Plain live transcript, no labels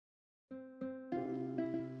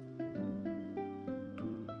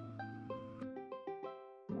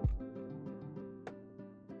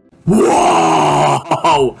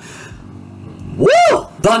Wow! Woo!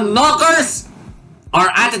 The knockers are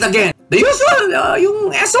at it again. The usual,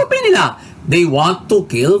 yung SOP nila. They want to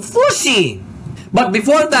kill Fushi. But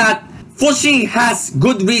before that, Fushi has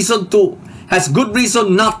good reason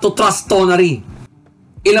not to trust Tonari.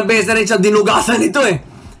 Ilang beses na rin siya dinugasan nito eh.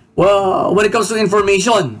 Well, when it comes to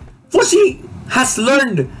information, Fushi has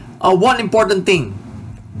learned one important thing.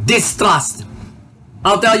 Distrust.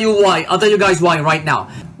 I'll tell you why. I'll tell you guys why right now.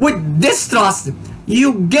 With distrust,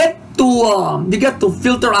 you get to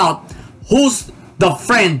filter out who's the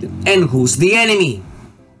friend and who's the enemy.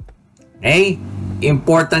 Okay?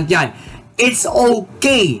 Important yan. It's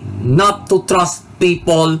okay not to trust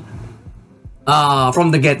people from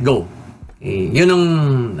the get-go. Okay? Yun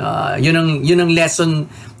ang lesson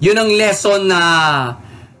na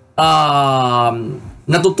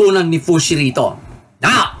natutunan ni Fushi rito.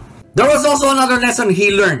 Now, there was also another lesson he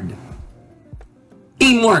learned.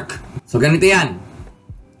 Teamwork. So, ganito yan.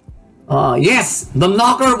 Yes, the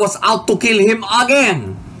knocker was out to kill him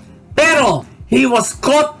again. Pero, he was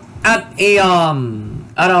caught at a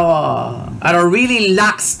really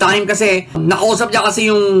lax time kasi nakausap niya kasi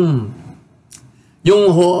yung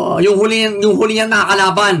huli niya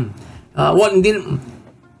nakakalaban.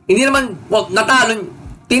 Hindi naman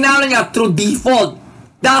tinalo niya through default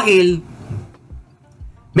dahil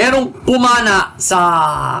merong pumana sa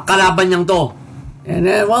kalaban niyang to. And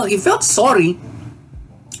well, he felt sorry.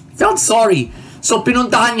 So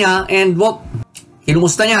pinuntahan niya and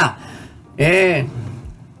kinumusta niya.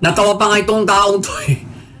 Natawa pa nga itong taong to eh.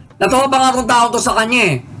 Natawa pa nga itong taong to sa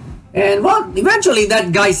kanya eh. And well, eventually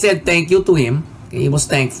that guy said thank you to him. He was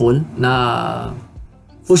thankful na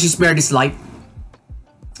Fushi spared his life.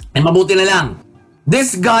 And mabuti na lang.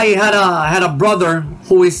 This guy had a brother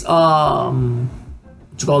who is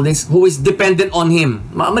who is dependent on him.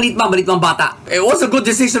 Malit mang bata. It was a good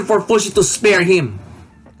decision for Fushi to spare him.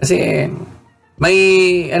 Kasi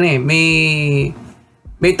may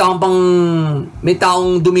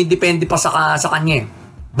taong dumidepende pa sa kanya.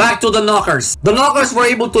 Back to the knockers. The knockers were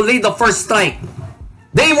able to lay the first strike.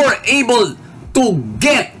 They were able to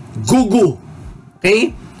get Gugu.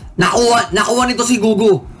 Okay? Nakuha nito si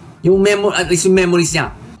Gugu. At least yung memories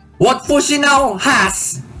niya. What Fushi now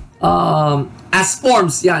has as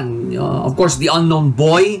forms, yan. Of course, the unknown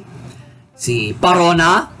boy, si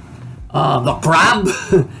Parona, the crab.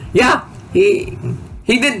 Yeah, he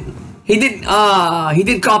did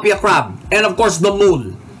copy a crab, and of course the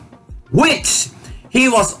mole, which he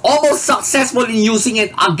was almost successful in using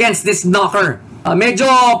it against this knocker.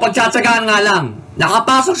 Medyo pagtsatsagaan nga lang.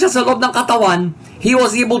 Nakapasok siya sa loob ng katawan. He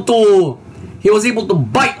was able to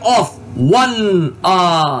bite off one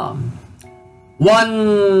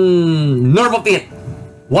nerve of it,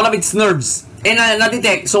 one of its nerves, and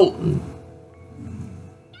na-detect. So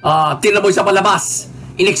tinaboy siya palabas,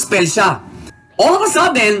 in-expel siya. All of a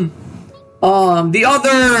sudden, the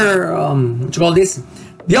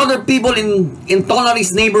other people in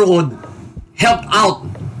Tonari's neighborhood helped out.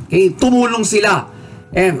 Okay, tumulong sila.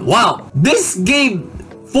 And wow, this gave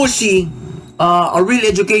Fushi a real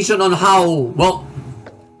education on how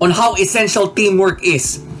essential teamwork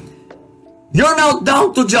is. You're now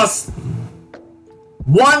down to just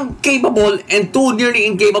one capable and two nearly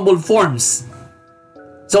incapable forms.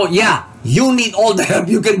 So yeah, you need all the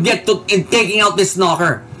help you can get in taking out this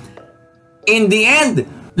knocker. In the end,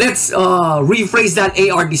 let's rephrase that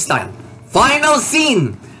ARD style. Final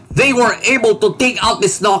scene, they were able to take out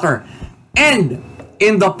this knocker. And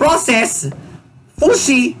in the process,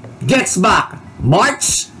 Fushi gets back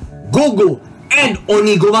March, Gugu, and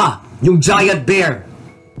Oniguma, yung giant bear.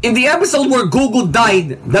 In the episode where Gugu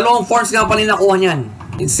died, dalawang forms nga pala nakuha niyan.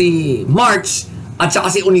 Si March at saka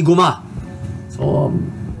si Oniguma. So,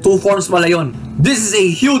 2 forms pala yun. This is a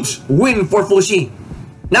huge win for Fushi.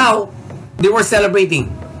 Now, they were celebrating.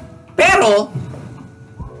 Pero,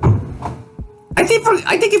 I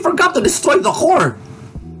think he forgot to destroy the core.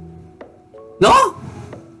 No?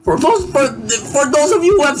 For those of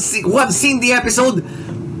you who have seen the episode,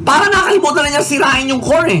 parang nakalimutan na niya sirain yung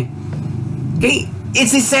core eh. Okay?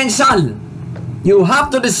 It's essential. You have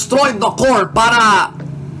to destroy the core para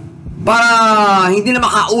hindi na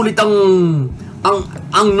makaulit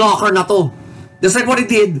ang knocker na to. Just like what he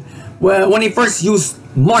did when he first used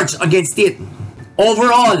March against it.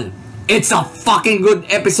 Overall, it's a fucking good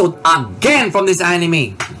episode again from this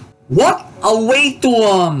anime. What a way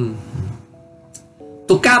to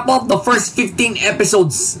cap off the first 15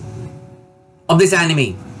 episodes of this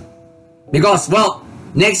anime. Because, well,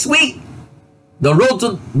 next week, the road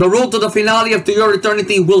to the finale of To Your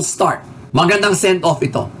Eternity will start. Magandang send-off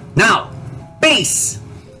ito. Now, pace.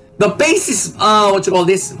 The pace is,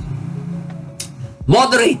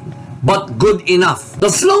 Moderate, but good enough. The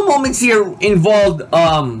slow moments here involved,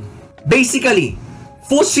 basically,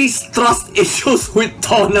 Fushi's trust issues with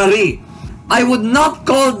Traumerei. I would not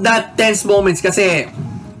call that tense moments kasi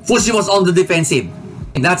Fushi was on the defensive.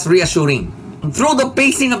 And that's reassuring. Through the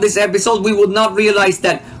pacing of this episode, we would not realize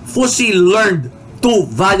that Fushi learned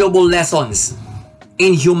 2 valuable lessons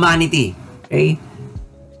in humanity. Okay?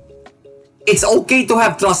 It's okay to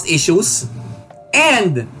have trust issues,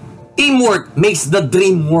 and teamwork makes the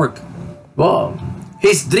dream work. Wow.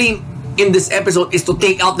 His dream in this episode is to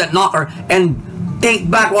take out that knocker and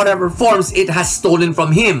take back whatever forms it has stolen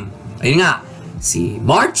from him. Ayun nga, si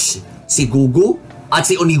March, si Gugu, at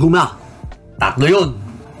si Oniguma. Tatlo yun.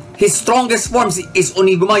 His strongest forms is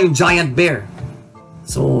Oniguma, yung giant bear.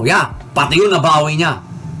 So, yeah, pati yun nabawi niya.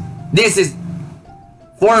 This is,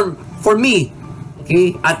 for me,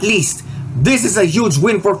 okay, at least, this is a huge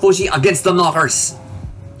win for Fushi against the knockers.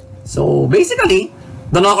 So, basically,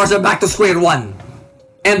 the knockers are back to square one.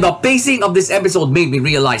 And the pacing of this episode made me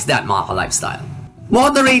realize that, mga ka-lifestyle.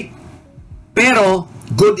 Moderate, pero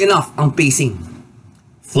good enough ang pacing.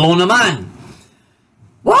 Flow naman.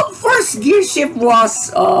 Well, first gear shift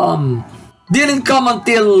was, didn't come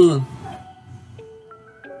until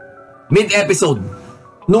mid-episode.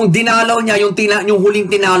 Nung dinalaw niya, yung huling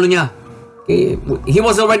tinalo niya. Okay, he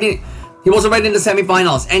was already in the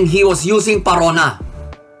semifinals and he was using Parona.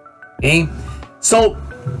 Okay? So,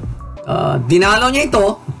 dinalaw niya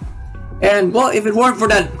ito, and well, if it weren't for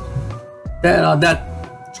that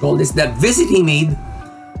visit he made,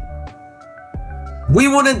 we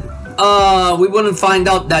wouldn't find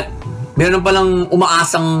out that meron palang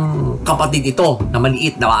umaasang kapatid ito na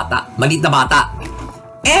maliit na bata.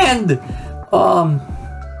 And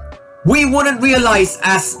we wouldn't realize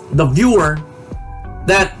as the viewer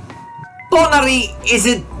that Traumerei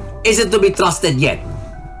isn't to be trusted yet.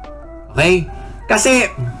 Okay? Kasi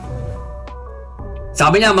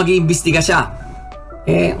sabi niya mag-iimbestiga siya.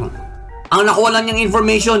 Ang nakuha lang niyang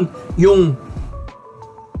information yung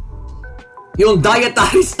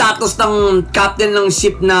dietary status ng captain ng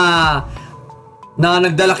ship na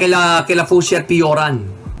nagdala kila Fushi at Pioran.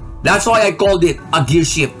 That's why I called it a gear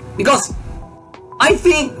shift. Because I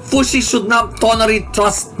think Fushi should not Traumerei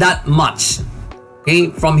trust that much.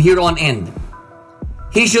 Okay? From here on end.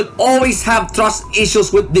 He should always have trust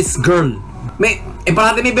issues with this girl.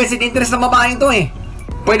 Parati may vested interest ng babaeng to eh.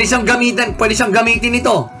 Pwede siyang gamitin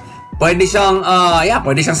ito. Pwede siyang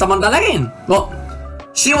samantalagin. Well,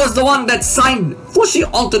 she was the one that signed Fushi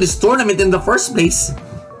onto this tournament in the first place.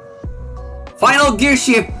 Final gear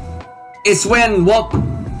shift is when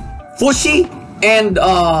Fushi and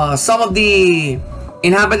some of the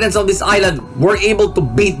inhabitants of this island were able to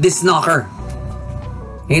beat this knocker.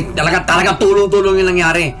 Talaga tulong-tulong yung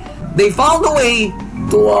nangyari. They found a way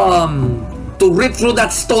to rip through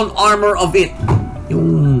that stone armor of it.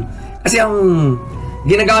 Kasi ang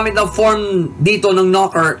ginagamit na form dito ng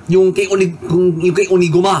knocker yung kay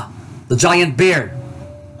Oniguma, the giant bear.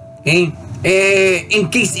 Okay?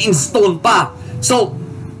 Encased in stone pa. So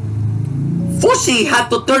Fushi had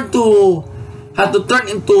to turn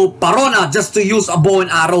into Parona just to use a bow and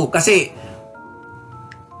arrow kasi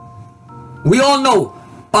we all know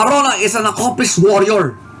Parona is an accomplished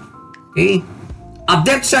warrior. Okay?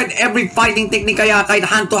 Adept siya in every fighting technique, kaya kahit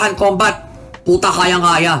hand-to-hand combat, puta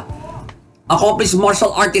kayang-kaya. Accomplished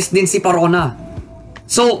martial artist din si Parona.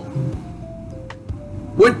 So,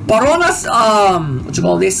 with Parona's,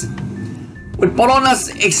 with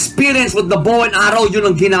Parona's experience with the bow and arrow, yun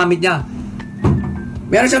ang ginamit niya.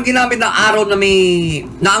 Meron siyang ginamit na arrow na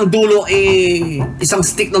ang dulo isang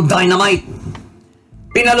stick ng dynamite.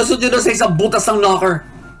 Pinalusot niya doon sa isang butas ng knocker.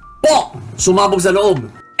 Pok! Sumabog sa loob.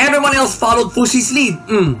 Everyone else followed Fushi's lead.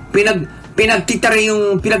 Pinagtitira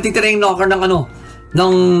yung knocker ng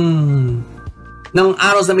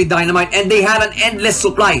arrows na may dynamite, and they had an endless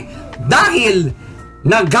supply. Dahil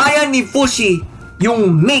nagaya ni Fushi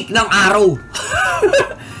yung make ng arrow.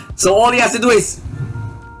 So all he has to do is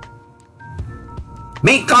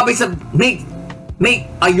make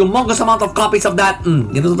a humongous amount of copies of that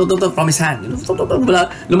from his hand.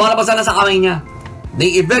 Lumalabas na sa kamay niya.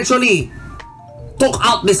 They eventually took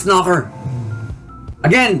out this knocker.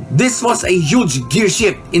 Again, this was a huge gear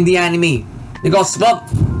shift in the anime. Because,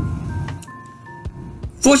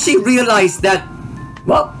 Fushi realized that,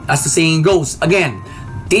 as the saying goes, again,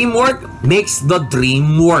 teamwork makes the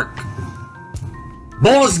dream work.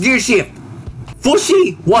 Bonus gear shift.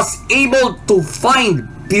 Fushi was able to find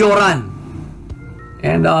Pioran.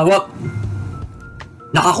 And,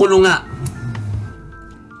 nakakulong nga.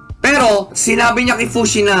 Pero, sinabi niya kay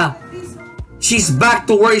Fushi na she's back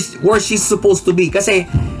to where she's supposed to be. Kasi,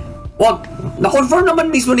 Well, na-confirm naman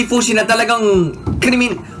mismo ni Fushi na talagang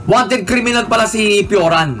wanted criminal pala si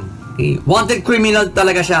Pioran. Okay? Wanted criminal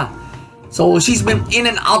talaga siya. So, she's been in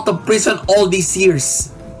and out of prison all these years.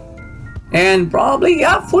 And probably,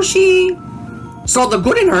 yeah, Fushi saw the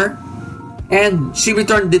good in her. And she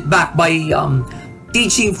returned it back by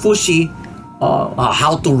teaching Fushi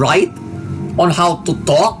how to write, on how to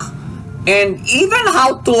talk, and even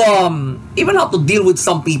how to deal with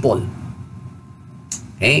some people.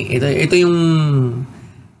 Okay, ito yung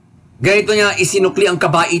ganito niya isinukli ang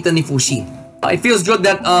kabaitan ni Fushi. It feels good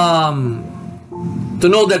that to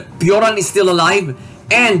know that Pioran is still alive,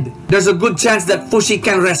 and there's a good chance that Fushi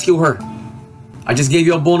can rescue her. I just gave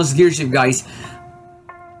you a bonus gear shift, guys.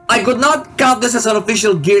 I could not count this as an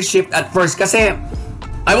official gear shift at first kasi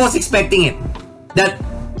I was expecting it, that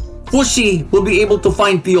Fushi will be able to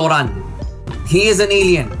find Pioran. He is an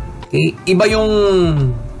alien. Okay? Iba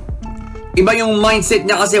yung mindset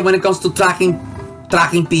niya kasi when it comes to tracking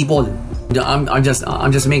people. I'm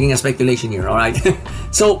just making a speculation here, all right?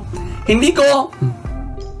 So, hindi ko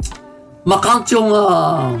makount yung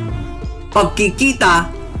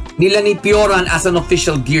pagkikita nila ni Pioran as an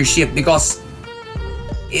official gear shift because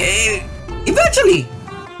eventually,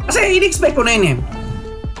 kasi in-expect ko na yun eh.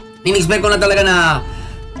 In-expect ko na talaga na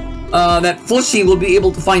that Fushi will be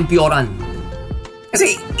able to find Pioran.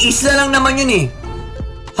 Kasi isla lang naman yun eh.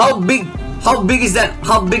 How big is that?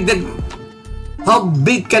 How big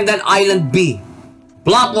can that island be?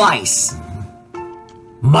 Plot-wise,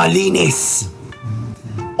 malinis.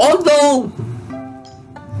 Although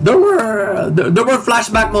there were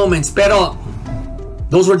flashback moments, pero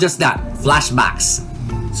those were just that, flashbacks.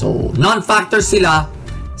 So non-factor sila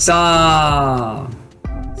sa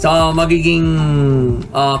magiging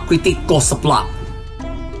critique ko sa plot,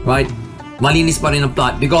 right? Malinis pa rin ang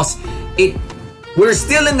plot because we're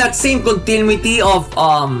still in that same continuity of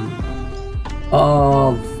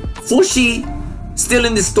Fushi still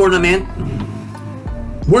in this tournament.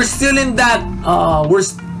 We're still in that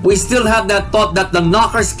we still have that thought that the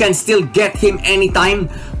knockers can still get him anytime,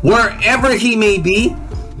 wherever he may be.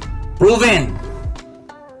 Proven.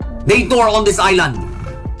 They tour on this island.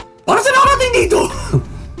 Para sa nakarating dito.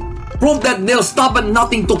 Prove that they'll stop at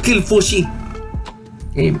nothing to kill Fushi.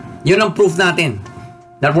 Okay? Yun ang proof natin.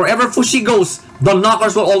 That wherever Fushi goes, the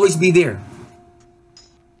knockers will always be there.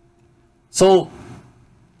 So,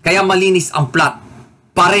 kaya malinis ang plot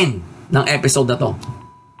pa rin ng episode na to.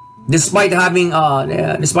 Despite having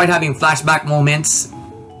flashback moments,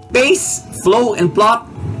 pace, flow, and plot,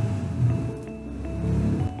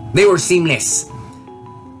 they were seamless.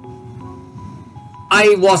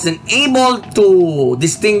 I wasn't able to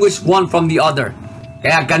distinguish one from the other.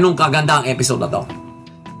 Kaya ganun kaganda ang episode na to.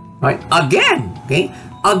 Right? Again, okay?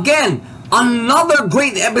 Again, another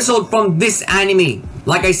great episode from this anime.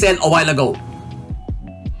 Like I said a while ago.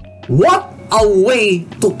 What a way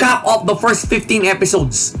to cap off the first 15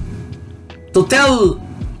 episodes. To tell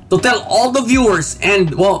all the viewers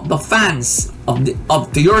and, well, the fans of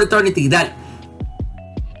To Your Eternity that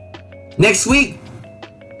next week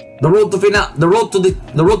the road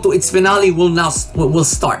to its finale will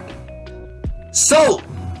start. So,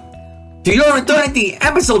 To Your Eternity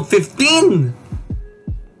episode 15.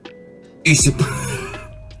 Isip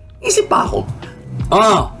pa ako.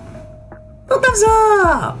 Thumbs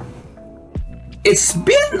up. It's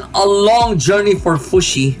been a long journey for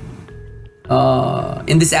Fushi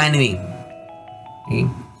in this anime. Okay?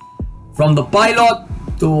 From the pilot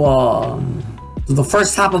to the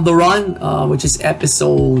first half of the run, which is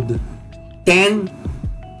episode 10,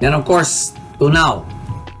 and of course to now.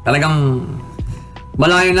 Talagang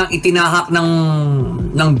malayo nang itinahak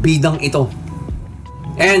ng bidang ito.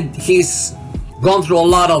 And he's gone through a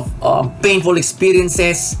lot of painful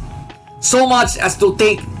experiences, so much as to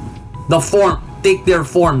take their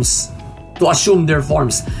forms, to assume their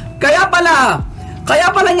forms. Kaya pala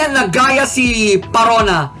niya nagaya si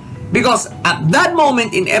Parona, because at that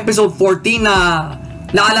moment in episode 14 na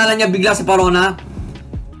naalala niya bigla si Parona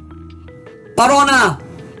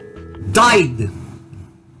died.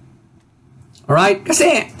 Alright?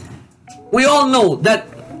 Kasi we all know that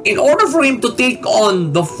in order for him to take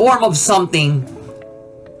on the form of something,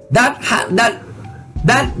 that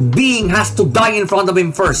being has to die in front of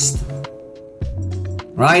him first.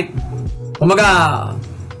 Right? Kumaga,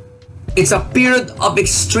 it's a period of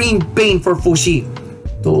extreme pain for Fushi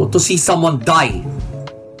to see someone die.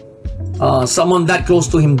 Someone that close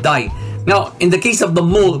to him die. Now, in the case of the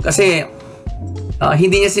mole, kasi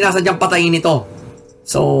hindi niya sinasadyang patayin ito.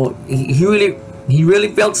 So, he really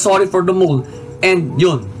felt sorry for the mole. And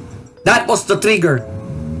yun, that was the trigger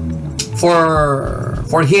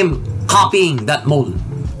for him copying that mole.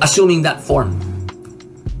 assuming that form.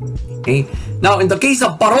 Okay? Now, in the case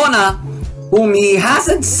of Parona, whom he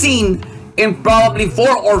hasn't seen in probably 4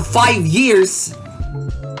 or 5 years,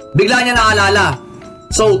 bigla niya naalala.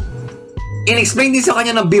 So, in-explain din sa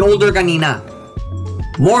kanya ng beholder kanina.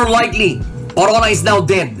 More likely, Parona is now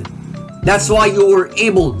dead. That's why you were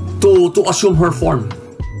able to assume her form.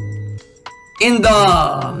 In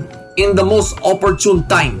the most opportune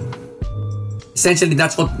time. Essentially,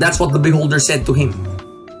 that's what the beholder said to him.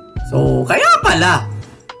 So, kaya pala,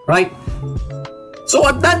 right? So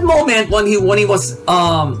at that moment, when he was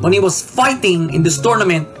fighting in this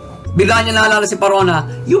tournament, bigla niya naalala si Parona,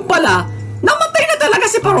 yung pala, namatay na talaga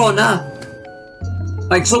si Parona.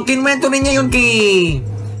 Like, so kinwento rin niya yun kay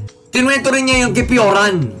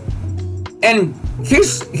Pioran. And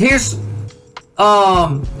here's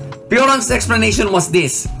Pioran's explanation was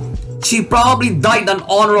this: she probably died an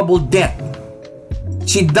honorable death.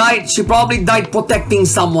 She probably died protecting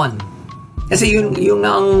someone. Kasi yung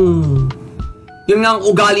ang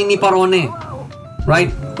ugali ni Parone,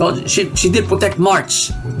 right? Well, she did protect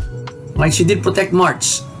March, right? She did protect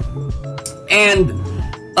March, and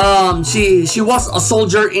she was a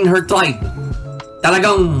soldier in her tribe.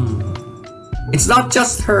 Talagang it's not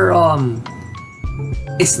just her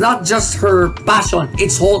passion.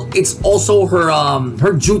 It's also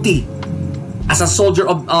her duty as a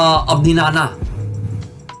soldier of Ninana,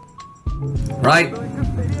 right?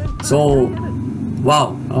 So.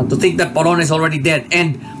 Wow, to think that Parona is already dead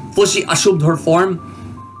and Fushi assumed her form,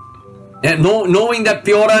 and knowing that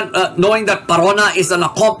Parona is an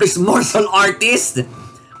accomplished martial artist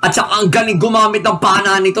at saka ang galing gumamit ng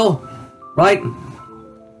pana nito, right?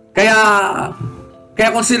 Kaya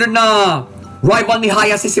considered na rival ni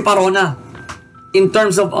Hayase si Parona in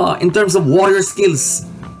terms of warrior skills.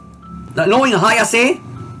 Knowing Hayase,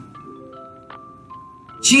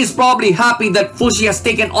 she is probably happy that Fushi has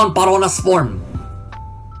taken on Parona's form.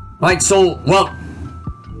 Right, so, well,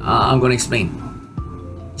 I'm gonna explain.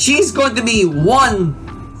 She's going to be one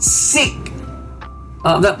sick,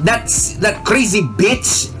 that crazy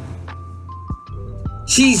bitch.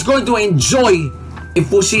 She's going to enjoy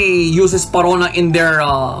if Fushi uses Parona in their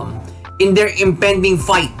impending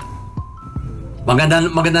fight.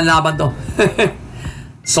 Magandang laban to.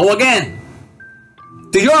 So again,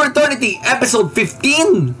 to your eternity, episode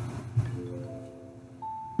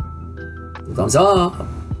 15. Thumbs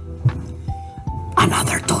up.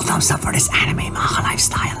 Another 2 thumbs up for this anime, mga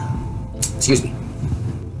ka-lifestyle. Excuse me.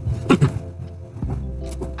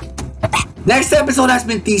 Next episode has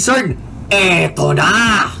been teasered. Eto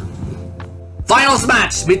na! Finals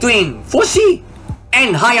match between Fushi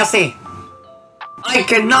and Hayase. I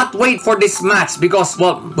cannot wait for this match because,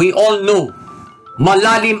 well, we all know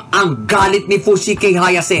malalim ang galit ni Fushi kay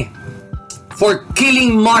Hayase for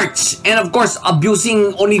killing March and of course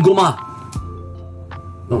abusing Oniguma.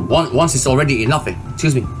 No, once is already enough, eh.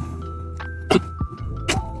 Excuse me.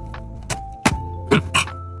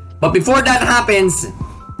 But before that happens,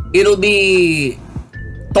 it'll be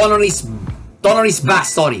Tonori's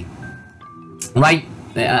backstory, right?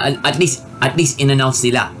 At least in-announce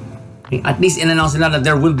nila. At least in-announce nila that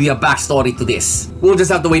there will be a backstory to this. We'll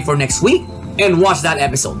just have to wait for next week and watch that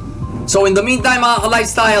episode. So in the meantime, mga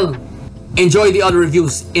ka-lifestyle, enjoy the other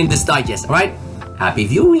reviews in this digest, alright? Happy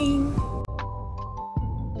viewing!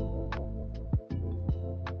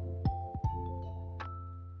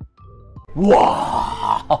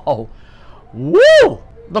 Wow! Woo!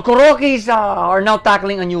 The Kurokis are now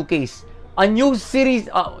tackling a new case. A new series,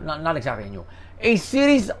 not exactly a new. A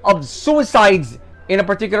series of suicides in a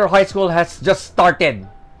particular high school has just started.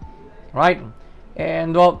 Right?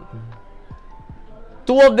 And, well,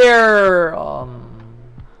 two of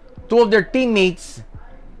their teammates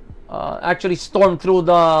actually stormed through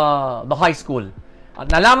the high school. At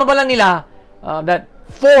nalaman pala nila that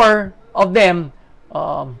 4 of them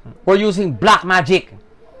were using black magic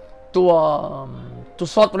to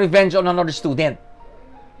sought revenge on another student.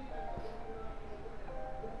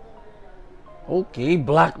 Okay,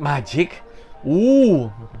 black magic. Ooh,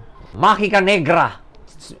 Magica Negra.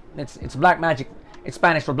 It's black magic. It's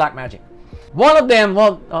Spanish for black magic. One of them,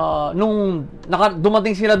 well, nung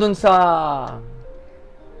dumating sila dun sa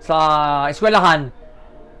eskwelahan,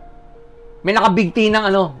 may nakabigti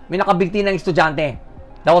ng estudyante.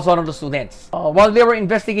 That was one of the students. While they were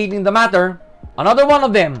investigating the matter, another one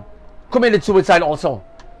of them committed suicide also.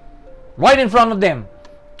 Right in front of them.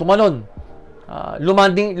 Tumalon.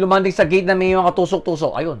 Lumanding sa gate na may mga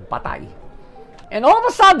tusok-tusok. Ayun, patay. And all of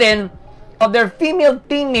a sudden, their female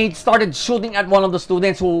teammates started shooting at one of the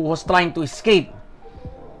students who was trying to escape.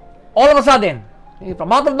 All of a sudden,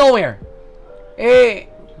 from out of nowhere,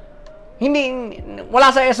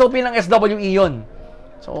 wala sa SOP ng SWE yun.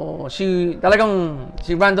 So, she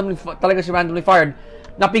randomly fired.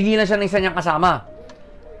 Napigilan siya ng isa niyang kasama.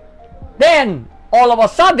 Then, all of a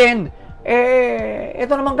sudden,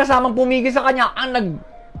 ito namang kasamang pumigil sa kanya ang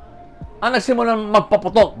nagsimulang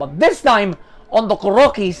magpaputok. But this time, on the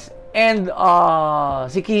Kurokis and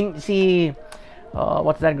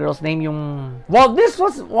what's that girl's name? While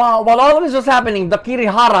all of this was happening, the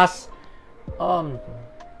Kiriharas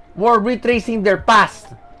were retracing their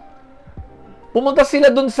past. Pumunta sila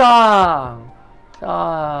dun sa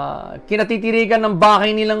kinatitirikan ng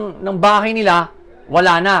bahay nila,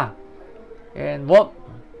 wala na. And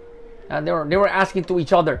they were asking to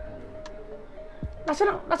each other,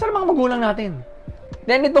 Nasaan mga magulang natin?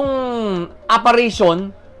 Then itong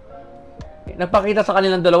apparition nagpakita sa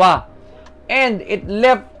kanilang dalawa. And it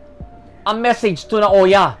left a message to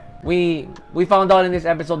Naoya. We found out in this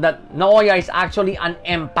episode that Naoya is actually an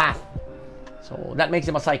empath. So that makes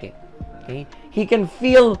him a psychic. Okay? He can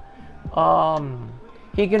feel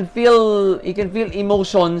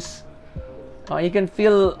emotions. He can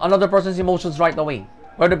feel another person's emotions right away,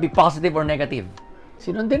 whether it be positive or negative.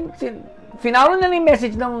 Finaro na yung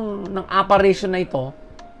message ng apparition na ito,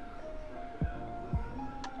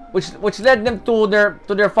 which led them to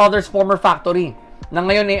their father's former factory na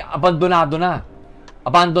ngayon abandoned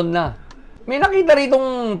na. May nakita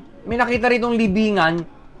ritong libingan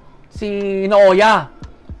si Naoya.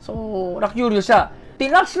 So, na-curious siya.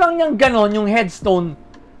 Tinouch lang niyang ganon yung headstone.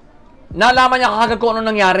 Nalaman niya kagad kung ano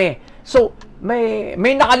nangyari. So, may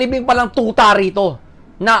nakalibing palang tuta rito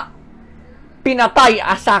na pinatay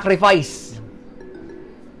as sacrifice.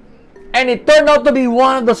 And it turned out to be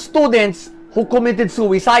one of the students who committed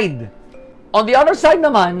suicide. On the other side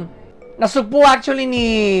naman, nasugpo actually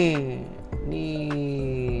ni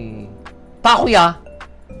Takuya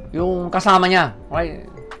yung kasama niya. Right?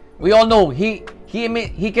 We all know he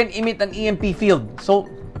can emit an EMP field. So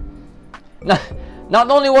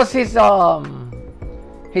not only was his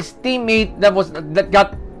teammate that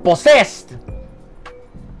got possessed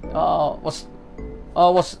was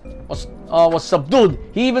subdued.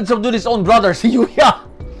 He even subdued his own brother, si Yuya,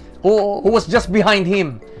 who was just behind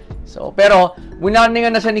him. So, pero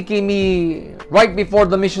winarningan na siya ni Kimi right before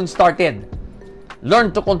the mission started.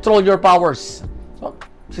 Learn to control your powers. Well,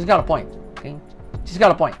 she's got a point. Okay? She's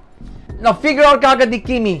got a point. Now, figure out kagad ni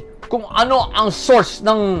Kimi kung ano ang source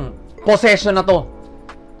ng possession na to.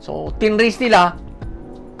 So, tinrace nila.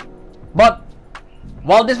 But,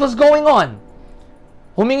 while this was going on,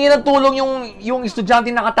 humingi ng tulong yung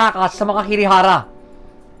estudyante nakatakas sa mga Kirihara.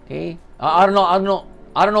 Okay? I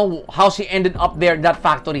don't know how she ended up there at that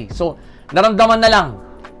factory. So, naramdaman na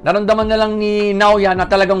lang ni Naoya na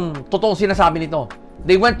talagang totoong sinasabi nito.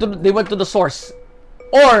 They went to the source.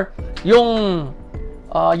 Or yung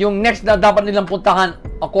next na dapat nilang puntahan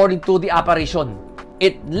according to the apparition.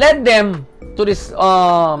 It led them to this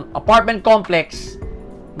apartment complex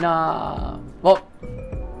na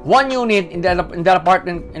one unit in that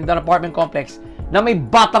apartment complex na may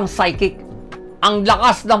batang psychic. Ang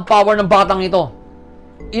lakas ng power ng batang ito.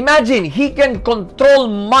 Imagine, he can control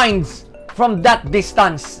minds from that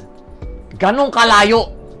distance. Ganong kalayo.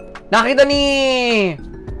 Nakita ni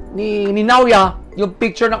Naoya yung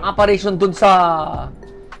picture ng apparition dun sa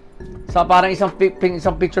parang isang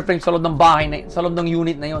picture frame sa loob ng bahay sa loob ng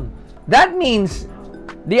unit na yon. That means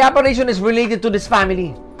the apparition is related to this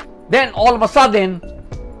family. Then all of a sudden,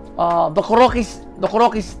 the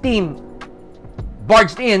Kurokis team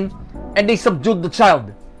barged in and they subdued the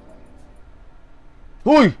child.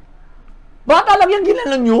 Huy! Bata lang yan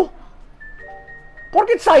ginanon nyo?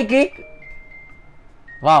 Porkit psychic?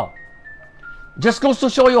 Wow. Just goes to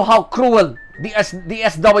show you how cruel the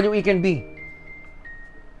SWE can be.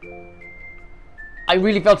 I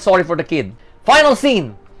really felt sorry for the kid. Final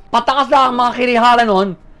scene. Patakas na ang mga Kirihara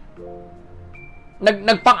noon.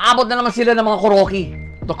 Nagpang-abot na naman sila ng mga Kuroki.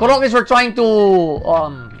 The Kurokis were trying to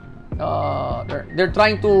they're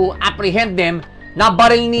trying to apprehend them.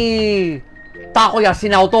 Nabaril ni Takuya si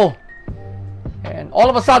Naoto. And all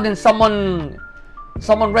of a sudden someone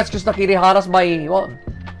rescues the Kiriharas by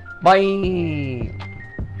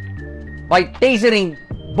tasering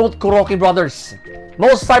both Kuroki brothers.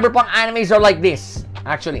 Most cyberpunk animes are like this,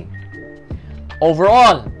 actually.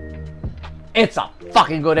 Overall, it's a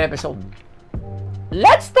fucking good episode.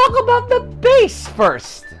 Let's talk about the pace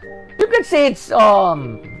first. You can say it's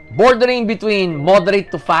bordering between moderate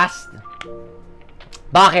to fast.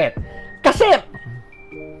 Bakit? Kasi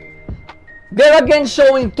they're again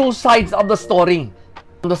showing two sides of the story.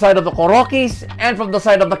 From the side of the Kurokis and from the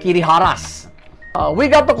side of the Kiriharas. We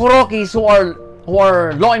got the Kurokis who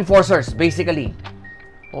are law enforcers, basically.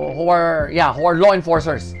 who are law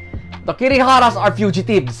enforcers. The Kiriharas are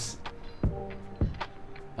fugitives.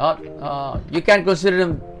 You can't consider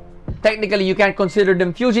them, technically you can't consider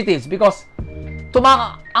them fugitives because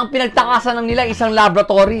ang pinagtakasan ng nila isang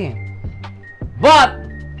laboratory. But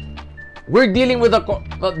we're dealing with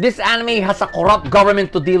this anime has a corrupt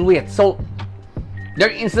government to deal with, so they're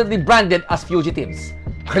instantly branded as fugitives,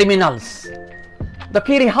 criminals. The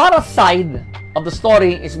Kirihara side of the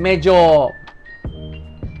story is medyo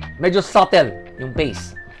subtle yung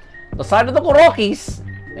pace. The side of the Kurokis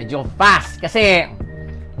medyo fast kasi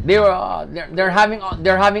they're having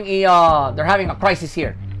a crisis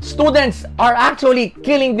here. Students are actually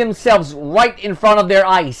killing themselves right in front of their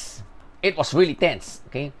eyes. It was really tense,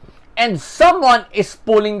 okay? And someone is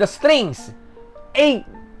pulling the strings. A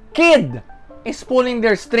kid is pulling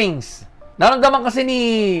their strings. Naramdaman kasi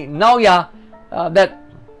ni Naoya that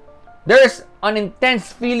there's an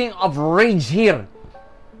intense feeling of rage here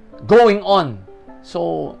going on.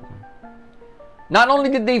 So not only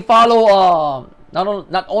did they follow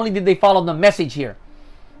the message here,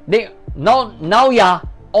 Naoya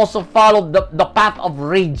also followed the path of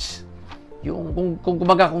rage. Yung kung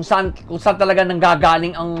saan talaga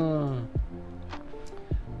nanggagaling ang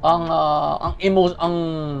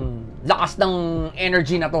lakas ng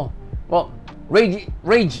energy na to. Well,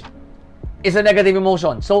 rage is a negative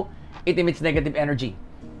emotion, so it emits negative energy.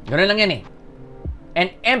 Ganun lang yan eh. And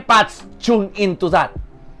empaths tune into that.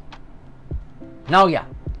 Now yeah,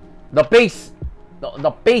 the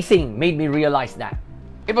pacing made me realize that.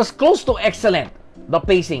 It was close to excellent, the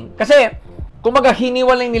pacing. Kasi, kumbaga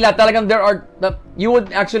hiniwalay nila talagang you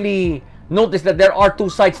would actually notice that there are two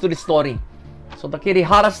sides to the story. So the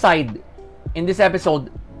Kirihara side in this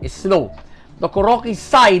episode is slow. The Kuroki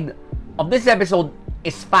side of this episode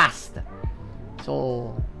is fast.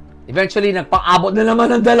 So eventually nagpaabot na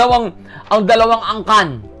naman ang dalawang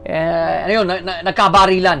angkan. Ayun,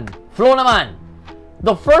 nagkabarilan. Flow naman.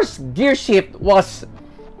 The first gear shift was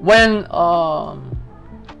when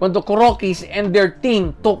the Kurokis and their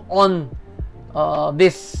team took on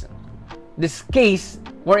this case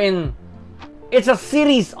wherein it's a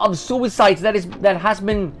series of suicides that has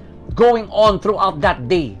been going on throughout that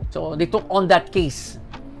day. So they took on that case.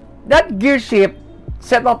 That gear shift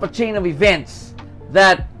set up a chain of events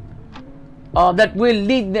that would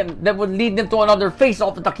lead them to another phase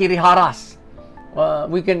of the Kiriharas.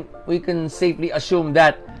 We can safely assume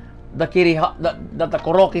that the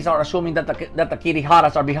Kurokis are assuming that the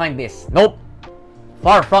Kiriharas are behind this. Nope,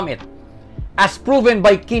 far from it. As proven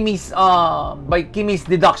by Kimi's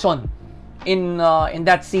deduction in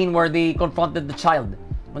that scene where they confronted the child,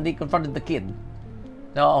 when they confronted the kid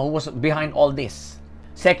who was behind all this.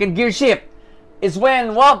 Second gear shift is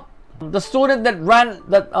when the student that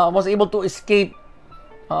was able to escape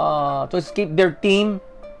their team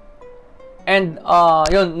and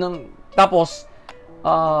tapos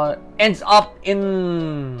ends up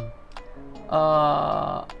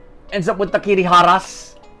with the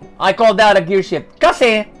Kiriharas. I call that a gear shift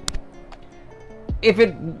kasi if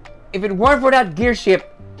it weren't for that gear shift,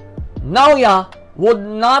 Naoya would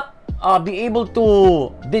not be able to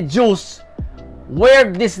deduce where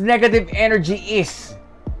this negative energy is.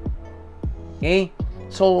 Okay,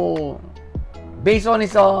 so based on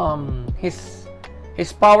his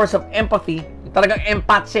powers of empathy, talagang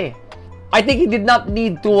empath siya. I think he did not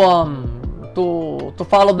need to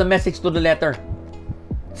follow the message to the letter.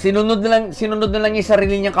 Sinunod na lang yung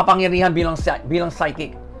sarili niyang kapangyarihan bilang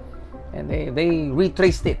psychic, and they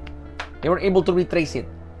retraced it. They were able to retrace it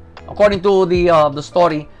according to the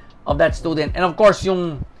story of that student. And of course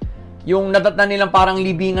yung nadatnan nilang parang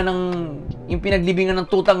pinaglibingan ng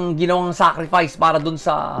tutang ginawang sacrifice para dun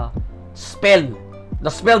sa spell.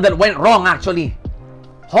 The spell that went wrong actually.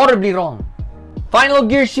 Horribly wrong. Final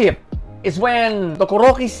gear shift is when the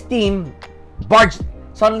Kuroki's team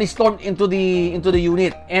suddenly stormed into the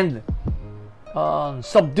unit and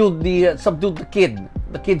subdued the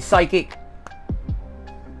kid's psychic.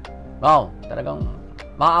 Wow, talagang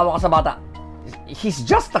maawa ka sa bata. He's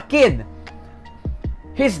just a kid.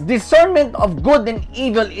 His discernment of good and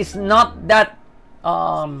evil is not that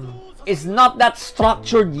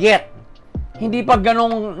structured yet. Hindi pa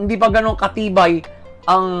ganong katibay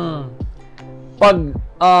ang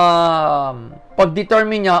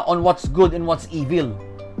pag-determine niya on what's good and what's evil,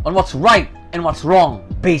 on what's right and what's wrong,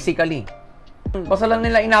 basically. Basta lang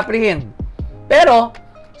nila inapprehend. Pero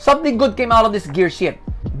something good came out of this gear shift.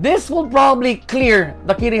 This will probably clear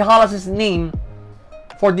the Kiriharas' name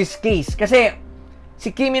for this case. Kasi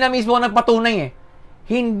si Kimi na mismo ang nagpatunay eh.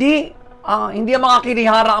 Hindi ang mga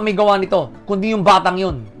Kirihara ang may gawa nito, kundi yung batang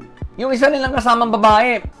yun. Yung isa nilang kasamang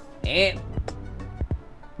babae,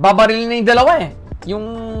 babarilin na yung dalawa eh. Yung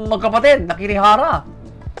magkapatid na Kirihara.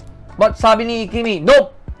 But sabi ni Kimi,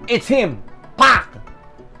 nope, it's him. Pak!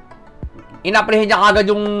 Inaprehend niya kagad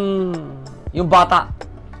yung bata.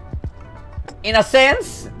 In a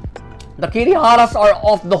sense, the Kiriharas are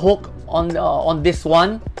off the hook on this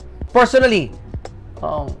one. Personally,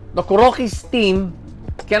 the Kuroki's team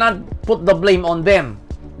cannot put the blame on them.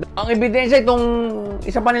 Ang ebidensya itong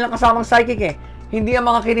isa pa nilang kasamang psychic eh. Hindi ang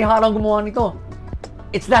mga Kirihara ang gumawa nito.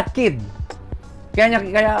 It's that kid. Kaya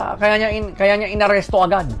niya inaresto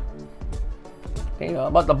agad. Okay,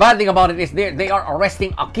 but the bad thing about it is they are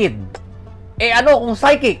arresting a kid. Eh ano kung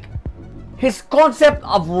psychic? His concept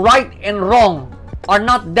of right and wrong are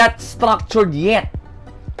not that structured yet.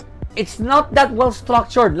 It's not that well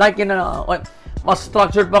structured like in mas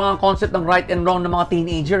structured pa nga ang concept ng right and wrong ng mga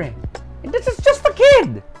teenager eh. And this is just a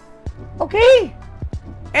kid. Okay?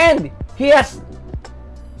 And he has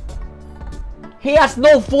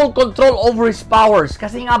no full control over his powers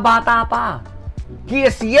kasi nga bata pa. He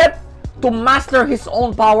is yet to master his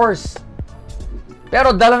own powers.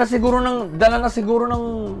 Pero dala na siguro ng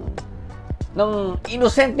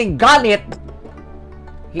inosenteng galit.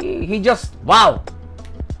 He just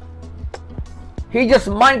He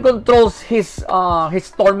just mind controls his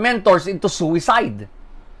tormentors into suicide.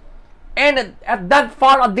 And at that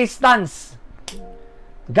far a distance,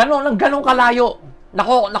 ganon kalayo,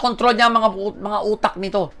 nakontrol niya ang mga utak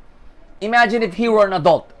nito. Imagine if he were an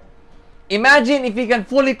adult. Imagine if he can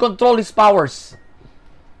fully control his powers.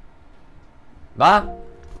 Ba?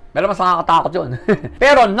 Pero mas nakakatakot yun.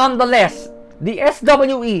 Pero nonetheless, the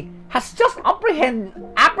SWE has just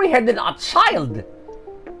apprehended a child.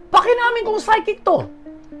 Pakinamin kung psychic to.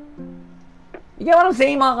 You get what I'm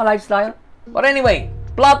saying, mga ka-lifestyle? But anyway,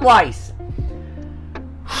 plot-wise,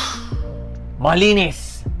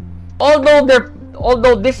 malinis.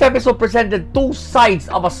 Although this episode presented two sides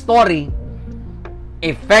of a story,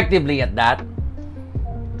 effectively at that,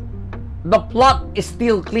 the plot is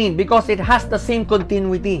still clean because it has the same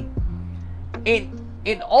continuity. It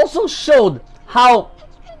also showed how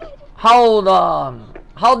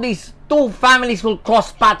these two families will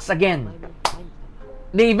cross paths again.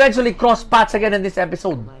 They eventually cross paths again in this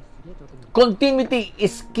episode. Continuity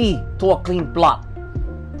is key to a clean plot.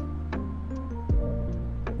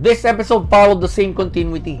 This episode followed the same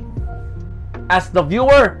continuity. As the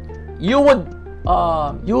viewer, you would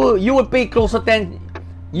pay close attention.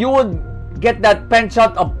 You would get that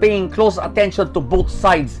penchant of paying close attention to both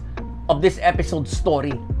sides of this episode's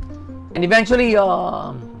story, and eventually,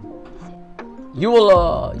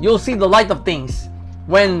 you'll see the light of things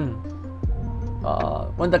when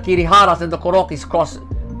the Kiriharas and the Kurokis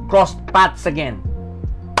crossed paths again.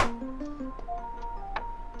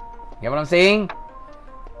 You get what I'm saying?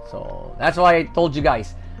 So that's why I told you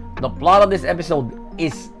guys, the plot of this episode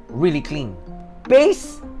is really clean.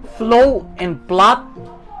 Pace, flow, and plot,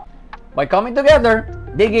 by coming together,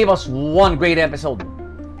 they gave us one great episode,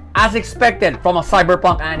 as expected from a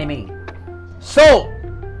cyberpunk anime. So,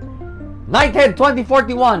 Nighthead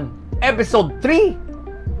 2041, Episode 3.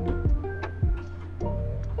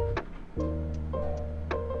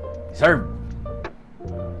 Serve.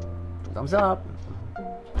 Thumbs up.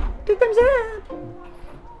 2 thumbs up.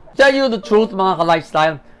 Tell you the truth, mga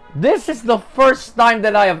ka-lifestyle, this is the first time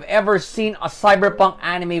that I have ever seen a cyberpunk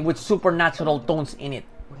anime with supernatural tones in it.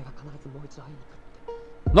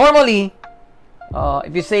 Normally,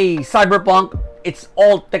 if you say cyberpunk, it's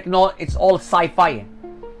all sci-fi.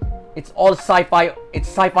 It's all sci-fi. It's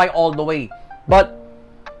sci-fi all the way. But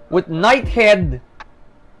with Nighthead,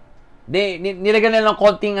 nilagyan nila ng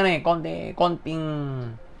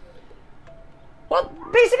konting. Well,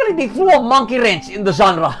 basically they threw a monkey wrench in the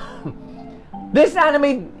genre. This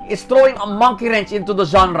anime is throwing a monkey wrench into the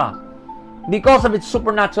genre because of its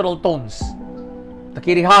supernatural tones. The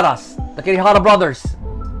Kirihara brothers,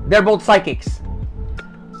 they're both psychics.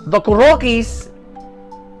 The Kurokis,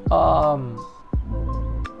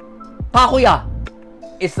 Takuya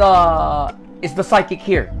is the psychic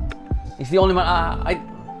here. He's the only one.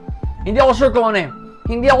 Hindi ako sure kung ano eh.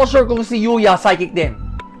 Hindi ako sure kung si Yuya psychic din.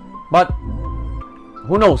 But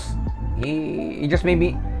who knows? He just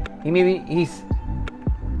maybe he's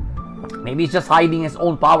just hiding his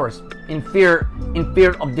own powers in fear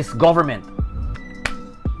of this government.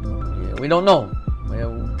 We don't know.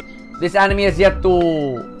 This anime has yet to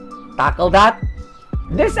tackle that.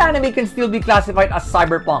 This anime can still be classified as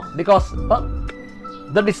cyberpunk because, well,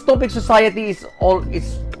 the dystopic society is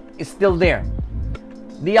still there.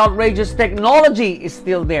 The outrageous technology is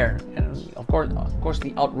still there, and of course,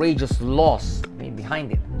 the outrageous laws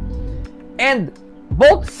behind it. And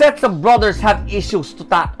both sets of brothers have issues to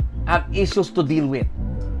deal with.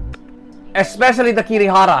 especially the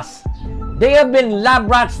Kiriharas, they have been lab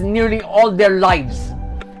rats nearly all their lives.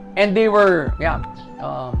 And they were,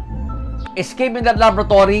 escaping that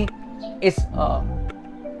laboratory is,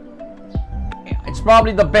 it's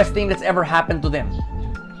probably the best thing that's ever happened to them.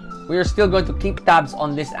 We are still going to keep tabs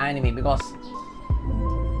on this anime because,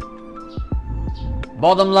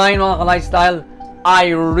 bottom line, mga ka-lifestyle, I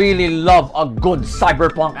really love a good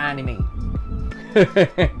cyberpunk anime.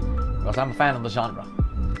 Because I'm a fan of the genre.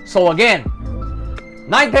 So again,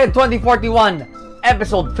 Nighthead 2041,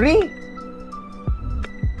 Episode 3.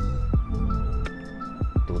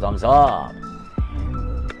 2 thumbs up.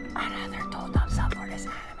 Another 2 thumbs up for this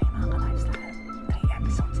anime, mga ka-lifestyle. 3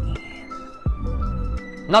 episodes in.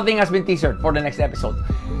 Nothing has been teasered for the next episode.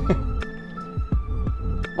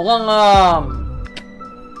 Mukhang,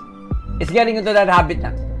 it's getting into that habit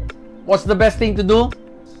na. What's the best thing to do?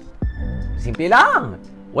 Simple lang.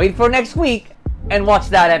 Wait for next week and watch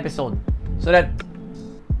that episode so that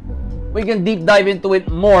we can deep dive into it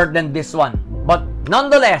more than this one. But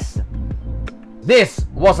nonetheless, this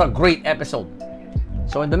was a great episode.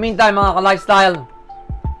 So in the meantime, mga ka-lifestyle,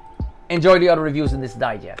 enjoy the other reviews in this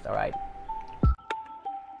digest, alright?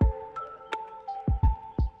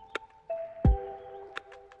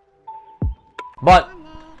 But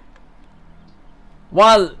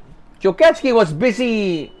while Kyoketsuki was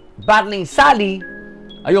busy battling Sally,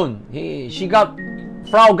 ayun,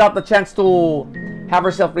 Frau got the chance to have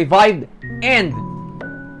herself revived, and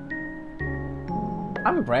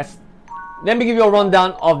I'm impressed. Let me give you a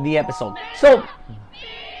rundown of the episode. So,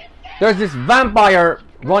 there's this vampire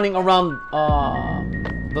running around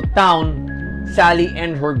the town, Sally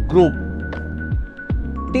and her group.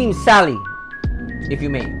 Team Sally, if you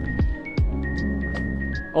may.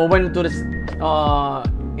 Went into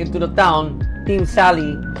the town. Team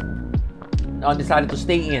Sally decided to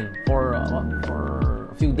stay in for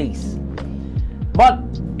a few days. But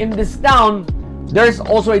in this town, there's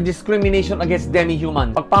also a discrimination against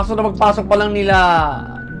demi-human. Pagpasok pa lang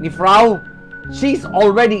ni Frau, she's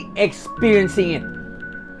already experiencing it.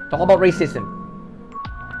 Talk about racism.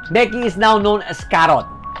 Becky is now known as Carrot.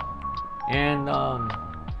 And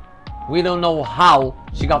we don't know how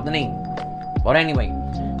she got the name. But anyway,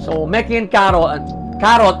 so Becky and Carrot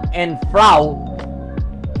and Frau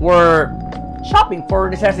were shopping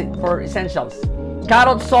for essentials.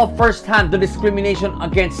 Carrot saw firsthand the discrimination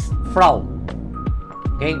against Frau.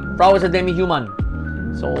 Okay? Frau is a demi-human.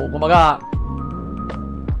 So, kumbaga,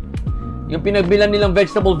 yung pinagbilan nilang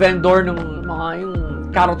vegetable vendor ng yung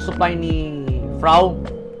carrot supply ni Frau,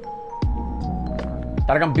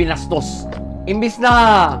 talagang binastos. Imbis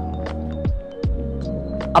na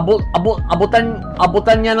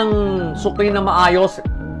abutan niya ng sukli na maayos,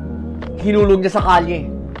 hinulog niya sa kalye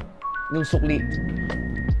yung sukli.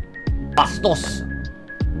 Bastos.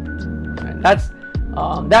 That's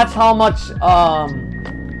how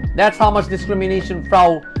much discrimination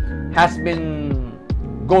Frau has been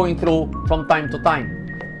going through from time to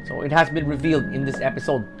time. So it has been revealed in this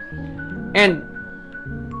episode. And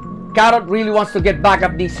Carrot really wants to get back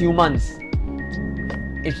at these humans.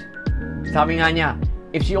 Sabi nga niya,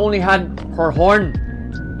 if she only had her horn,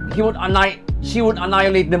 she would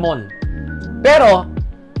annihilate them all. Pero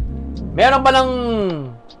meron pala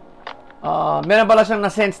siyang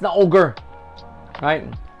na-sense na ogre, right?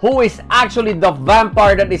 Who is actually the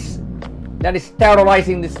vampire that is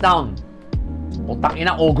terrorizing this town. Putang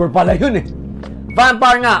ina, ogre pala yun eh.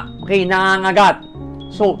 Vampire nga, okay, nangangagat.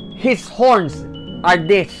 So, his horns are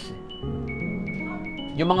this.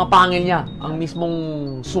 Yung mga pangil niya, ang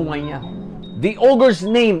mismong sungay niya. The ogre's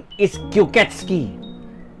name is Kyoketsuki.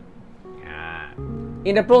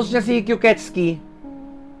 In-approach niya si Kyoketsuki,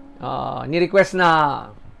 ni-request na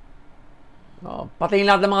patayin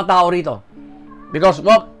lahat ng mga tao rito. Because,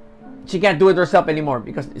 well, she can't do it herself anymore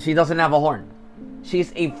because she doesn't have a horn.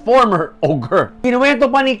 She's a former ogre.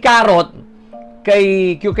 Kinuwento pa ni Carrot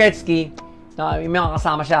kay Kyoketsuki na may mga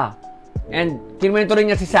kasama siya. And kinuwento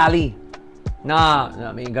rin niya si Sally na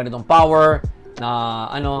may ganitong power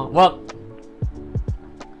na well,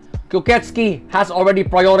 Kyoketsuki has already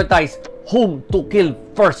prioritized whom to kill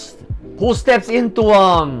first. Who steps in to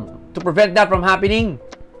prevent that from happening?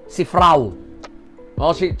 Si Frau.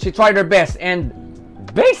 Well, she tried her best, and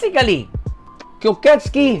basically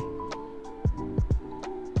Kyoketsuki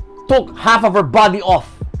took half of her body off.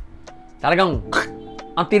 Talagang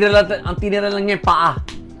ang tinira lang niya yung paa.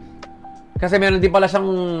 Kasi meron din pala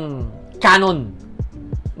siyang cannon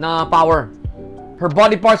na power. Her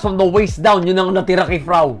body parts from the waist down, yun ang natira kay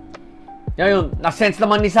Frau. Yun, na-sense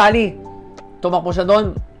naman ni Sally. Tumakbo siya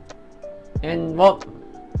doon. And, well,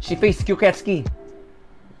 she faced Kyoketsuki.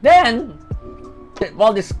 Then,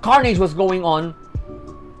 carnage was going on,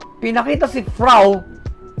 pinakita si Frau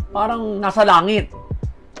parang nasa langit.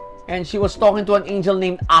 And she was talking to an angel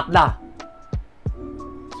named Atla.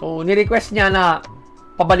 So, ni-request niya na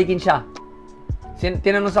pabalikin siya.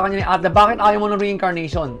 Tinanong sa kanya ni Atla, bakit ayaw mo ng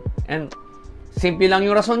reincarnation? And simple lang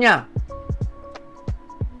yung rason niya.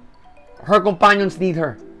 Her companions need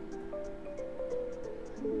her.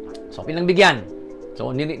 So, pinagbigyan.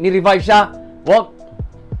 So, ni-revive siya. Well,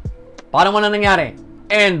 parang wala nangyari.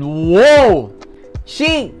 And, whoa!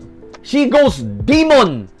 She goes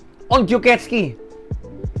demon on Kyuketsuki.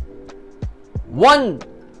 One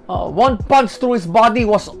punch through his body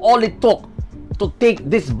was all it took to take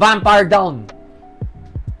this vampire down.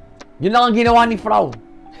 Yun lang ang ginawa ni Frau.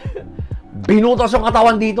 Binutos yung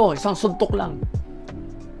katawan dito. Isang suntok lang.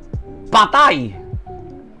 Patay!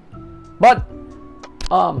 But,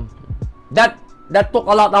 that took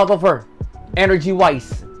a lot out of her,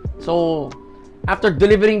 energy-wise. So, after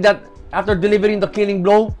delivering the killing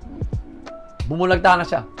blow, bumulagta na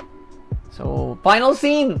siya. So, final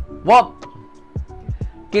scene. Well,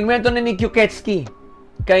 kinwento na ni Kyuketsuki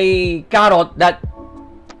kay Carrot that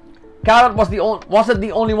Carrot wasn't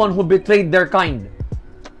the only one who betrayed their kind.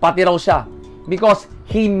 Pati raw siya. Because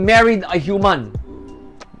he married a human.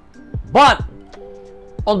 But,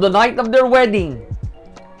 on the night of their wedding,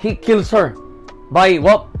 he kills her by,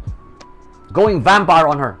 well, going vampire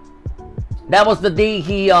on her. That was the day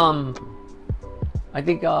he, I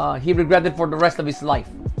think, he regretted for the rest of his life.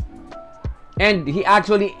 And he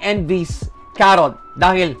actually envies Carrot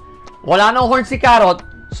dahil wala nang horn si Carrot,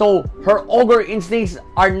 so her ogre instincts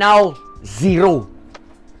are now zero.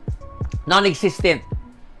 Non-existent.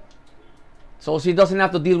 So she doesn't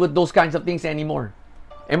have to deal with those kinds of things anymore.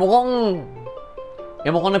 Mukhang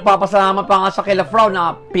nagpapasalamat pa nga sa kila Frau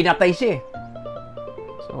na pinatay siya.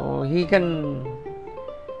 So he can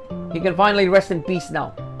finally rest in peace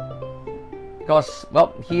now. Because,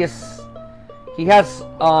 well, he has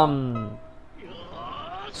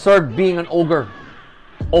served being an ogre.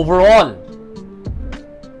 Overall,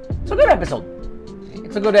 it's a good episode.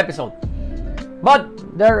 It's a good episode. But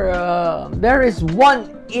there is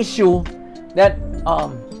one issue that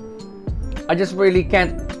I just really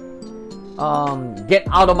can't get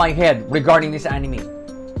out of my head regarding this anime.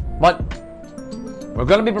 But we're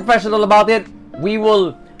gonna be professional about it. We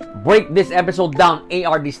will break this episode down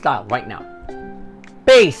ARD style right now.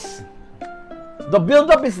 Pace. The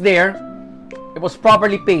build-up is there. It was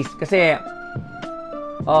properly paced kasi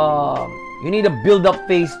you need a build-up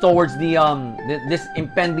phase towards the this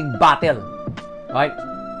impending battle, right?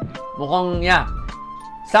 Mukhang, yeah,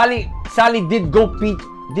 Sally did go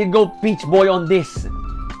peach boy on this.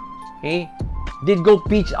 Okay, did go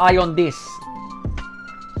peach eye on this.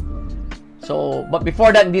 So, but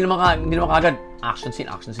before that, hindi naman kagad action scene.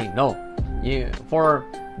 No, for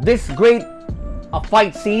this great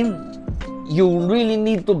fight scene, you really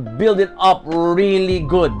need to build it up really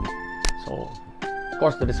good. So, of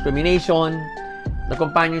course, the discrimination, the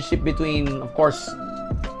companionship between, of course,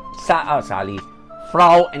 Sally,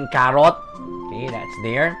 Frau, and Carrot. Okay, that's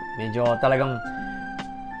there. Medyo talagang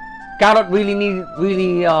Carrot really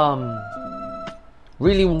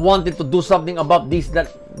wanted to do something about these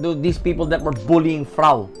people that were bullying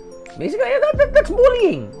Frau. Basically, that's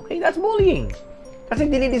bullying. Okay, that's bullying. Kasi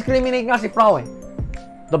dinidiscriminate nga si Frau eh.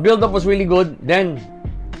 The build-up was really good. Then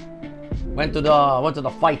went to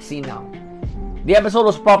the fight scene now. The episode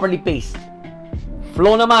was properly paced.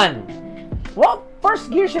 Flow naman. Well, first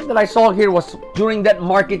gear shift that I saw here was during that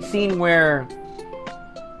market scene where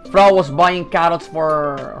Frau was buying carrots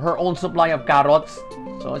for her own supply of carrots.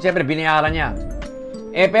 So, siyempre, binayaran niya.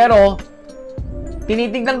 Pero,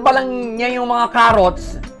 tinitignan pa lang niya yung mga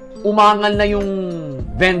carrots, umangal na yung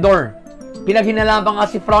vendor. Pinaghinalaan pa nga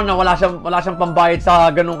si Frau na wala siyang pambayad sa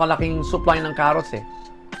ganung kalaking supply ng carrots eh.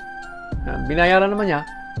 Binayaran naman niya.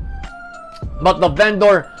 But the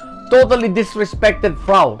vendor totally disrespected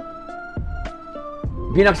Frau.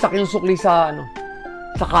 Binagsak yung sukli sa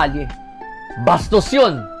kalye. Bastos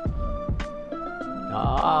yun.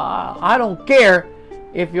 I don't care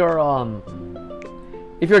if you're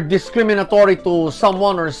discriminatory to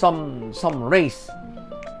someone or some race.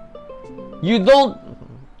 You don't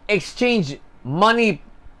exchange money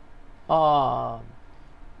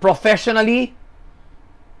professionally.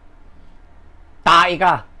 Tae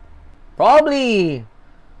ka. Probably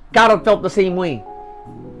Carrot felt the same way.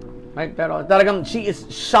 Right? Pero talagang she is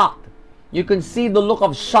shocked. You can see the look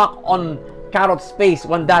of shock on Carrot's face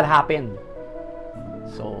when that happened.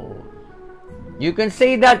 So, you can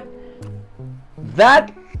say that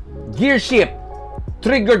gear shift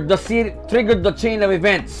triggered the chain of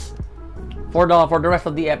events for the rest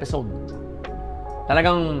of the episode.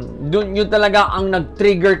 Talagang, yun talaga ang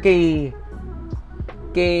nag-trigger kay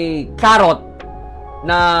Carrot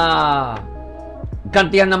na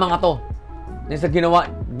gantihan ng mga to.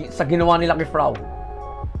 Sa ginawa nila kay Frau.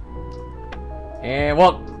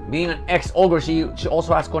 Well, being an ex-ogre, she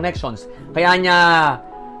also has connections. Kaya niya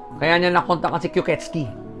nakontakan si Kyuketsuki.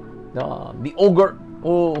 The ogre,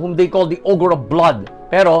 whom they call the ogre of blood.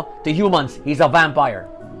 Pero, to humans, he's a vampire.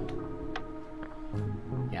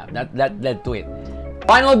 Yeah, that led to it.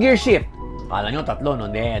 Final gear shift. Kala nyo, tatlo,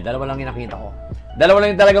 no? Hindi, dalawa lang yung nakita ko. Dalawa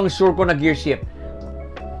lang yung talagang sure ko na gear shift.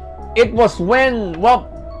 It was when,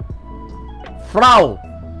 well, Frau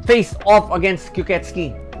faced off against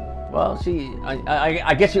Kyuketsuki. Well,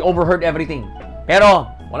 I guess she overheard everything. Pero,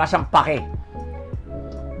 wala siyang pake.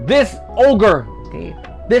 This ogre, okay,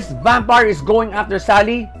 this vampire is going after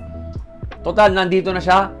Sally. Total, nandito na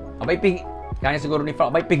siya. Kaya siguro ni Frau,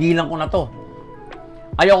 pigilan ko na to.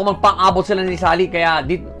 Ayaw ko magpang-abot sila ni Sally, kaya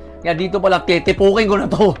dito pala, titipukin ko na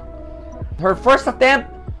to. Her first attempt,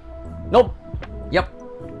 nope. Yep.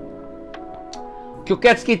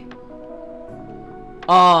 Kyuketsuki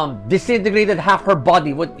disintegrated half her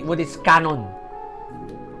body with his cannon.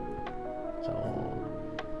 So,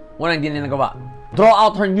 wala hindi na nagawa. Draw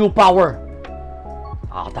out her new power.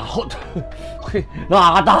 Nakakatakot.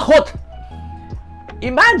 Nakakatakot.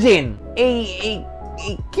 Imagine a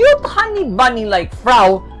cute honey bunny like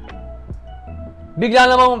Frau, bigla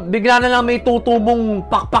na lang may tutubong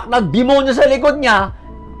pakpak na demonyo sa likod niya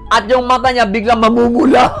at yung mata niya biglang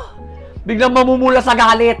mamumula. Biglang mamumula sa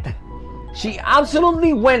galit. She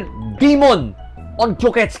absolutely went demon on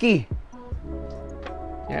Kyuketsuki.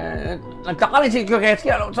 Nagtaka rin si Kyuketsuki,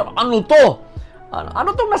 ano to? Ano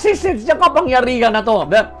tong nasisense niya kapangyarihan na to?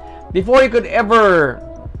 But before he could ever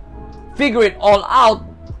figure it all out,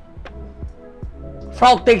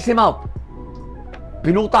 Frau takes him out.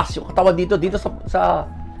 Pinutas yung katawan dito sa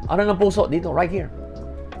ano ng puso dito, right here.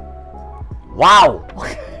 Wow.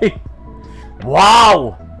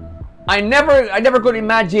 Wow. I never could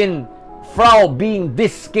imagine Frau being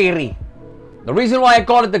this scary. The reason why I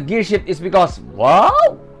call it the gear shift is because, wow,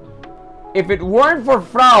 if it weren't for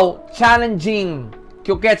Frau challenging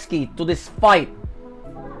Kyuketsuki to this fight,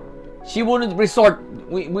 she wouldn't resort.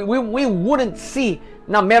 We wouldn't see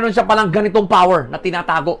na meron siya palang ganitong power na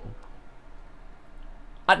tinatago.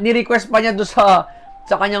 At ni-request pa niya doon sa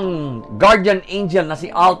kanyang guardian angel na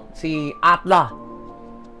si Atla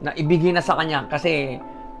na ibigay na sa kanya kasi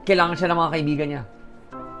kailangan siya ng mga kaibigan niya.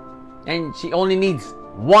 And she only needs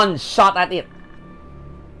one shot at it.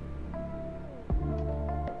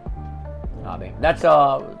 That's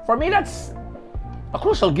for me, that's a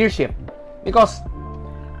crucial gear shift because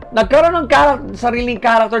nagkaroon ng sariling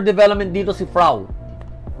character development dito si Frau.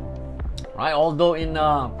 Right? Although in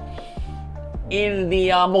the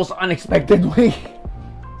most unexpected way.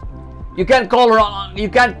 You can't call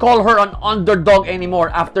her an underdog anymore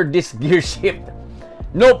after this gear shift.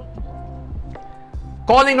 Nope.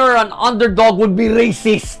 Calling her an underdog would be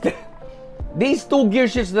racist. These two gear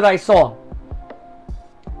shifts that I saw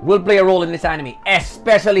will play a role in this anime,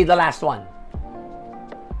 especially the last one.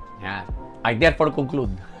 Yeah, I therefore conclude.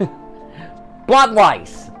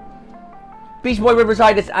 Plot-wise, Boy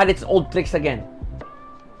Riverside is at its old tricks again.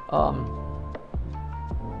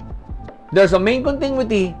 There's a main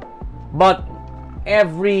continuity, but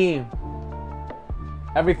every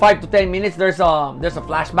 5 to 10 minutes there's a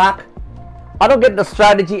flashback. I don't get the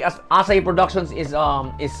strategy as Asahi Productions is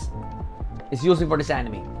using for this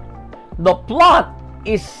anime. The plot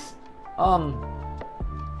is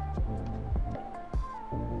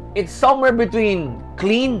it's somewhere between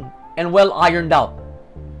clean and well ironed out.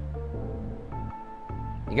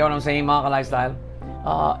 You get what I'm saying, mga ka-lifestyle?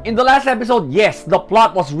 In the last episode, yes, the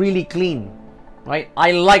plot was really clean, right?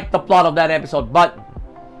 I liked the plot of that episode, but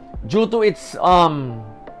due to its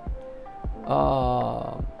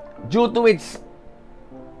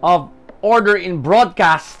order in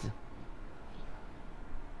broadcast,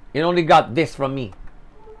 it only got this from me.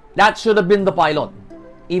 That should have been the pilot,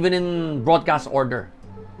 even in broadcast order.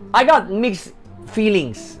 I got mixed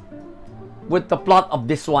feelings with the plot of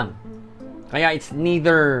this one. Kaya it's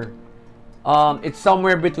neither it's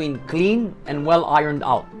somewhere between clean and well ironed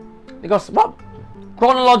out. Because, well,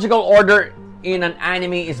 chronological order in an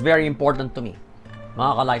anime is very important to me,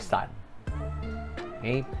 mga ka-lifestyle.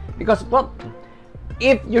 Okay? Because, well,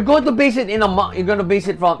 if you're going to base it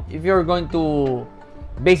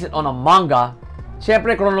on a manga,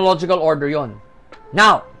 syempre chronological order yon.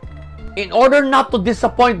 Now, in order not to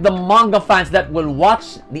disappoint the manga fans that will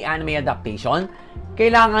watch the anime adaptation,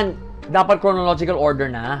 kailangan dapat chronological order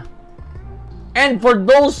na. And for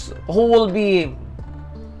those who will be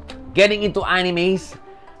getting into animes,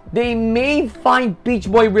 they may find Peach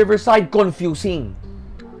Boy Riverside confusing.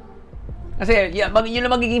 Kasi yun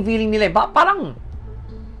ang magiging feeling nila. Parang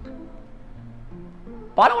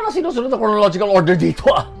wala sinusunod na chronological order dito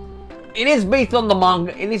ah. It is based on the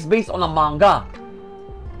manga. It is based on a manga.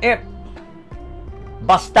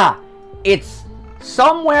 Basta, it's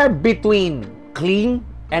somewhere between clean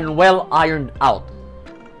and well ironed out.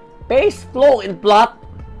 Pace, flow, and plot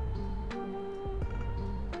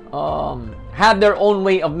have their own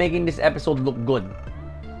way of making this episode look good.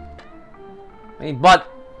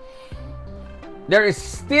 But there is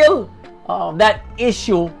still that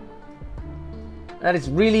issue that is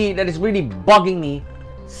really bugging me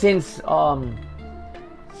since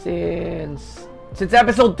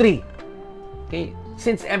episode 3. Okay,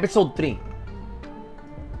 since episode 3.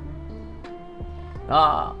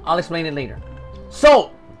 I'll explain it later.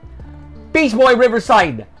 So, Peach Boy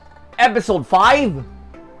Riverside, episode 5.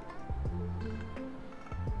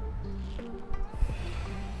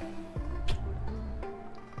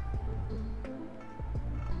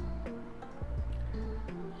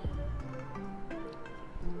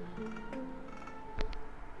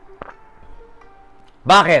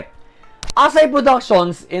 Bakit? Asai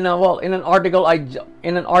Productions in an article I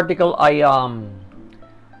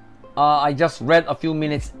just read a few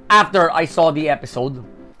minutes after I saw the episode.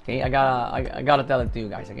 Okay, I gotta tell it to you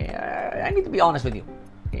guys. Okay, I need to be honest with you.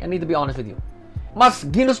 Okay, I need to be honest with you. Mas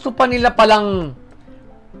ginusto pa nila palang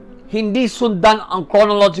hindi sundan ang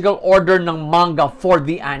chronological order ng manga for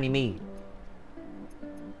the anime.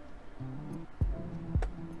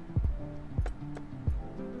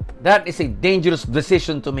 That is a dangerous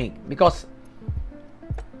decision to make because,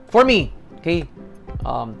 for me, okay,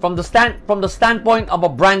 from the standpoint of a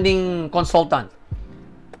branding consultant,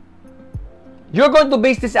 you're going to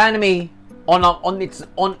base this anime on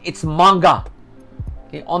its manga,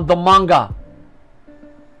 okay, on the manga.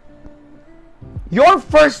 Your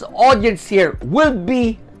first audience here will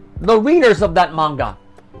be the readers of that manga.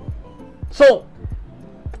 So,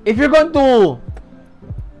 if you're going to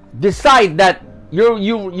decide that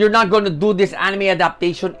you're not going to do this anime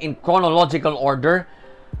adaptation in chronological order,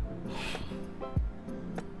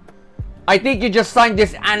 I think you just signed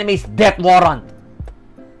this anime's death warrant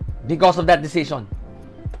because of that decision.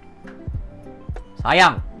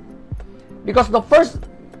 Sayang. Because the first,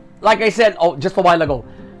 like I said just a while ago,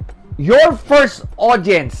 your first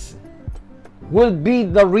audience will be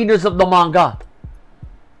the readers of the manga.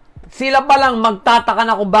 Sila pa lang magtataka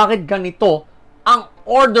na kung bakit ganito ang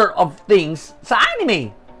order of things sa anime.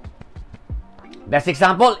 Best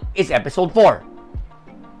example is episode 4.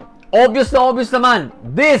 Obvious naman.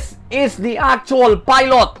 This is the actual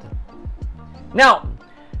pilot. Now,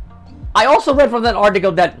 I also read from that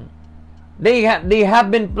article that they have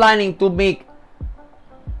been planning to make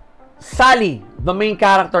Sally the main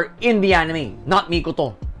character in the anime, not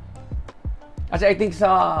Mikoto. Kasi I think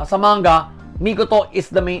sa manga, Mikoto is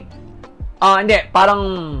the main. Hindi,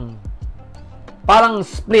 parang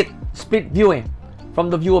split view eh. From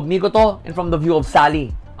the view of Mikoto and from the view of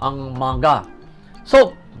Sally ang manga.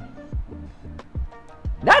 So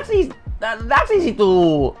that's easy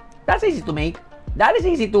to make. That is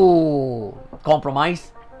easy to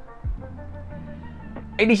compromise.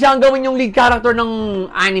 Eh di siya ang gawin yung lead character ng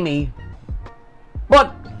anime.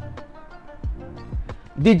 But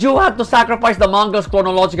did you have to sacrifice the manga's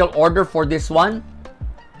chronological order for this one?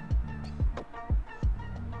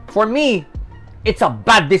 For me, it's a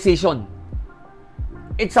bad decision.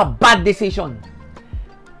 It's a bad decision.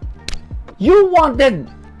 You wanted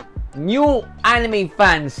new anime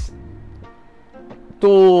fans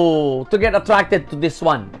to get attracted to this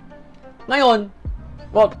one. Ngayon,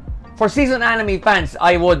 well, for seasoned anime fans,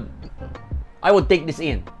 I would take this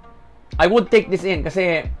in. I would take this in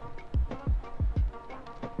kasi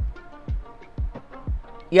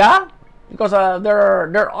yeah, because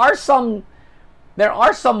there are some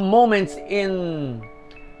moments in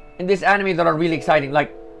this anime that are really exciting,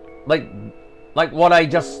 like what I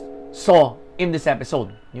just saw in this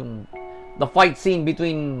episode, the fight scene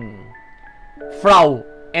between Frau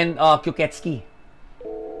and Kyuketsuki.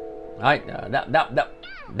 Right,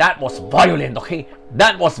 that was violent. Okay,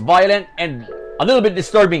 that was violent and a little bit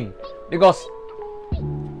disturbing because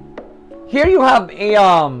here you have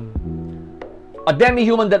a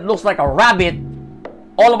demi-human that looks like a rabbit,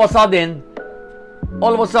 all of a sudden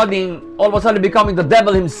becoming the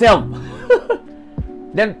devil himself.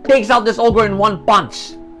 Then takes out this ogre in one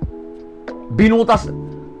punch. Binutas,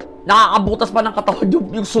 nakakabutas pa ng katawan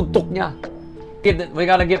yung suntok niya. We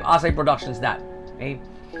gotta give Asai Productions that. Okay?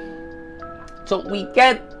 So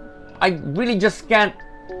I really just can't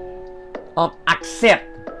accept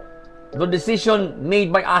the decision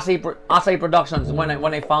made by Asai Productions when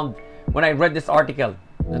I read this article.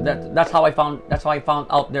 That's how I found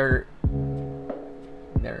out their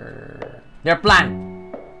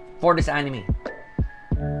plan for this anime.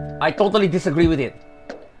 I totally disagree with it.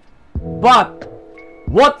 But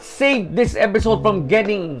what saved this episode from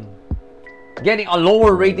getting a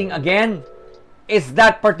lower rating again is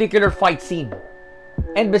that particular fight scene.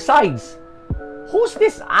 And besides, who's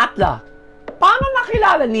this Atla? Paano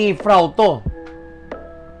nakilala ni Frau to?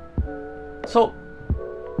 So,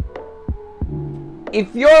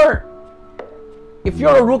 if you're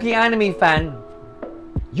a rookie anime fan,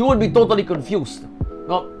 you would be totally confused.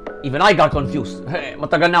 No, even I got confused.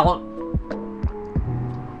 Matagal na ako.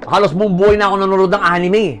 Halos buong buhay na ako nanonood ng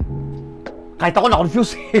anime. Kahit ako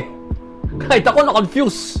na-confuse. Kahit ako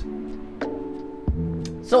na-confuse.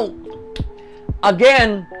 So,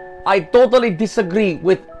 again, I totally disagree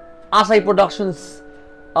with Asai Productions'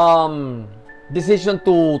 decision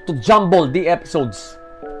to jumble the episodes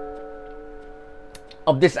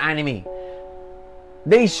of this anime.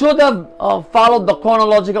 They should have followed the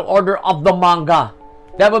chronological order of the manga.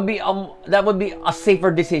 That would be a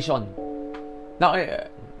safer decision. Now,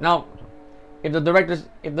 if the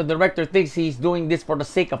director thinks he's doing this for the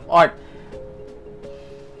sake of art,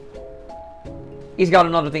 he's got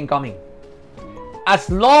another thing coming. As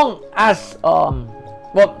long as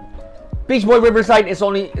Peach Boy Riverside is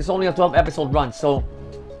only a 12 episode run, so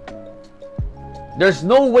there's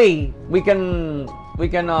no way we can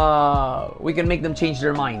make them change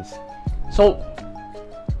their minds. So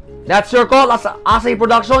that's your call as Asai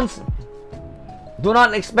Productions. Do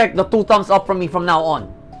not expect the 2 thumbs up from me from now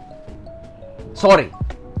on. Sorry.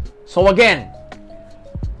 So again,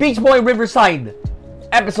 Peach Boy Riverside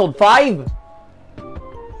episode 5.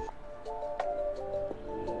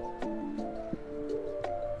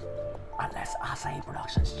 Unless Asai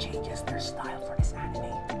Productions changes their style for this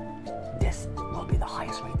anime, this will be the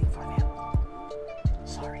highest rating for them.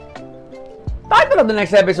 Sorry. Title of the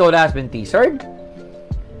next episode has been teasered.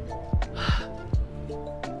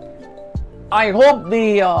 I hope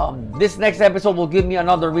this next episode will give me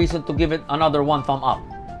another reason to give it another 1 thumb up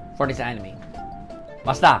for this anime.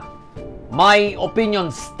 Basta, my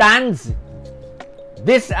opinion stands.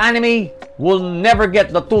 This anime will never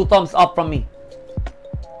get the 2 thumbs up from me.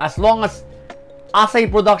 As long as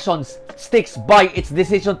Asai Productions sticks by its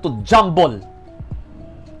decision to jumble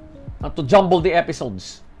the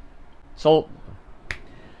episodes. So,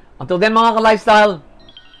 until then mga ka-lifestyle,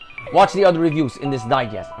 watch the other reviews in this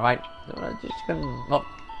digest, alright? Well,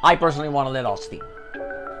 I personally want to let off steam.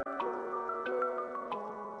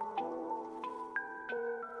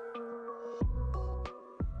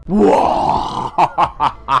 Wow!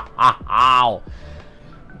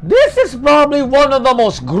 This is probably one of the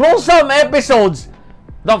most gruesome episodes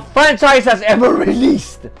the franchise has ever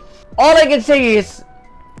released. All I can say is,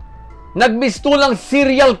 nagmistulang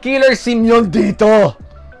serial killer si Myon dito.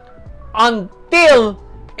 Until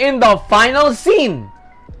in the final scene,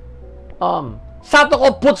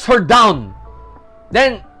 Satoko puts her down.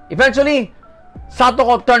 Then, eventually,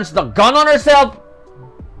 Satoko turns the gun on herself,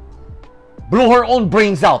 blew her own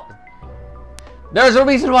brains out. There's a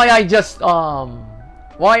reason why I just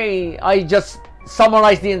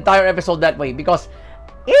summarized the entire episode that way, because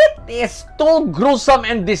it is too gruesome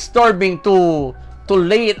and disturbing to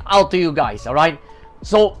lay it out to you guys, alright?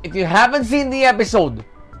 So, if you haven't seen the episode,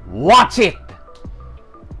 watch it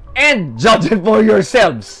and judge it for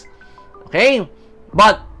yourselves. Okay?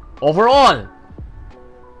 But overall,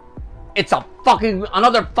 it's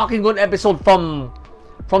another fucking good episode from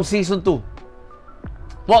season 2.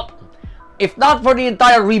 Well, if not for the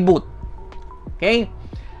entire reboot. Okay?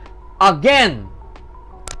 Again,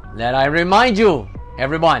 let I remind you,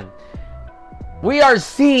 everyone, we are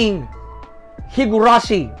seeing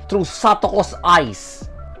Higurashi through Satoko's eyes.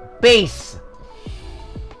 Pace.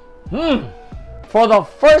 For the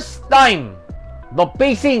first time, the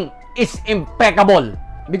pacing is impeccable,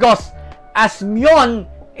 because as Myon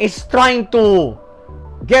is trying to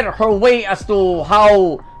get her way as to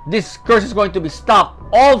how this curse is going to be stopped,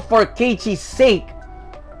 all for Keiichi's sake,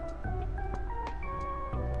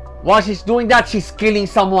 while she's doing that, she's killing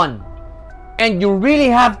someone. And you really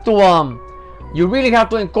have to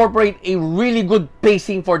incorporate a really good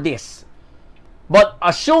pacing for this. But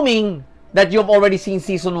assuming that you've already seen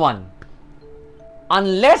season 1,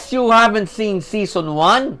 unless you haven't seen season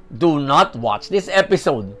 1, do not watch this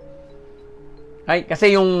episode. Right?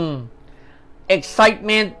 Kasi yung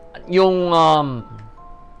excitement, yung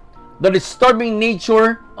the disturbing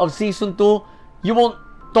nature of season 2, you won't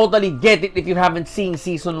totally get it if you haven't seen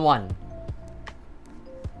season 1.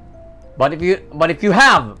 But if you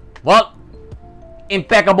have, well,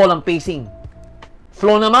 impeccable ang pacing.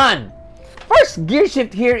 Flow naman. First gear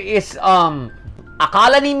shift here is,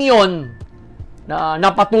 akala ni Mion na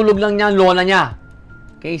napatulog lang niya ang lola niya.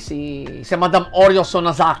 Okay, si Madam Oreo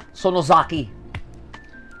Sonozaki.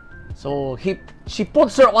 So, she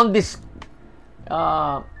puts her on this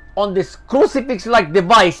crucifix-like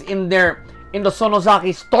device in the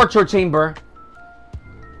Sonozaki's torture chamber.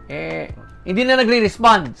 Hindi na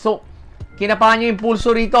nagre-respond. So, kinapahan niya yung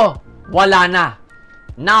pulso rito. Wala na.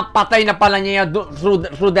 Napatay na pala niya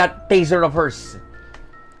through that taser of hers.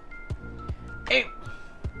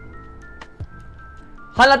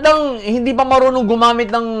 Halatang hindi pa marunong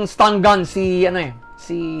gumamit ng stun gun si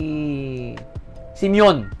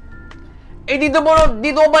Mion. Dito ba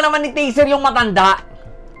naman ni taser yung matanda?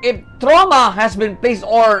 If trauma has been placed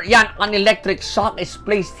or an electric shock is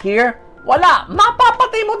placed here, wala,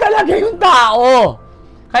 mapapatay mo talaga yung tao.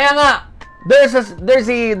 Kaya nga, there's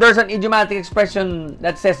an idiomatic expression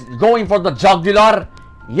that says going for the jugular.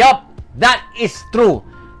 Yup, that is true.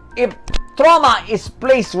 If trauma is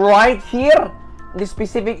placed right here, the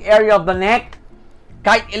specific area of the neck,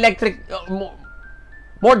 kahit electric,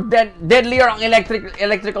 more deadlier ang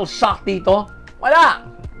electrical shock dito, wala.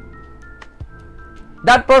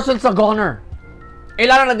 That person's a goner.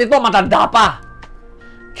 Lalo na dito, matanda pa.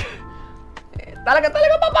 talaga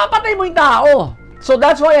mapapatay mo yung tao. So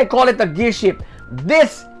that's why I call it a gear shift.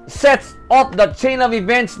 This sets off the chain of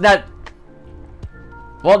events that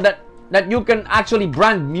you can actually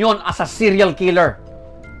brand Mion as a serial killer.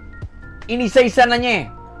 Inisa-isa na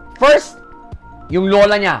niya. First, yung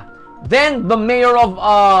lola niya. Then the mayor of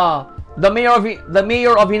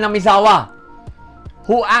Hinamizawa,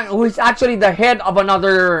 who is actually the head of one of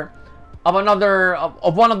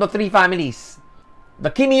the three families. The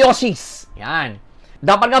Kimiyoshis. Yan.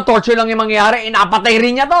 Dapat nga torture lang yung mangyayari, inapatay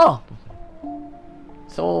rin niya to.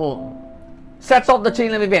 So, sets off the chain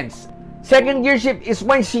of events. Second gear shift is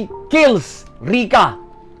when she kills Rika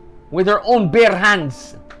with her own bare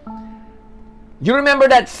hands. You remember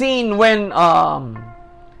that scene when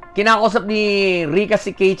kinakausap ni Rika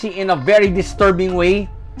si Keiichi in a very disturbing way?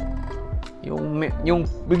 Yung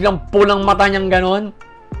biglang pulang mata niyang ganon.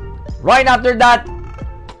 Right after that,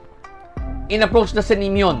 in-approach na si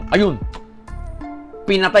Mion. Ayun.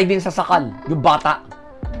 Pinatay din sa sakal, yung bata.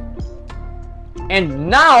 And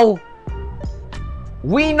now,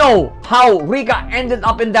 we know how Rika ended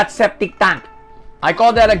up in that septic tank. I call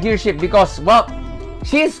that a gear shift because, well,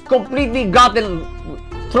 she's completely gotten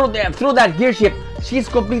through that gear shift. She's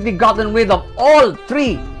completely gotten rid of all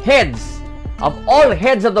heads of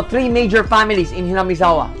the three major families in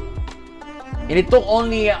Hinamizawa. And it took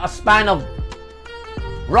only a span of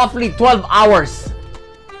roughly 12 hours.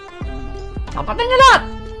 Napatay niya lahat.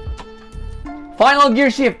 Final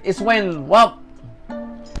gear shift is when, well,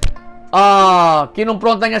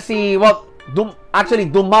 kinumpronta niya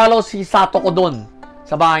dumalo si Satoko doon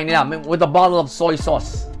sa bahay nila with a bottle of soy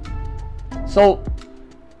sauce. So,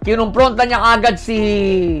 kinumpronta niya agad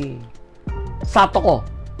si Satoko.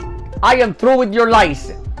 I am through with your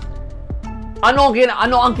lies. Ano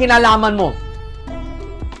ang kinalaman mo?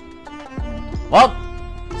 Well,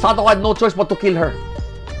 Satoko had no choice but to kill her.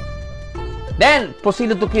 Then,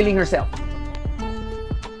 proceeded to killing herself.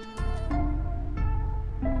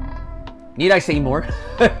 Need I say more?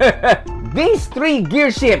 These three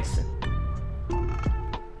gear shifts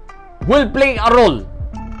will play a role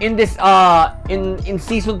in this in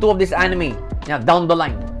season 2 of this anime. Yeah, down the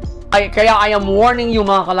line. Kaya I am warning you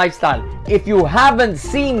mga ka-lifestyle. If you haven't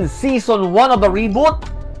seen season 1 of the reboot,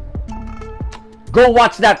 go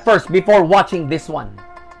watch that first before watching this one.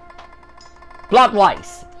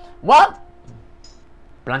 Plot-wise, well,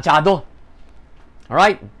 planchado.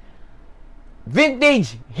 Alright?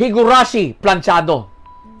 Vintage Higurashi planchado.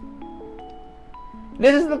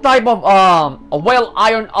 This is the type of a well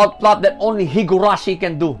ironed out plot that only Higurashi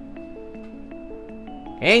can do.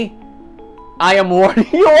 Okay? I am warning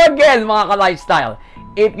you again, mga ka-lifestyle.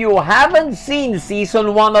 If you haven't seen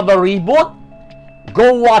season 1 of the reboot,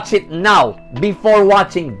 go watch it now before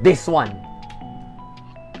watching this one.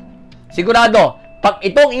 Sigurado, pag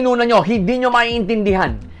itong inuna nyo, hindi nyo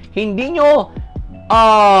maiintindihan. Hindi nyo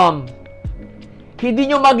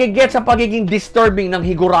magiget sa pagiging disturbing ng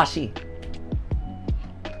Higurashi.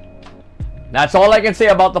 That's all I can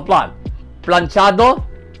say about the plot. Planchado,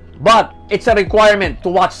 but it's a requirement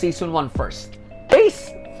to watch season 1 first.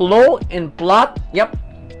 Pace, flow, and plot, yep.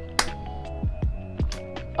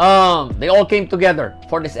 They all came together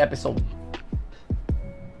for this episode.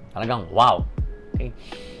 Talagang wow. Okay.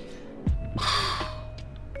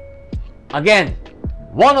 Again,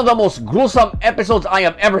 one of the most gruesome episodes I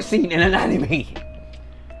have ever seen in an anime.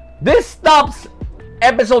 This stops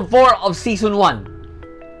episode 4 of season 1.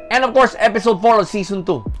 And of course, episode 4 of season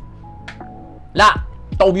 2.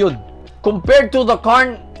 Taob yun. Compared to the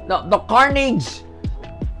carnage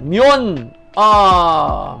Myon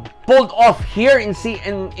pulled off here in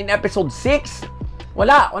episode 6,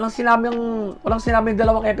 walang sinabing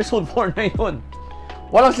dalawang episode 4 na yun.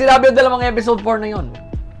 Walang sinabi yung dalawang episode 4 na yun.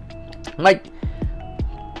 Like,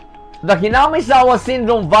 the Hinamizawa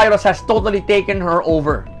syndrome virus has totally taken her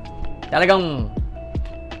over. Talagang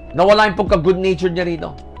nawala yung pagka-good natured niya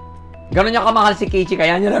rito. Ganon niya kamahal si Keiichi,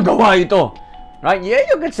 kaya niya nagawa ito. Right? Yeah,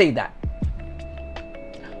 you could say that.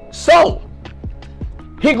 So,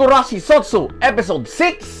 Higurashi SOTSU episode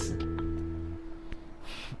 6.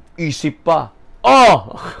 Isip pa.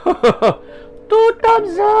 Oh! 2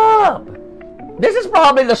 thumbs up! This is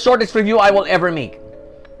probably the shortest review I will ever make.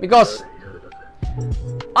 Because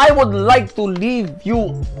I would like to leave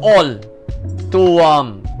you all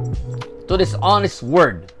to this honest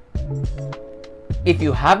word. If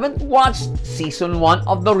you haven't watched season 1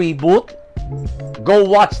 of the reboot, go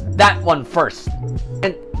watch that one first.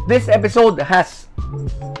 And this episode has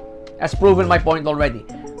proven my point already.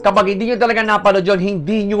 Kapag hindi nyo talaga napanood yun,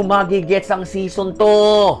 hindi nyo magigets ang season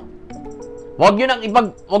 2. Huwag nyo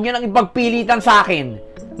nang ipagpilitan sa akin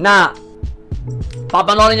na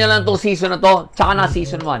papanoorin nyo lang itong season na to, tsaka na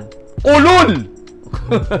season 1. Ulul!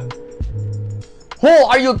 Who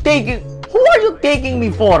are you taking me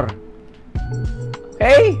for?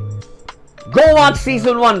 Okay? Go watch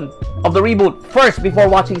season 1 of the reboot first before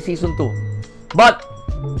watching season 2. But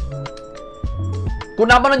kung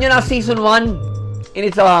napanood nyo na season 1 in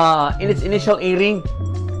its initial airing,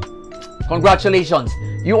 congratulations,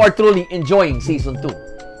 you are truly enjoying season 2.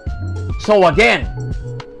 So again,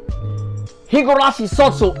 Higurashi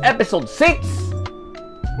SOTSU episode 6,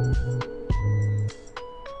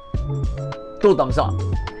 2 thumbs up.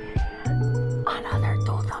 Another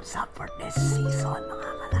 2 thumbs up for this season, mga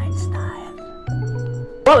ka-lifestyle.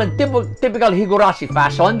 Well, in typical Higurashi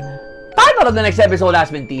fashion, title of the next episode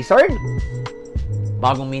has been teasered.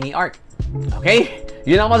 Bagong mini arc. Okay?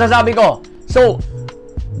 Yun ang masasabi ko. So,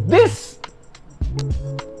 this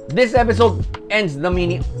episode ends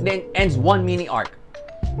one mini arc.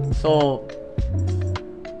 So,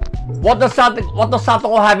 what does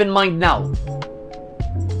Satoko have in mind now?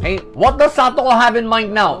 Okay? What does Satoko have in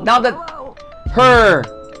mind now? Now that her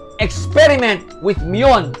experiment with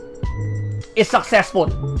Myon is successful.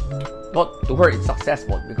 But to her, it's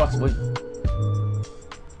successful because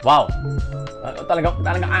wow.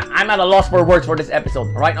 I'm at a loss for words for this episode.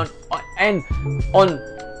 Right? On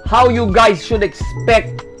how you guys should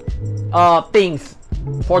expect things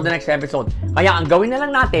for the next episode. Kaya ang gawin na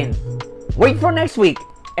lang natin, wait for next week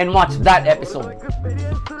and watch that episode.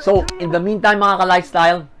 So, in the meantime, mga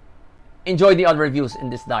ka-lifestyle, enjoy the other reviews in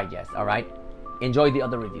this digest, alright? Enjoy the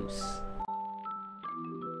other reviews.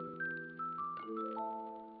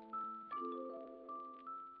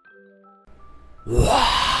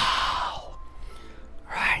 Wow!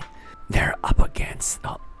 Right. They're up against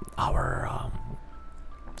our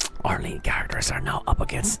lead characters are now up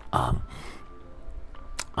against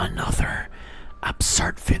another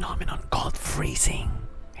absurd phenomenon called freezing.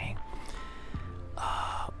 Okay?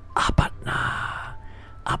 Apat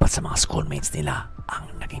sa mga schoolmates nila ang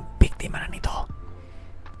naging biktima na nito.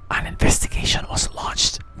 An investigation was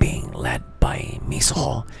launched being led by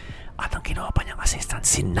Mizuho at ang kinuha pa niyang assistant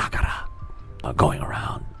si Nakara, going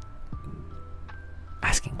around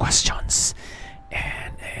asking questions,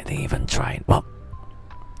 and they even tried,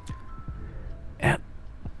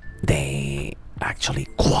 they actually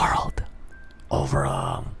quarreled over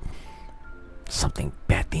something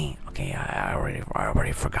petty. Okay, I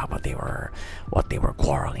already forgot what they were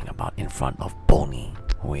quarreling about in front of Bonnie,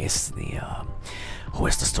 who is the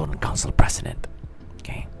student council president.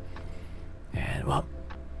 Okay, and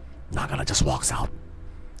Nagara just walks out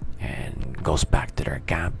and goes back to their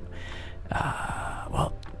camp.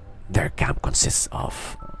 Their camp consists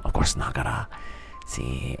of course, Nagara,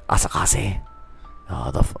 si Asakase,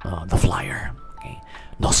 the flyer, okay,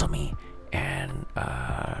 Nozomi, and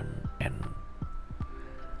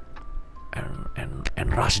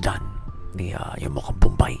Rashdan, yung mukhang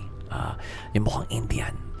Bombay, yung mukhang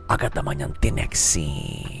Indian. Agad naman niyang tinext si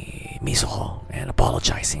Mizuho and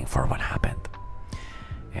apologizing for what happened.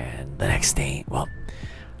 And the next day,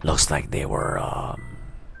 looks like they were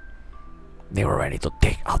ready to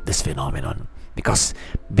take out this phenomenon, because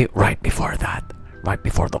right before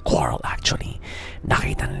the quarrel, actually,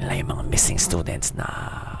 nakita nila yung mga missing students na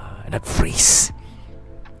nag-freeze.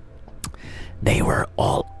 They were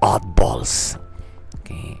all oddballs,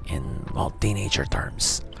 okay, in teenager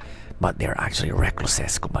terms. but they're actually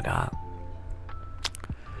recluses. Kumbaga,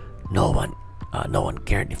 no one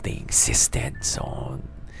cared if they existed. So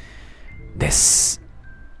this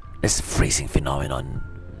freezing phenomenon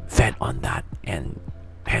fed on that, and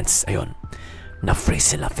hence ayun,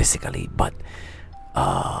 na-freeze sila physically, but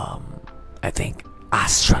I think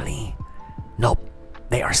astrally, nope,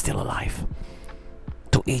 they are still alive.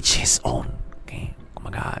 To each his own. Okay,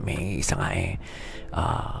 kumaga may isa nga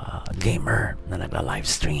gamer na nagla-live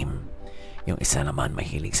stream, yung isa naman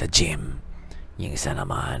mahilig sa gym, yung isa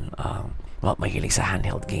naman mahilig sa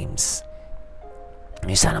handheld games,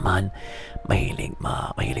 yung isa naman mahilig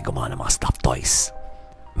gumawa ng mga stuffed toys.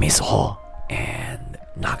 Mizuho and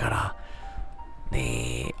Nagara,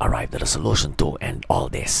 they arrived at a solution to end all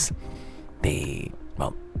this.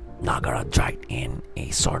 Nagara dragged in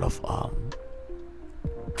a sort of a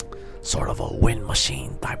wind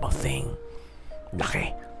machine type of thing.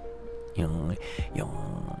 Laki. Yung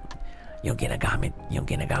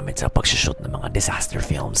ginagamit sa pag-shoot ng mga disaster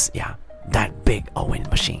films. Yeah, that big a wind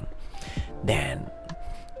machine. Then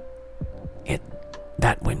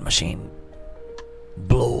that wind machine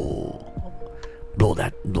blew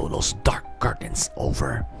those dark curtains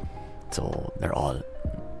over, so they're all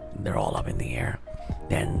up in the air.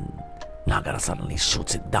 Then Nagara suddenly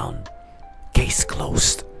shoots it down. Case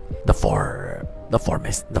closed. The four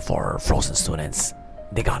frozen students,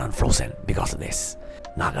 they got unfrozen because of this.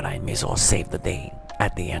 Nagara and Mizuho saved the day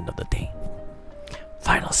at the end of the day.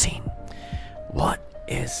 Final scene. What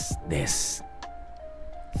is this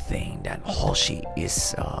thing that Hoshi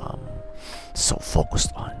is so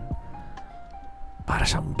focused on? Para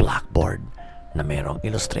siyang blackboard na mayroong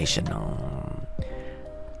illustration ng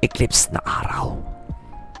eclipse na araw.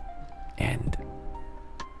 And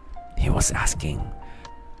he was asking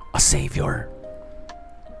a savior,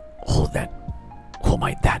 who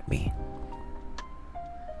might that be?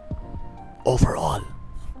 Overall,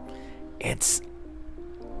 it's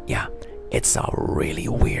a really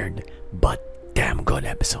weird but damn good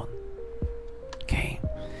episode. Okay,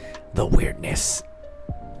 the weirdness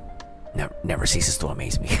never ceases to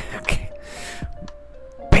amaze me. Okay,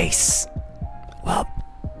 pace. Well,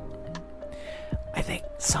 I think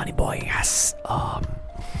Sonny Boy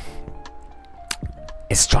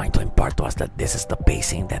is trying to impart to us that this is the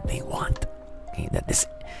pacing that they want. Okay, that this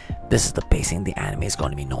is the pacing the anime is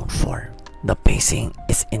going to be known for. The pacing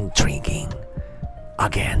is intriguing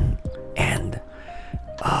again, and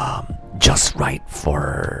just right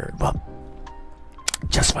for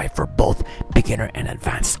both beginner and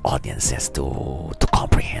advanced audiences to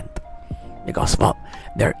comprehend, because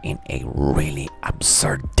they're in a really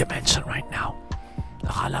absurd dimension right now.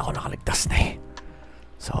 Nakala ko nakaligtas na eh.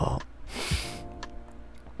 So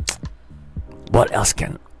what else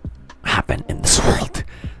can happen in this world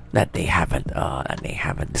that they haven't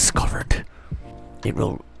discovered?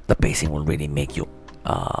 The pacing will really make you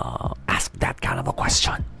ask that kind of a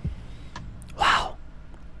question. Wow.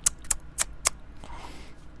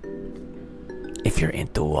 If you're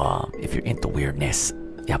into weirdness,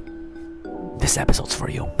 yep, this episode's for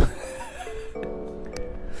you.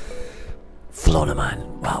 Flow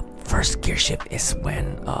naman. Well, first gear shift is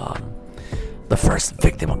when the first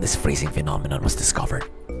victim of this freezing phenomenon was discovered.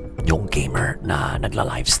 Yung gamer na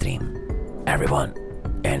nagla-live stream. Everyone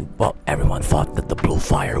thought that the blue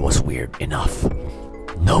fire was weird enough.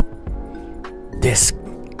 Nope. This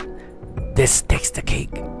takes the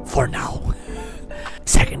cake for now.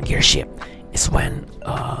 Second gear shift is when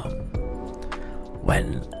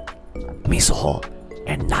Mizuho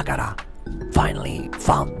and Nagara finally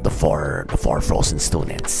found the four frozen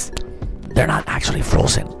students. They're not actually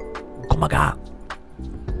frozen. Kumaga,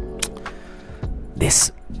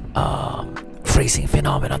 this freezing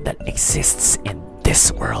phenomenon that exists in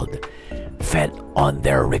this world fed on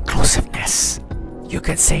their reclusiveness. You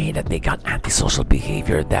could say that they got antisocial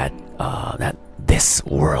behavior that this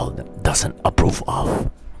world doesn't approve of.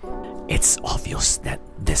 It's obvious that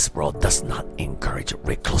this world does not encourage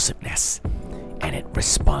reclusiveness, and it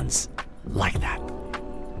responds like that.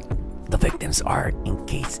 The victims are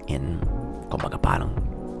encased in, kumbaga parang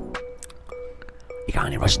ika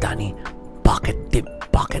ni Rajdani,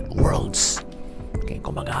 pocket worlds. Okay,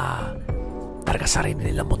 kumbaga talaga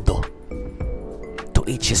sarili nilang mundo. To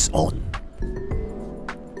each his own.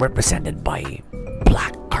 Represented by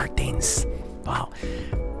black curtains. Wow.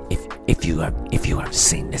 If you have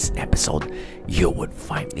seen this episode, you would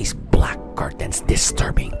find these black curtains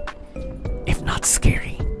disturbing, if not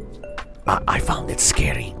scary. I found it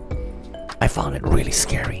scary. I found it really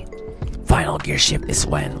scary. Final gear shift is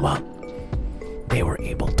when they were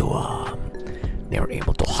able to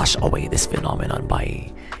hush away this phenomenon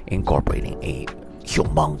by incorporating a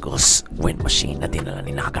humongous wind machine na dinala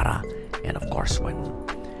ni Nagara. And of course, when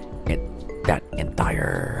that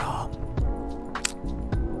entire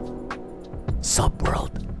subworld,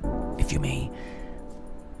 if you may,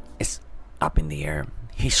 is up in the air,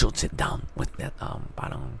 he shoots it down with that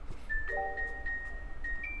parang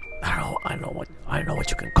I don't know what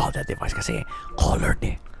you can call that device kasi colored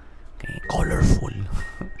eh. Okay, colorful.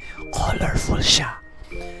 Colorful siya.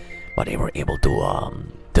 But they were able to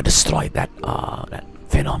destroy that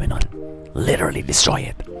phenomenon. Literally destroy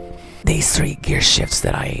it. These 3 gear shifts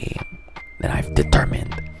that I've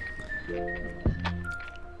determined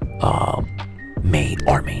may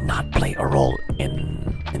or may not play a role in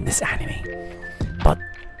this anime. But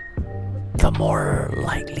the more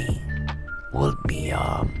likely will be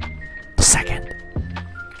the second.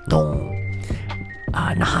 Nung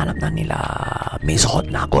nahanap na nila Mizuho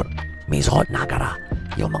Nagara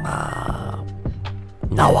yung mga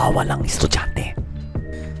nawawalang estudyante.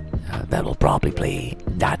 That will probably play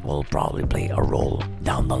a role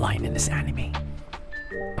down the line in this anime.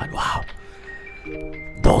 But wow,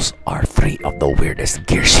 those are 3 of the weirdest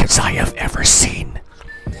gear shifts I have ever seen.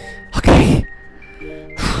 Okay,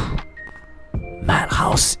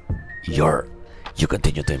 Madhouse, you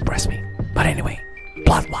continue to impress me. But anyway,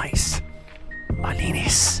 plot-wise,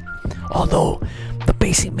 malinis. Although the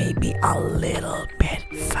pacing may be a little bit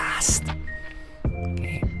fast.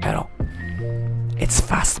 Okay, pero it's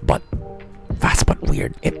fast but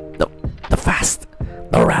weird. The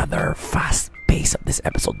rather fast pace of this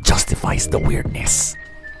episode justifies the weirdness.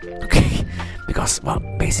 Okay, because well,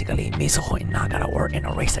 basically Mizuho and Nagara were in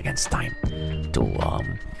a race against time to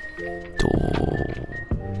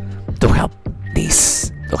help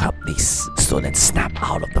these students snap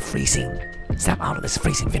out of this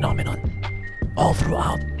freezing phenomenon. All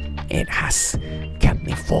throughout, it has kept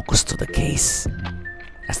me focused to the case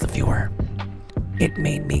as the viewer. It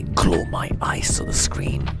made me glue my eyes to the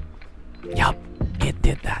screen. Yup, it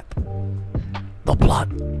did that. The plot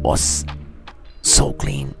was so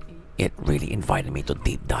clean, it really invited me to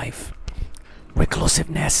deep dive.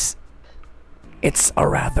 Reclusiveness, it's a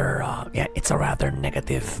rather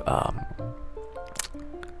negative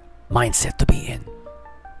mindset to be in.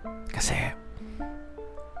 Kasi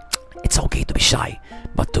it's okay to be shy,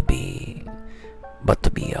 but to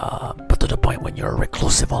the point when you're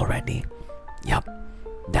reclusive already, yup,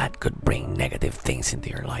 that could bring negative things into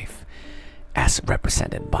your life, as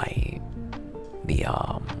represented by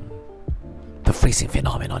the freezing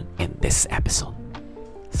phenomenon in this episode.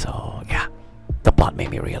 So yeah, the plot made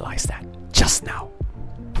me realize that just now.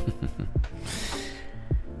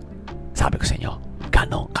 Sabi ko sa inyo,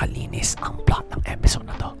 ganong kalinis ang plot ng episode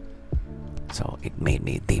na to. So it made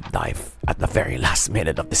me deep dive at the very last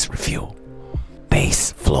minute of this review.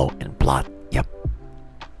 Pace, flow, and plot, yep,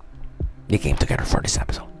 they came together for this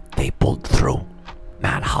episode. They pulled through.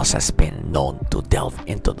 Madhouse has been known to delve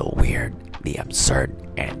into the weird, the absurd,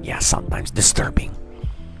 and yeah, sometimes disturbing.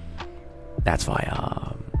 That's why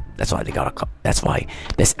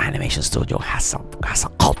this animation studio has a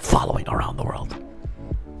cult following around the world,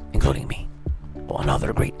 including me.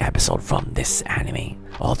 Another great episode from this anime,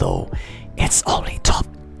 although it's only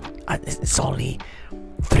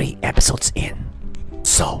 3 episodes in.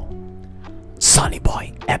 So, Sonny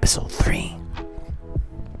Boy, episode 3.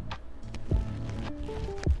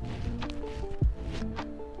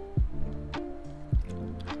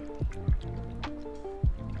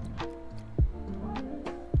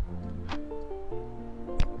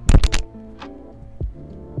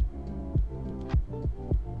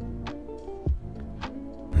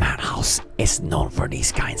 Madhouse is known for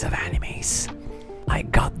these kinds of animes. I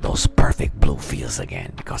got those perfect blue feels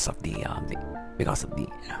again because of the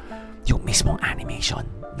yung mismong animation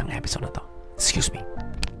ng episode na to. Excuse me.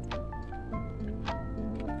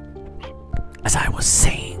 As I was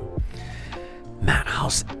saying,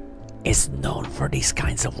 Madhouse is known for these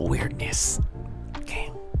kinds of weirdness. Okay.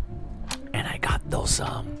 And I got those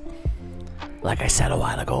like I said a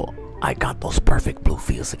while ago, I got those perfect blue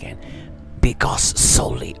feels again because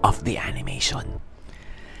solely of the animation.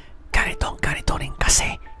 Ganito rin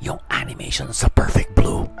kasi yung animation sa perfect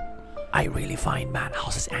blue. I really find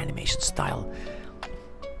Madhouse's animation style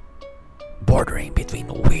bordering between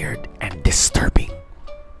weird and disturbing.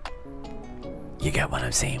 You get what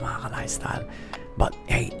I'm saying, mga ka-lifestyle? But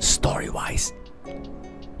hey, story-wise,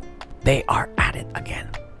 they are at it again.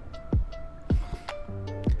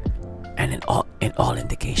 And in all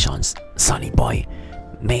indications, Sonny Boy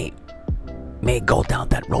may go down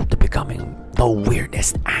that road to becoming the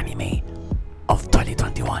weirdest anime of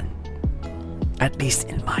 2021. At least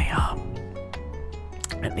in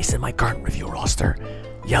my current review roster.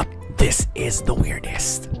 Yup, this is the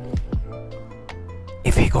weirdest.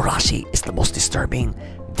 If Higurashi is the most disturbing,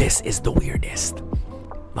 this is the weirdest.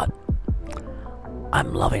 But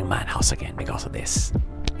I'm loving Madhouse again because of this.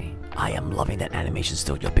 I am loving that animation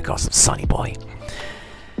studio because of Sonny Boy.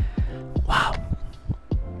 Wow.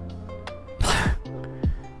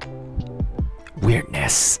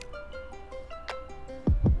 Weirdness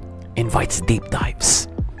invites deep dives.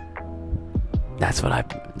 That's what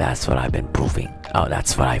I've been proving. Oh,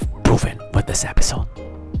 that's what I've proven with this episode.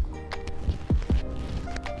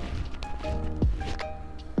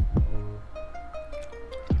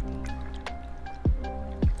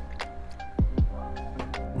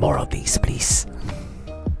 More of these, please.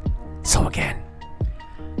 So again,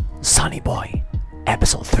 Sonny Boy,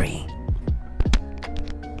 episode 3.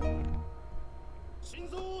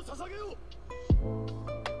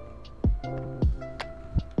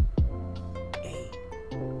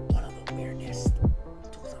 One of the weirdest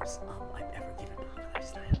 2 thumbs up I've ever given Manga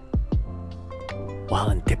Lifestyle. While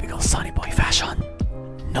in typical Sonny Boy fashion,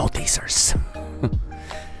 no teasers.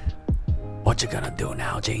 What you gonna do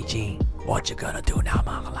now, JG? What you gonna do now,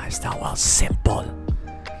 Manga Lifestyle? Well, simple.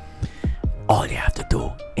 All you have to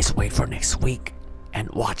do is wait for next week and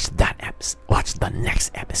watch the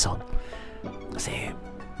next episode. Kasi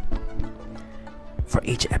for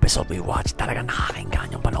each episode we watch, talaga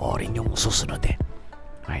nakakainggan yung panoorin yung susunod eh.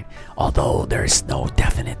 Right? Although there's no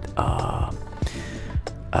definite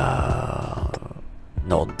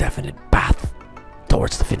path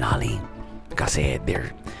towards the finale.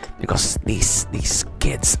 Because these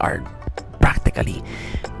kids are practically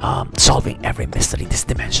solving every mystery this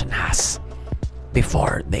dimension has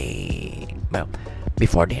before the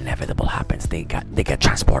inevitable happens. They get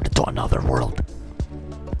transported to another world.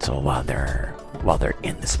 So while they're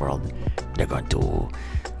in this world, they're going to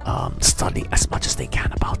study as much as they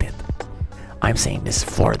can about it. I'm saying this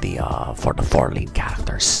for the 4 lead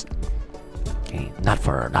characters. Okay, not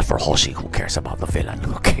for Hoshi, who cares about the villain.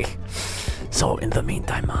 Okay. So in the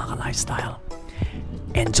meantime, Manga Lifestyle,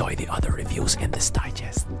 enjoy the other reviews in this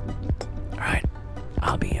digest. Alright,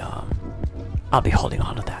 I'll be holding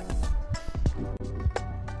on to that.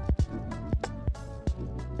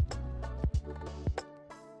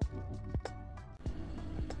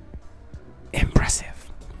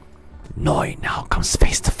 Impressive. Noi now comes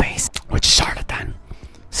face to face with Charlatan.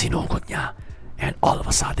 Sinugod niya, and all of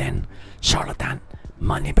a sudden, Charlatan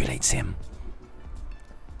manipulates him.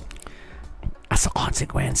 As a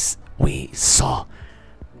consequence, we saw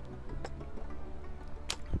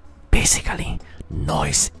basically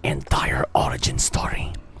Noi's entire origin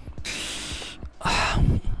story.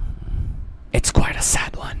 It's quite a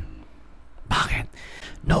sad one. Bakit?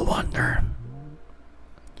 No wonder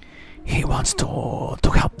he wants to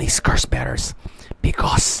help these curse bearers,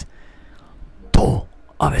 because 2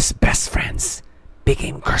 of his best friends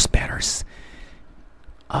became curse bearers.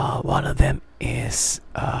 One of them is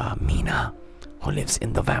Mina, who lives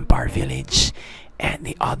in the vampire village, and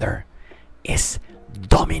the other is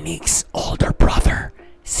Dominique's older brother,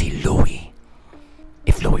 si Louis.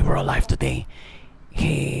 If Louis were alive today,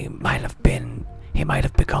 he might have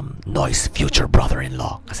become Noi's future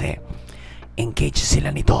brother-in-law, kasi engaged sila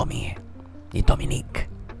ni Dominique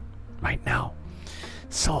right now.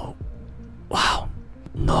 So, wow,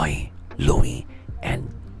 Noi, Louis, and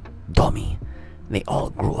Domi, they all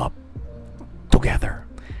grew up together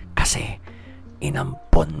kasi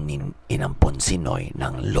inampon si Noi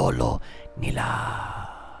ng lolo nila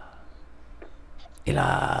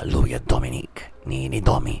Louis at Dominique, ni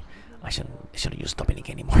Domi. I shouldn't use Dominique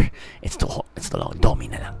anymore. It's too long. Domi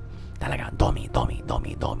na lang. Talaga, Domi.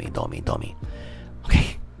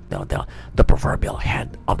 Okay, the proverbial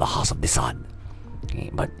head of the House of the Sun. Okay,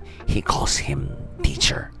 but he calls him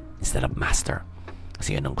teacher instead of master.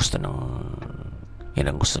 Kasi yun ang gusto niya. Yun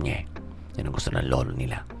ang gusto ng lolo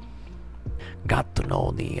nila. Got to know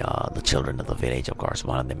the children of the village, of course.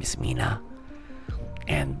 One of them is Mina.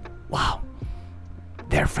 And wow,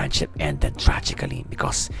 their friendship ended tragically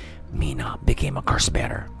because Mina became a curse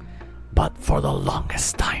bearer. But for the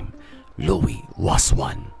longest time, Louis was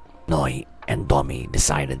one. Noi and Domi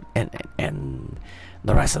decided, and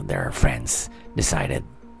the rest of their friends decided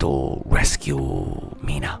to rescue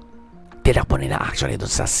Mina. Tinakbo nila actually doon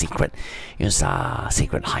sa secret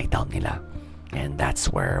hideout nila. And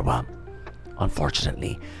that's where, well,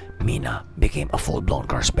 unfortunately, Mina became a full-blown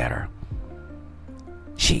curse bearer.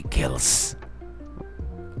 She kills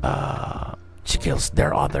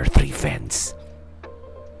their other 3 friends.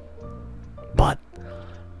 But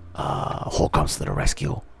who comes to the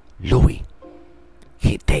rescue? Louis.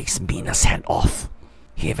 He takes Mina's head off.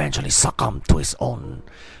 He eventually succumbed to his own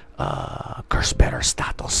curse bearer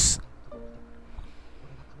status.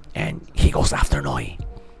 goes after Noy.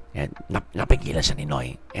 And napigilan siya ni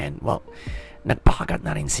Noy. And well, nagpakagat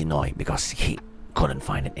na rin si Noy because he couldn't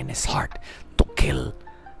find it in his heart to kill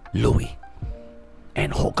Louie.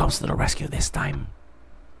 And who comes to the rescue this time?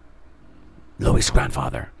 Louie's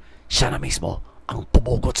grandfather. Siya na mismo ang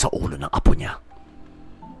pumugot sa ulo ng apo niya.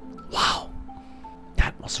 Wow.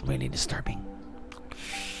 That was really disturbing.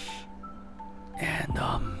 And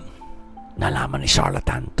nalaman ni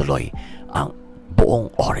Charlatan tuloy ang buong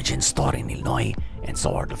origin story ni Noy, and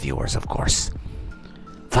so are the viewers, of course.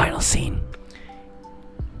 Final scene.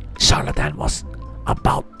 Charlatan was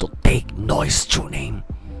about to take Noy's true name.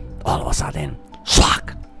 All of a sudden,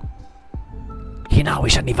 swak!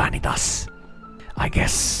 Hinawi siya ni Vanitas. I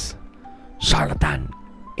guess Charlatan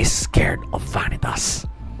is scared of Vanitas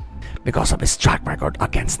because of his track record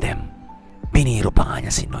against them. Biniro pa nga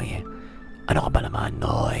niya si Noy. Ano ka ba naman,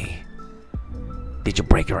 Noy? Did you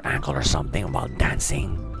break your ankle or something while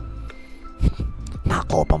dancing?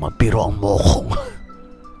 Nako pa magbiro ang mokong.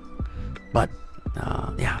 But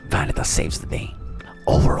yeah, Vanitas saves the day.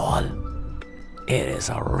 Overall, it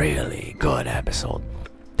is a really good episode.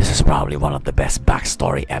 This is probably one of the best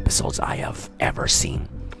backstory episodes I have ever seen.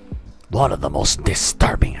 One of the most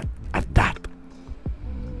disturbing at that.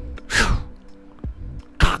 Whew.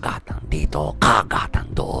 Kagatang dito,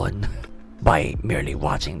 kagatang doon. By merely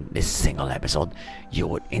watching this single episode, you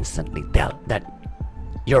would instantly tell that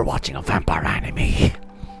you're watching a vampire anime.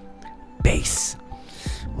 Pace.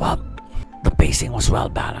 Well, the pacing was well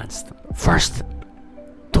balanced. First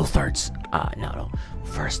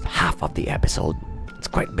first half of the episode, it's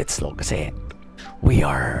quite a bit slow kasi we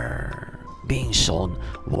are being shown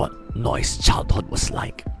what Noy's childhood was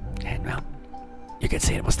like. And well, you could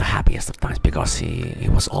say it was the happiest of times because he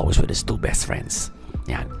was always with his two best friends.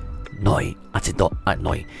 Yan. Noy at si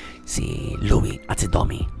Louie at si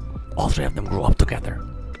Domi. All three of them grew up together.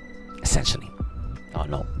 Essentially. Oh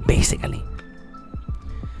no, basically.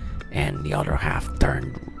 And the other half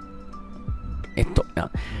turned...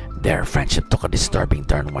 their friendship took a disturbing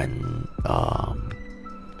turn when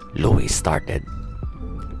Louie started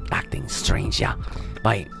acting strange, yeah.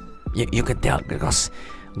 You could tell because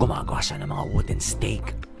gumagawa siya ng mga wooden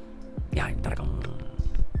stake. Yeah, talagang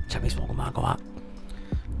siya mismo gumagawa.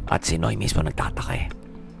 At si Noy mismo nagtataka eh.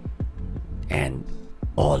 And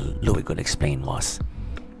all Louie could explain was,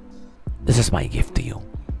 this is my gift to you.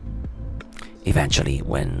 Eventually,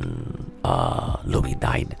 when Louie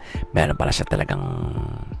died, meron pala siya talagang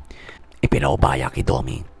ipinaubaya kay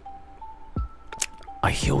Domi.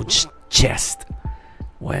 A huge chest.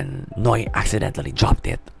 When Noy accidentally dropped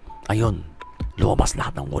it, ayun, lumabas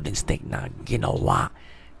lahat ng wooden stake na ginawa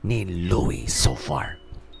ni Louie so far.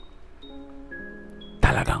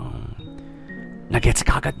 Talagang nagets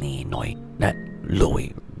kagad ni Noy that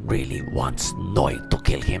Louie really wants Noy to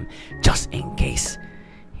kill him just in case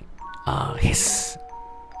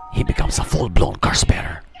he becomes a full-blown curse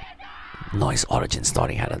bearer. Noy's origin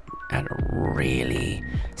story had a really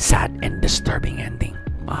sad and disturbing ending.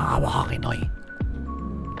 Makakawa ka kay Noy.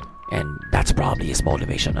 And that's probably his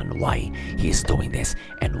motivation on why he is doing this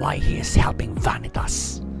and why he is helping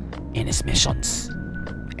Vanitas in his missions.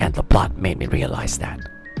 And the plot made me realize that.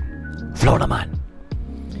 Flow naman.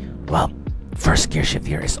 Well, first gear shift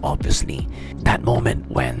here is obviously that moment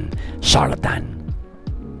when Charlatan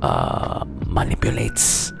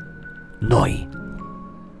manipulates Noy.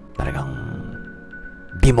 Talagang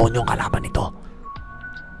demonyong kalaban nito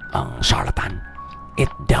ang Charlatan. It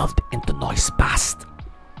delved into Noy's past.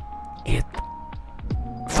 It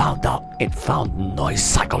found Noy's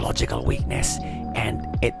psychological weakness and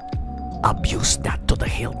it abused that to the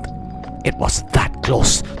hilt. It was that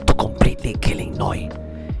close to completely killing Noy.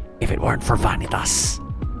 If it weren't for Vanitas,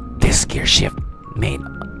 this gear shift made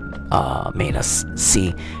us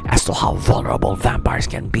see as to how vulnerable vampires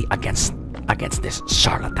can be against this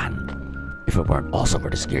Charlatan. If it weren't also for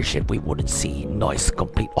this gear shift, we wouldn't see Noy's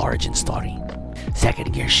complete origin story.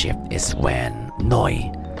 Second gear shift is when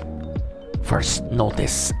Noy first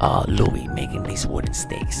noticed Louie making these wooden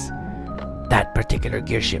stakes. That particular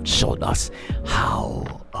gear shift showed us how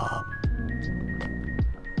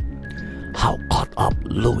caught up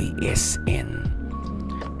Louie is in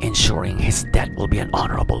ensuring his death will be an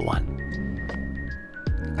honorable one.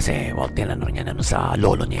 Kasi, well, tinanong niya na sa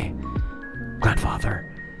lolo niya, grandfather,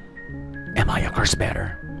 am I a curse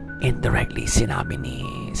bearer? Indirectly, sinabi ng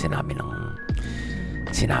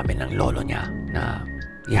lolo niya na,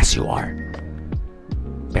 yes, you are.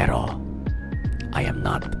 Pero, I'm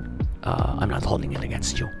not holding it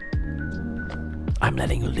against you. I'm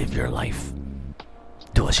letting you live your life.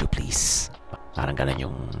 Do as you please. Parang ganun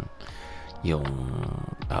yung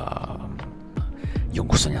yung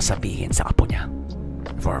gusto niya sabihin sa apo niya.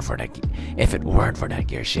 For that, if it weren't for that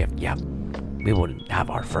gear shift, yeah, we wouldn't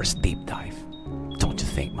have our first deep dive. Don't you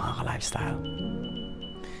think, mga ka-lifestyle?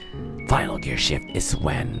 Final gear shift is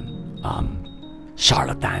when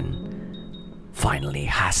Charlatan finally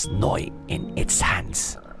has Noi in its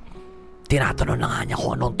hands. Tinatanong na nga niya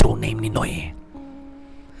kung anong true name ni Noi.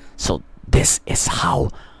 So this is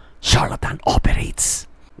how Charlatan operates.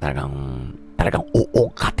 Talagang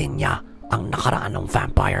uungkatin niya ang nakaraan ng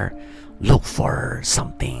vampire. Look for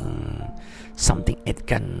something it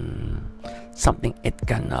can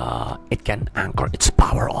anchor its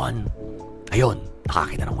power on. Ayun,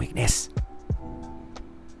 nakakita ng weakness.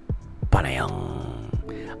 Panay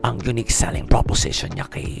ang unique selling proposition niya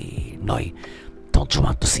kay Noi. Don't you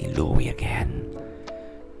want to see Louie again?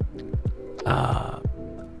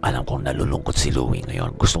 Alam kong nalulungkot si Louie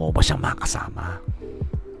ngayon. Gusto mo ba siyang makasama?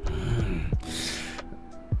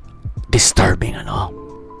 Disturbing, ano?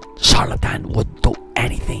 Charlatan would do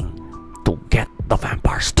anything to get the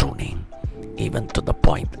vampire's true name. Even to the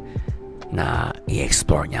point na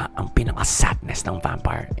i-explore niya ang pinaka-sadness ng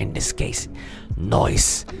vampire. In this case,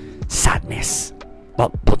 Noi's sadness.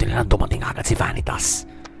 Well, buti na lang dumating agad si Vanitas.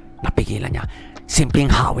 Napigilan niya.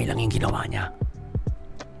 Simpleng hawi lang yung ginawa niya.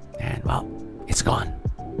 And well, it's gone.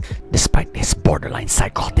 Despite his borderline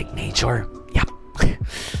psychotic nature, yep,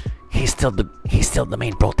 he's still the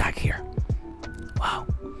main protag here. Wow.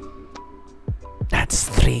 That's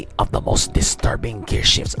 3 of the most disturbing gear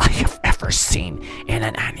shifts I have ever seen in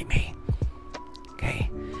an anime.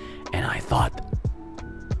 Okay, and I thought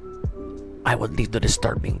I would leave the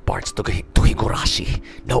disturbing parts to Higurashi.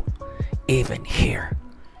 Nope, even here,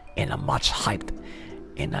 in a much hyped,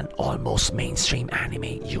 in an almost mainstream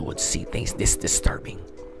anime, you would see things this disturbing.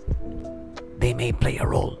 They may play a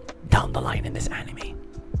role down the line in this anime.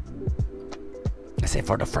 Kasi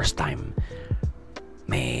for the first time,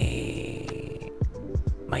 may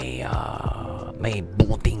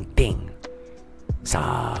buting ting sa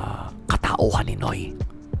katauhan ni Noi,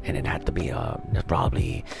 and it had to be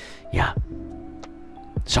probably, yeah,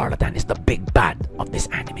 Charlatan is the big bad of this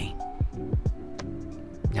anime.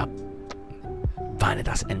 Yep,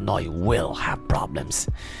 Vanitas and Noi will have problems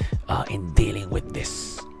in dealing with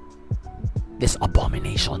this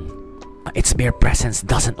abomination. Its mere presence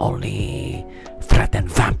doesn't only threaten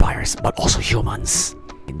vampires but also humans.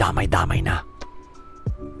 Damay-damay na.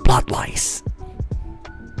 Plot-wise,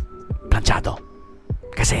 planchado.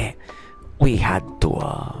 Kasi we had to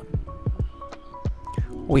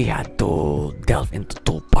delve into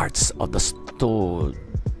two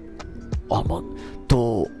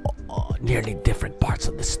nearly different parts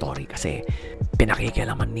of the story. Kasi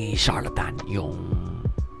pinakikialaman ni Charlatan yung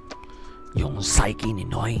psyche ni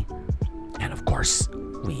Noi, and of course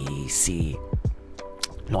we see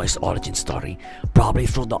Noi's origin story probably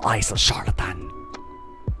through the eyes of Charlatan.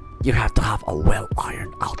 You have to have a well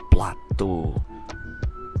ironed out plot to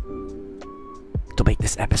make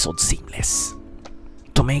this episode seamless,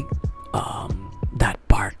 to make that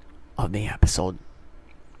part of the episode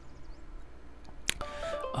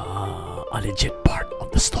a legit part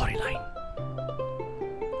of the storyline.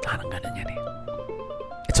 Parang ganun yan eh.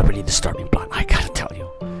 It's a really disturbing plot, I gotta tell you,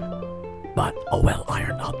 but a well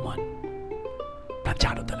ironed out one.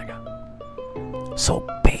 Planchado talaga. So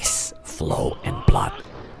pace, flow, and plot,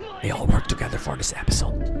 they all work together for this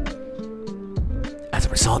episode. As a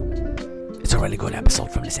result, it's a really good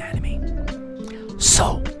episode from this anime.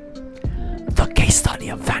 So, the case study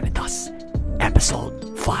of Vanitas,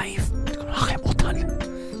 episode 5. Hindi ko nakakalimutan.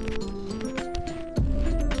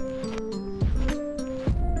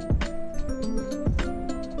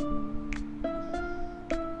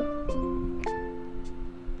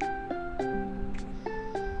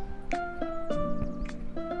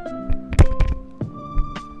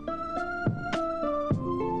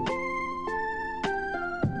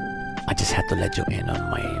 I just had to let you in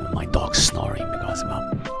on my dog snoring because, well,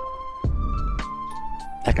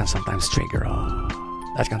 that can sometimes trigger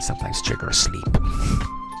sleep.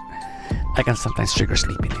 That can sometimes trigger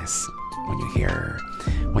sleepiness when you hear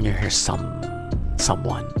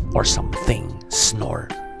someone or something snore.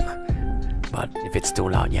 But if it's too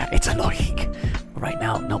loud, yeah, it's annoying. Right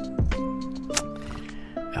now, nope.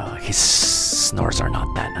 His snores are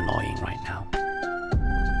not that annoying right now.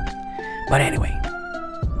 But anyway,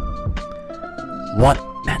 what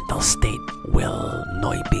mental state will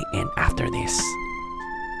Noi be in after this?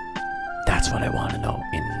 That's what I want to know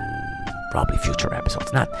in probably future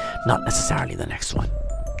episodes. Not necessarily the next one.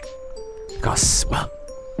 Because, well,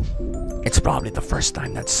 it's probably the first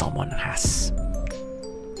time that someone has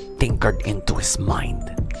tinkered into his mind.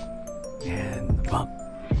 And, well,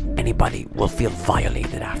 anybody will feel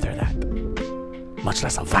violated after that. Much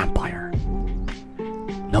less a vampire.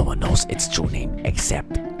 No one knows its true name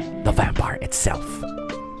except the vampire itself.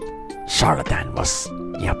 Charlatan was,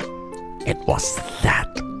 yep, it was that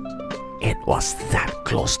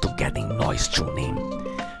close to getting Noi's true name.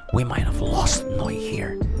 We might have lost Noi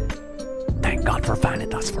here. Thank God for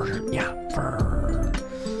Vanitas for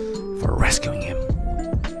rescuing him.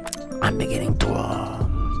 I'm beginning to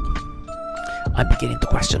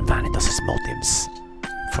question Vanitas' motives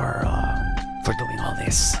for doing all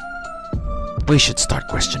this. We should start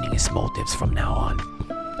questioning his motives from now on.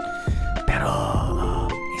 Pero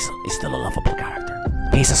he's still a lovable character.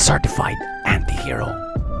 He's a certified anti-hero.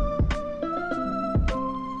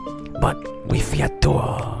 But we've yet to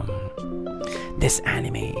this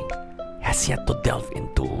anime has yet to delve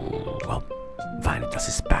into, well,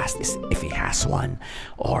 Vanitas' past, if he has one,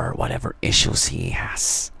 or whatever issues he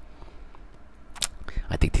has.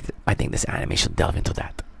 I think this anime should delve into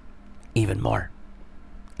that even more,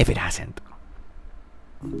 if it hasn't.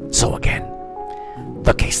 So again,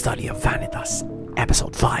 the case study of Vanitas,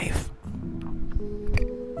 episode 5.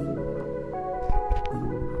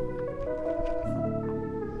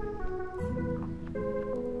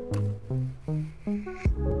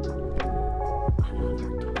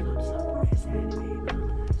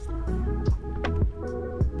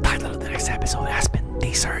 Title of the next episode has been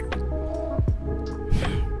teasered.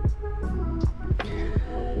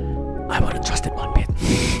 I wouldn't trust it one bit.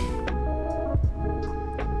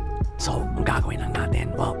 So, ang gagawin lang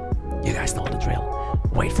natin, well, you guys know the drill.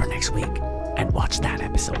 Wait for next week and watch that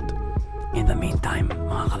episode. In the meantime,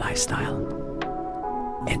 mga ka-lifestyle,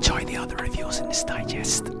 enjoy the other reviews in this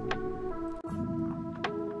digest.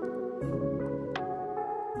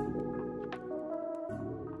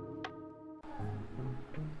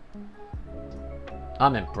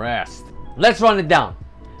 I'm impressed. Let's run it down.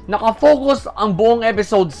 Nakafocus ang buong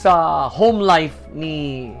episode sa home life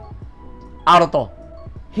ni Aruto.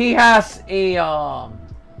 He has a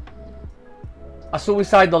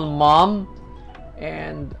suicidal mom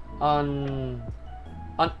and an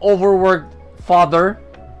overworked father.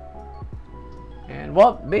 And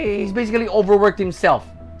well, he's basically overworked himself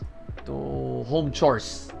to home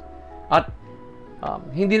chores. At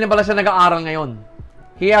hindi na pala siya nag-aaral ngayon.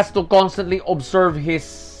 He has to constantly observe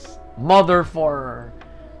his mother for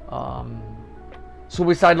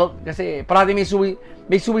suicidal, kasi parati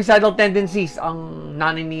may suicidal tendencies ang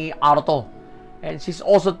nanay ni Aruto. And she's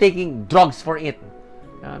also taking drugs for it.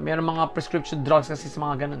 Meron mga prescription drugs kasi sa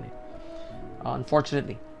mga ganun eh.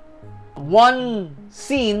 Unfortunately. One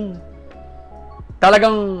scene,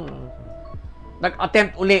 talagang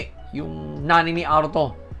nag-attempt uli yung nanay ni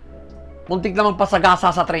Aruto. Muntik namang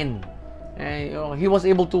pasagasa sa tren. He was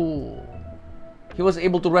able to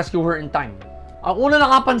rescue her in time. Ang una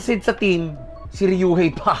nakapansin sa team, si Ryuhei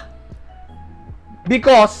pa.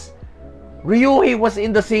 Because Ryuhei was in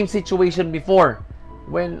the same situation before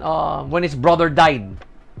when his brother died.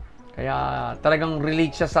 Kaya talagang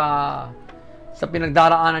relate siya sa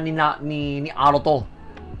pinagdaraanan ni Aruto.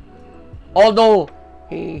 Although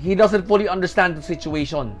he doesn't fully understand the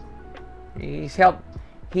situation. He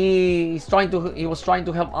was trying to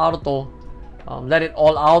help Aruto let it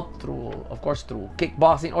all out through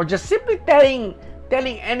kickboxing, or just simply telling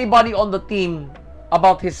anybody on the team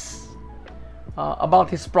about his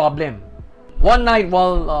problem. One night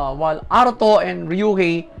while Aruto and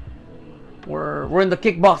Ryuhei were in the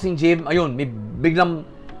kickboxing gym, ayun, may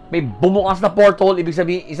bumukas na porthole. Ibig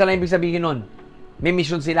sabihin nun, may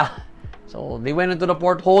mission sila. So they went into the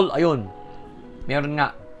porthole, ayun, meron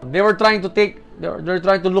nga. They were trying to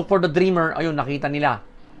look for the dreamer, ayun, nakita nila.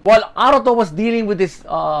 While Aruto was dealing with his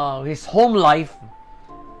home life,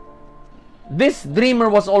 this dreamer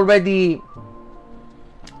was already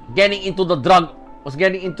getting into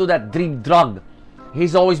that dream drug.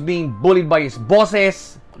 He's always being bullied by his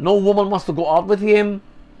bosses. No woman wants to go out with him,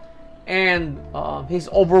 and he's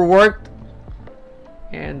overworked,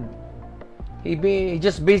 and he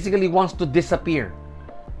just basically wants to disappear.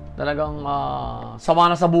 Talagang sawa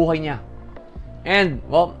na sa buhay niya. And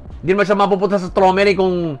well, hindi naman siya mapupunta sa Traumerei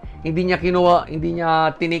kung hindi niya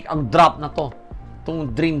tinake ang drop na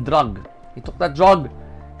itong dream drug. He took that drug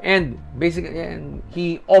and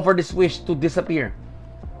he offered his wish to disappear.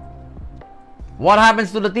 What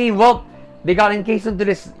happens to the team? Well, they got encased into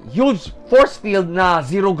this huge force field na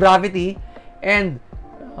zero gravity, and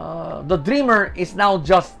the dreamer is now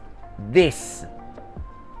just this,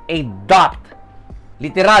 a dot,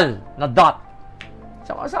 literal na dot.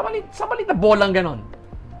 Sa malit na bolang ganon.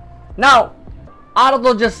 Now,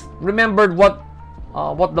 Aruto just remembered what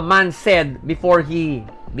the man said before he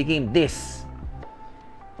became this.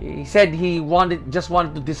 He said he just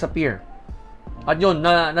wanted to disappear. At yun,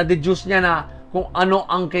 na-deduce niya na kung ano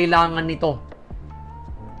ang kailangan nito.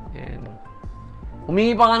 And,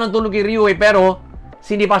 humingi pa nga ng tulong kay Ryuhei, pero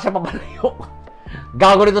hindi pa siya papalayo.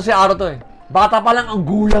 Gago nito si Aruto eh. Bata pa lang, ang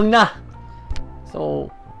gulang na. So,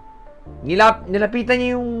 nilapitan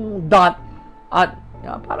niya yung dot at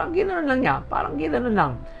parang ginanon lang niya. Parang ginanon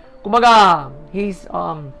lang. Kumbaga, he's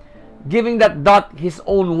giving that dot his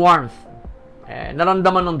own warmth.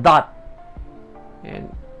 Naramdaman ng dot. And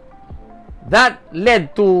that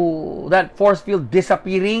led to that force field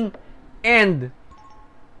disappearing, and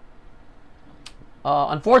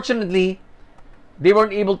unfortunately, they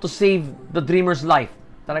weren't able to save the dreamer's life.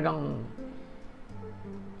 Talagang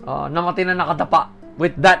namatay na nakadapa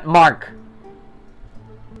with that mark.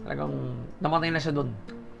 Talagang namatay na siya dun.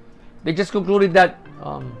 They just concluded that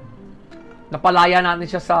napalaya natin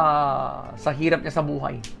siya sa hirap niya sa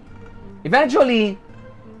buhay. Eventually,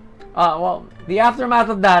 well, the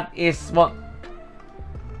aftermath of that is, well,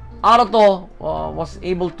 Aruto was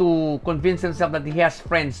able to convince himself that he has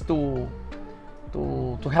friends to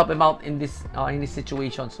help him out in this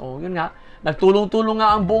situation. So, yun nga, nagtulong-tulong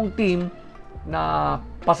nga ang buong team na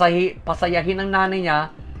pasayahin ang nanay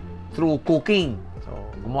niya through cooking. So,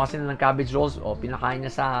 gumawa sila ng cabbage rolls o pinakain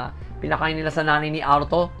nila sa nanay ni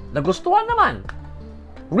Aruto. Nagustuhan naman.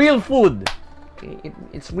 Real food. Okay?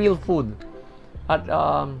 It's real food. At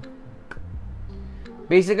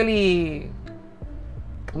basically,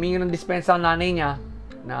 humingi ng dispensa ang nanay niya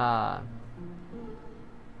na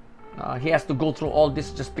he has to go through all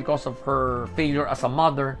this just because of her failure as a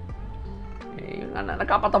mother.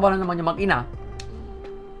 Nagkapatawa na naman yung mag-ina.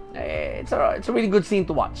 It's a really good scene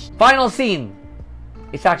to watch. Final scene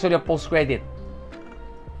is actually a post-credit.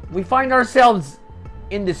 We find ourselves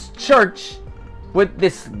in this church with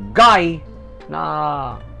this guy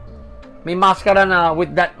na may maskara na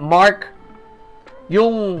with that mark.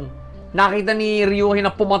 Yung nakita ni Ryuhei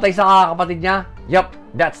na pumatay sa kapatid niya. Yup,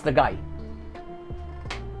 that's the guy.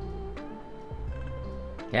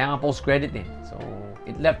 Kaya nga post-credit eh. So,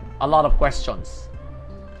 it left a lot of questions.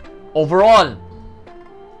 Overall,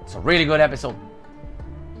 it's a really good episode.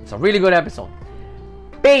 It's a really good episode.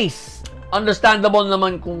 Pace, understandable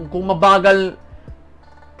naman kung mabagal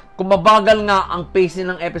nga ang pacing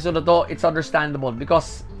ng episode na to, it's understandable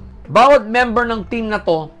because bawat member ng team na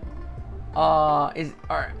to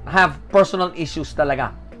have personal issues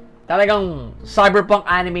talaga. Talagang cyberpunk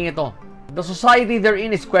anime ito. The society they're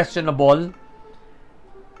in is questionable.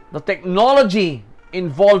 The technology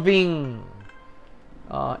involving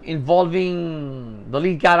the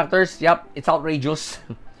lead characters, yep, it's outrageous.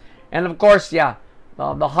 And of course, yeah,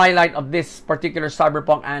 the highlight of this particular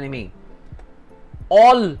cyberpunk anime,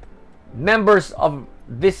 all members of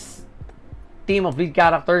this team of lead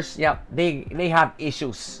characters, yeah, they have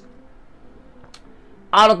issues.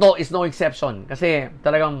 Aruto is no exception kasi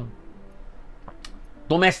talagang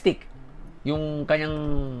domestic yung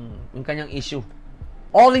kanyang issue.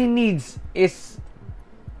 All he needs is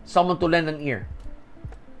someone to lend an ear.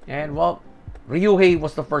 And well, Ryuhei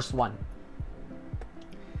was the first one.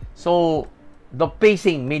 So, the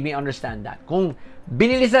pacing made me understand that. Kung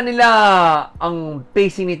binilisan nila ang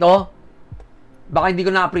pacing nito, baka hindi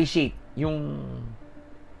ko na-appreciate yung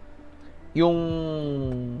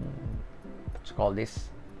what's call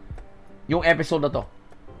this? Yung episode na to.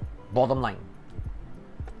 Bottom line.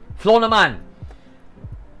 Flow naman.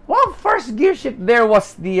 Well, first gear shift there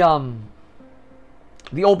was the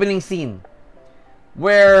opening scene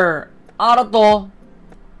where Aruto,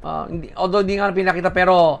 although hindi nga pinakita,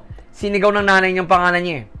 pero sinigaw ng nanay niyang pangalan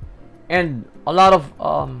niya. And a lot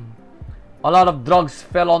of drugs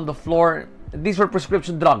fell on the floor. These were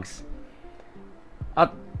prescription drugs.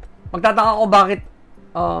 At magtataka ko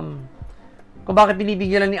kung bakit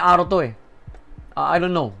binibigyan lang ni Aruto eh. I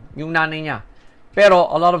don't know, yung nanay niya. Pero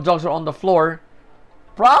a lot of drugs are on the floor.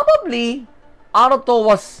 Probably Aruto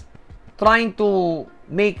was trying to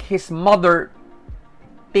make his mother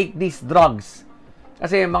take these drugs.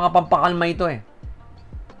 Kasi mga pampakalma ito eh.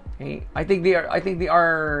 Okay? I think they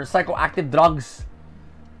are psychoactive drugs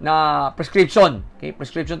na prescription. Okay,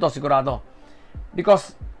 prescription to sigurado.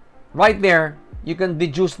 Because right there you can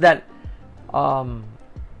deduce that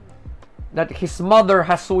that his mother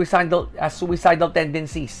has suicidal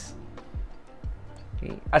tendencies.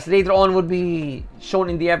 Okay. As later on would be shown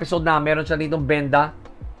in the episode na meron siya ditong benda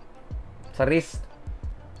sa wrist.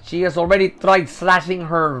 She has already tried slashing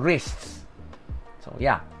her wrists. So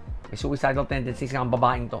yeah, may suicidal tendencies ang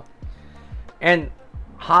babaeng to. And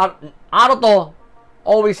Aruto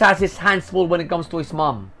always has his hands full when it comes to his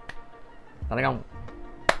mom. Talagang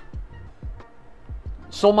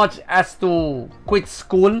so much as to quit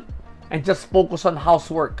school and just focus on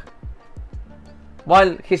housework.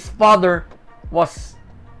 While his father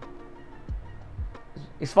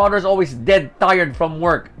is always dead tired from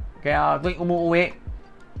work. Kaya tuwing umuwi,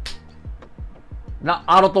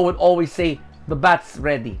 Naruto would always say, the bat's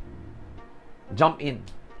ready. Jump in.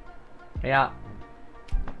 Kaya,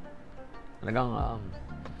 talagang,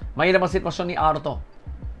 mahirap ang sitwasyon ni Naruto.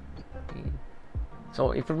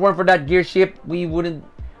 So, if it weren't for that gear shift,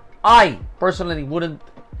 I personally wouldn't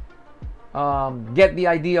get the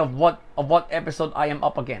idea of what episode I am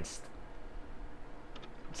up against.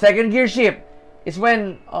 Second gear shift is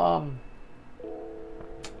when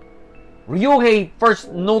Ryuhei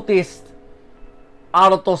first noticed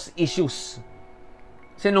Naruto's issues.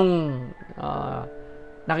 Kasi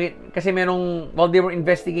kasi merong, while they were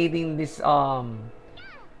investigating this,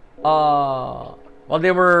 while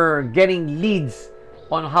they were getting leads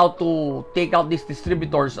on how to take out these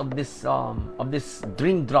distributors of this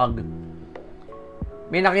dream drug,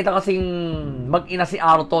 may nakita kasing mag-ina si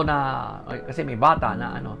Naruto na, kasi may bata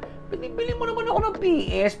na bili mo naman ako ng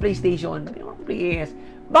PS, PlayStation, bili mo ng PS.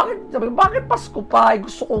 Bakit Pasko pa?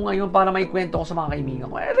 Gusto ko ngayon para may kwento ko sa mga kaibigan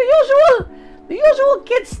ko. The usual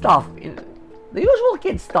kid stuff. The usual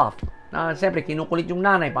kid stuff. Na siyempre, kinukulit yung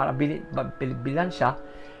nanay para bilan siya.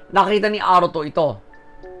 Nakita ni Naruto ito.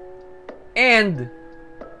 And,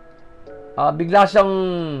 bigla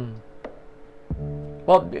siyang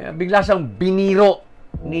biniro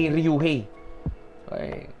ni Ryuhei.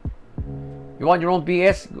 Okay. You want your own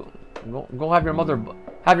PS? Go have your mother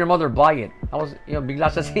buy it. Bigla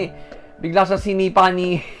siya sinipa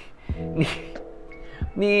ni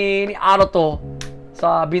Naruto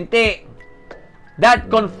sa binti.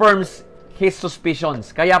 That confirms his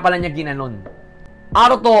suspicions. Kaya pala niya ginanon.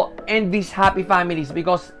 Naruto envies happy families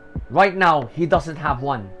because right now he doesn't have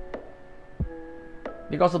one.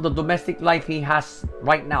 Because of the domestic life he has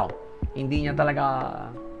right now. Hindi niya talaga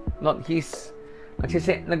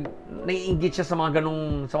naiinggit siya sa mga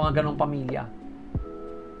ganong pamilya.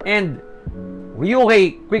 And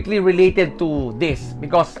Ryuhei quickly related to this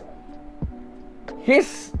because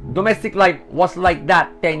his domestic life was like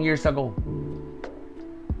that 10 years ago.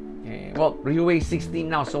 Well, Ryuhei is 16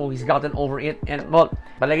 now, so he's gotten over it. And well,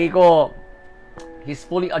 palagi ko, he's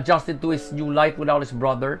fully adjusted to his new life without his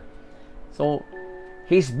brother. So,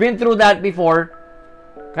 he's been through that before.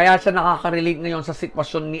 Kaya siya nakaka-relate ngayon sa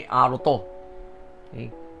sitwasyon ni Naruto.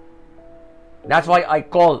 Okay? That's why I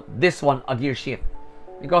call this one a gear shift.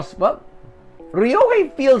 Because, well,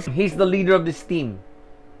 Ryuhei feels he's the leader of this team.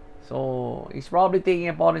 So, he's probably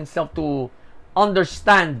taking it upon himself to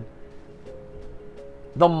understand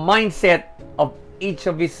the mindset of each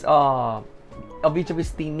of his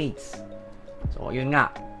teammates. So, yun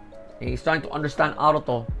nga. He's trying to understand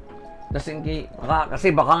Naruto. Kasi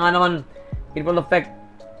baka nga naman it will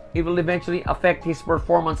eventually affect his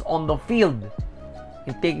performance on the field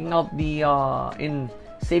in taking out in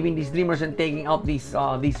saving these dreamers and taking out these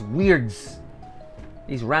weirds,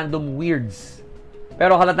 these random weirds.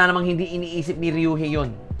 Pero halata namang hindi iniisip ni Ryuhei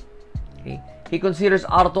yun. Okay? He considers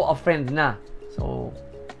Naruto a friend na. So,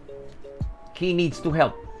 he needs to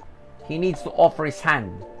help. He needs to offer his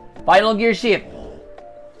hand. Final gear shift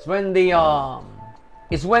is when they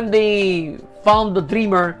found the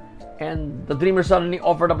dreamer and the dreamer suddenly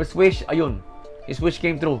offered up his wish. Ayun, his wish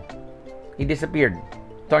came true. He disappeared.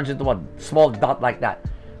 Turns into a small dot like that.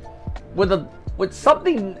 With a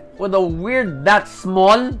weird that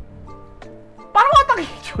small. Paano mo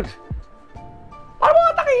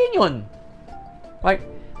atakihin yun? Right?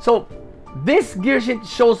 So, this gear shift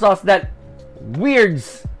shows us that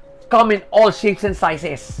weirds come in all shapes and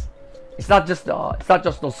sizes. It's not just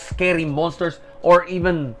those scary monsters or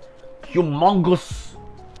even humongous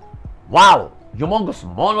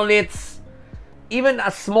monoliths. Even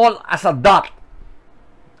as small as a dot,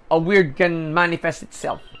 a weird can manifest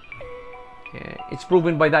itself. It's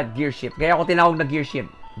proven by that gear shift. Kaya ako tinawag na gear shift.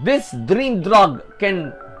 This dream drug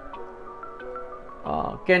can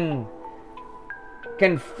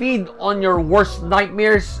feed on your worst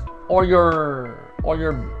nightmares or your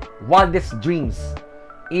wildest dreams.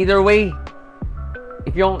 Either way,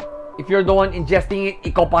 if you're the one ingesting it,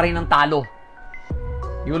 ikaw pa rin ang talo.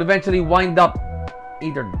 You will eventually wind up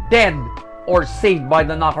either dead or saved by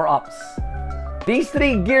the knocker-ups. These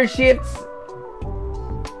three gear shifts,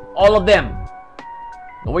 all of them,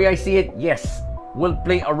 the way I see it, yes, will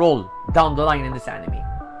play a role down the line in this anime.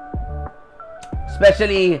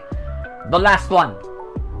 Especially the last one.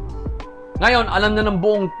 Ngayon, alam na ng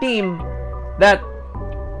buong team that,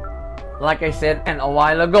 like I said a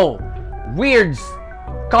while ago, weirds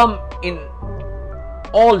come in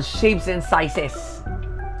all shapes and sizes.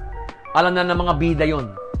 Alam na ng mga bida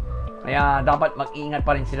yun. Kaya dapat mag-ingat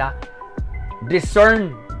pa rin sila.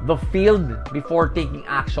 Discern the field before taking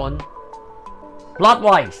action.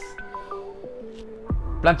 Plot-wise,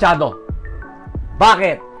 planchado.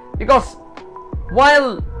 Bakit? Because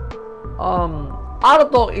while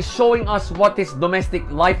Naruto is showing us what his domestic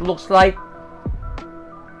life looks like,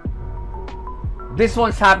 this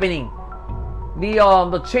one's happening.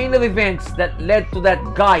 The chain of events that led to that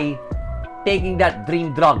guy taking that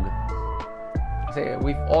dream drug. Kasi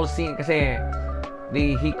we've all seen, kasi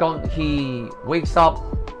he wakes up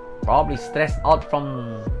probably stressed out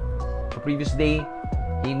from the previous day.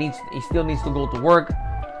 He still needs to go to work,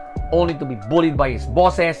 only to be bullied by his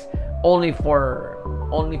bosses, only to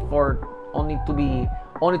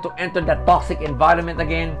enter that toxic environment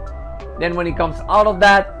again. Then when he comes out of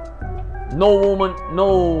that, no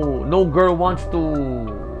girl wants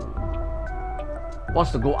to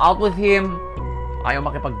go out with him. Ayaw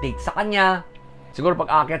makipag-date sa kanya. Siguro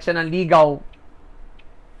pag aakyat siya ng ligaw,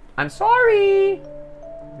 I'm sorry,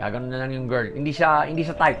 gagano na lang yung girl. Hindi siya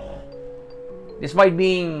type. Despite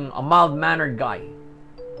being a mild-mannered guy,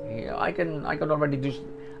 I can already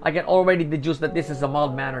deduce that this is a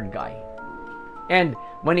mild-mannered guy. And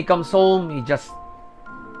when he comes home, he just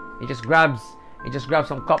grabs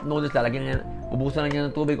some cup noodles, lalagyan niya, bubusan na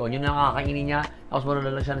niya ng tubig, o yun na nakakainin niya, tapos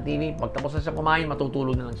manonood lang siya ng TV. Pagtapos na siya kumain,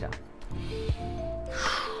 matutulog na lang siya.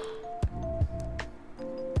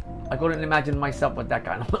 I couldn't imagine myself with that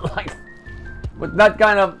kind of life. With a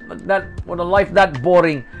life that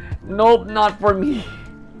boring. Nope, not for me.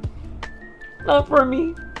 Not for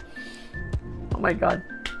me. Oh my God.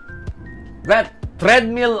 That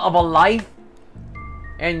treadmill of a life,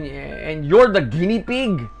 and you're the guinea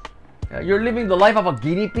pig. You're living the life of a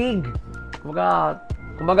guinea pig.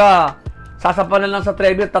 Kumaga, sasapan na lang sa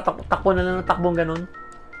treadmill, takbo na lang ng takbong ganun.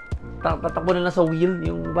 Tatakbo na lang sa wheel,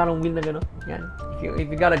 yung parang wheel na gano'n. Yan.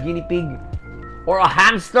 If you got a guinea pig or a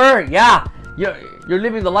hamster, yeah, you're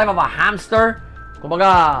living the life of a hamster.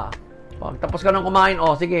 Kumbaga, pag tapos ka nang kumain,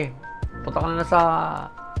 sige, punta ka na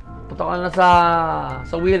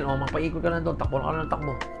sa wheel, mapaikot ka na doon, takbo ka na ng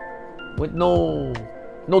takbo. With no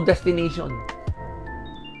destination.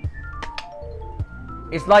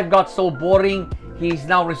 His life got so boring, he's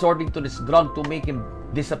now resorting to this drug to make him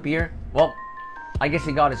disappear. Well, I guess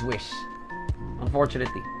he got his wish.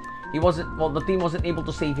 Unfortunately, the team wasn't able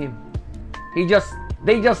to save him. They just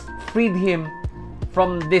freed him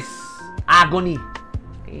from this agony.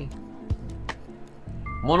 Okay?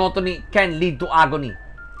 Monotony can lead to agony.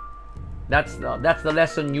 That's the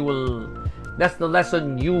lesson you will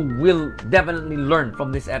definitely learn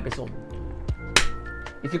from this episode.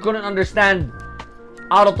 If you couldn't understand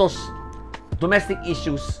Naruto's domestic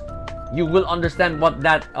issues, you will understand what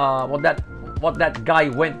that guy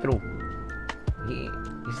went through.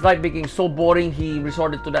 His life became so boring, he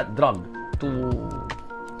resorted to that drug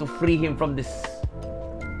to free him from this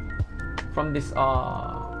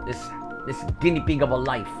guinea pig of a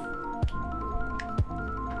life.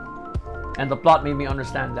 And the plot made me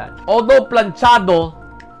understand that. Although planchado,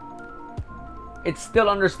 it's still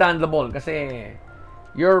understandable kasi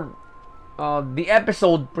the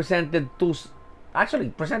episode presented two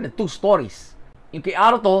stories. Yung kay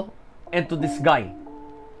Naruto and to this guy.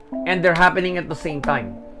 And they're happening at the same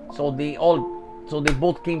time. So they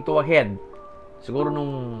both came to a head. Siguro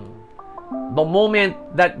the moment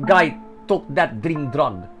that guy took that dream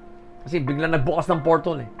drug. Kasi bigla nagbukas ng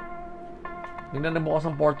portal eh.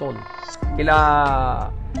 Kila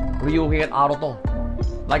Ryuhei at Naruto.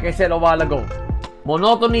 Like I said a while ago,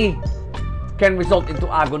 monotony can result into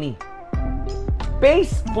agony.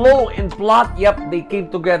 Pace, flow, and plot, yep,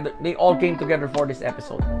 they all came together for this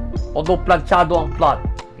episode. Although planchado ang plot,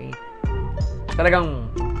 okay? Talagang,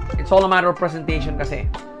 it's all a matter of presentation kasi.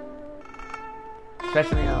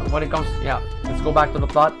 Especially when it comes, let's go back to the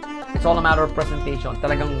plot. It's all a matter of presentation.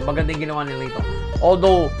 Talagang magandang ginawa nila ito.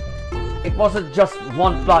 Although, it wasn't just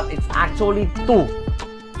one plot, it's actually two.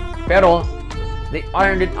 Pero, they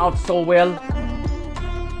ironed it out so well,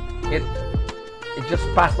 it just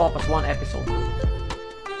passed off as one episode.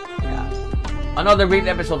 Another great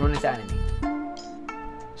episode from this anime.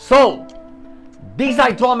 So,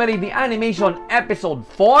 Disai Traumerei, the animation episode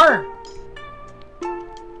 4.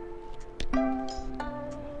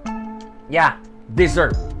 Yeah,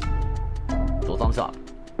 deserved. 2 thumbs up.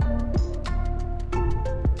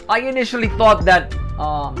 I initially thought that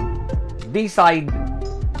Disai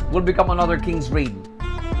will become another King's Raid.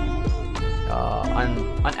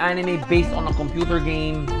 An anime based on a computer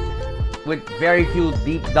game with very few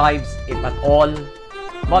deep dives, if at all.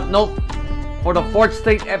 But nope, for the 4th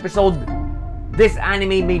straight episode, this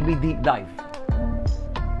anime made me deep dive.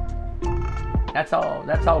 That's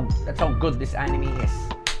how good this anime is.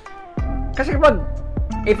 Kasi kapag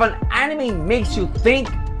if an anime makes you think,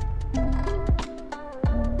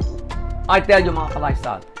 I tell you mga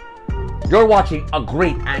ka-lifestyle, you're watching a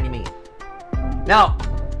great anime. Now,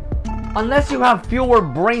 unless you have fewer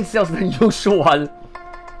brain cells than usual,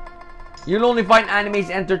 you'll only find animes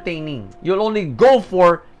entertaining. You'll only go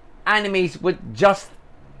for animes with just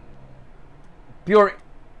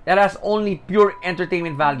that has only pure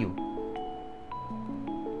entertainment value.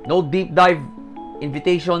 No deep dive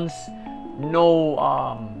invitations, no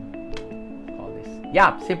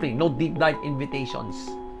simply no deep dive invitations.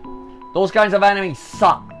 Those kinds of animes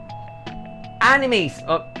suck. Animes,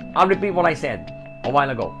 I'll repeat what I said a while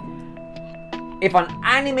ago. If an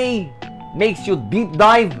anime makes you deep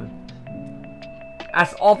dive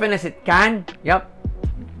as often as it can,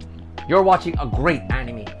 you're watching a great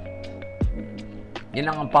anime. Yan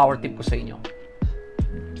ang power tip ko sa inyo.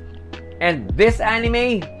 And this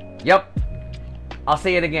anime, I'll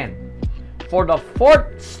say it again. For the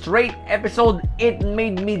 4th straight episode, it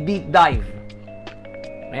made me deep dive.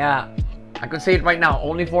 Yeah, I could say it right now,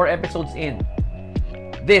 only 4 episodes in.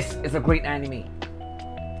 This is a great anime.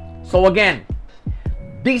 So again,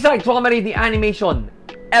 beside Traumerei the Animation,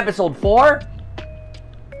 episode 4,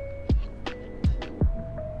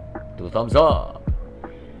 2 thumbs up.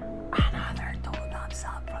 Another 2 thumbs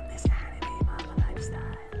up from this anime, Mama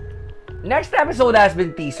Lifestyle. Next episode has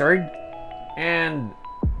been teasered. And,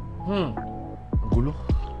 ang gulo.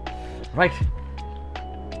 Right.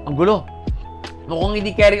 Ang gulo. Mukhang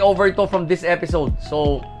hindi carry over ito from this episode.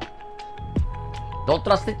 So, don't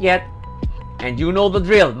trust it yet. And you know the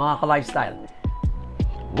drill, mga ka-lifestyle.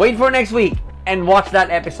 Wait for next week and watch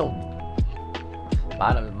that episode.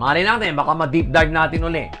 Para mali natin, baka ma-deep dive natin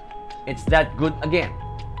uli. It's that good again.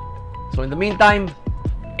 So in the meantime,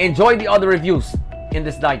 enjoy the other reviews in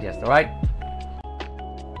this digest, alright?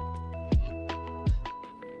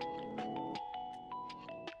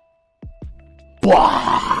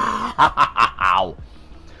 Wow!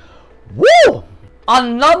 Woo!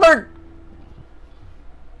 Another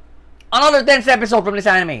 10th episode from this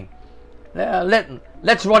anime.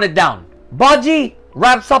 Let's run it down. Baji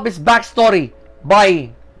wraps up his backstory by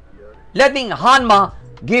letting Hanma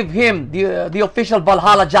give him the official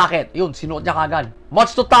Valhalla jacket. Yun, sinuot niya kagad.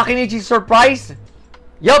 Much to Takemichi's surprise,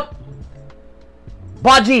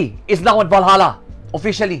 Baji is now at Valhalla.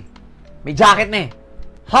 Officially. May jacket na eh.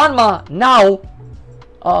 Hanma now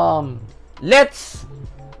lets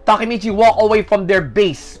Takemichi walk away from their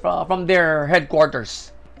base, from their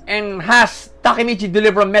headquarters, and has Takemichi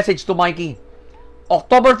deliver a message to Mikey.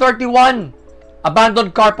 October 31,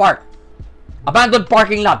 abandoned car park. Abandoned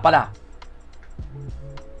parking lot pala.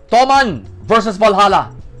 Toman versus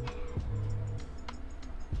Valhalla.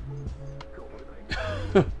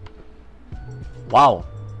 Wow.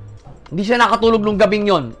 Hindi siya nakatulog nung gabing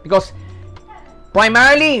yon because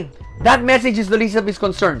primarily, that message is the least of his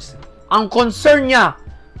concerns. Ang concern niya,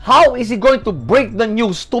 how is he going to break the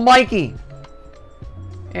news to Mikey?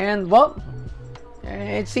 And, well,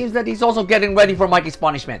 it seems that he's also getting ready for Mikey's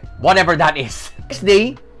punishment. Whatever that is. Next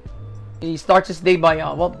day, he starts his day by,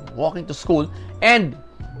 walking to school. And,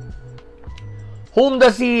 whom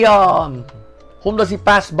does he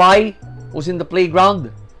pass by? Who's in the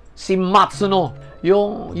playground? Si Matsuno.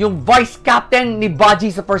 Yung vice captain ni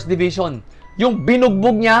Baji sa first division. Yung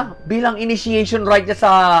binugbog niya bilang initiation right niya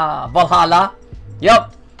sa Valhalla.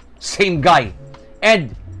 Same guy.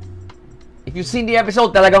 And if you've seen the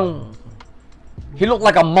episode, talagang he looked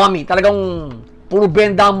like a mummy. Talagang puro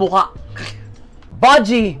benda ang mukha.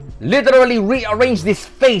 Baji literally rearranged his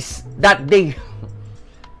face that day.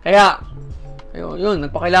 Kaya yun,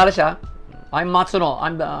 nagpakilala siya. I'm Matsuno.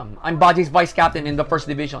 I'm Baji's vice captain in the first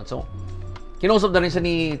division. So, kinusap na rin siya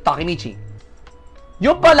ni Takemichi.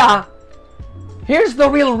 Yung pala, here's the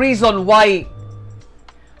real reason why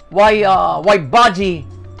Baji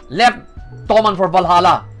left Toman for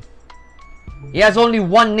Valhalla. He has only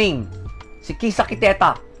one name, si Kisaki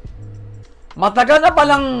Teta. Matagal na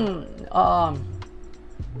palang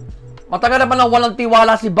walang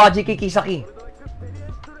tiwala si Baji kay Kisaki.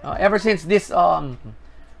 Ever since this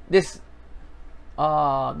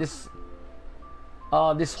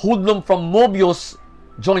hoodlum from Mobius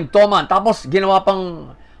joined Toman. Tapos ginawa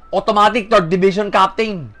pang automatic 3rd division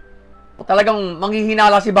captain. Talagang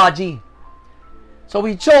manghihinala si Baji. So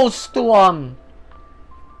he chose to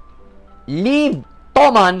leave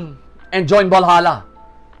Toman and join Valhalla.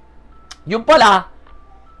 Yung pala,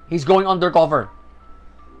 he's going undercover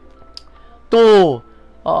to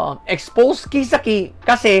expose Kisaki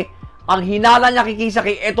kasi ang hinala niya kay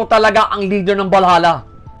Kisaki, ito talaga ang leader ng Valhalla.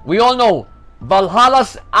 We all know,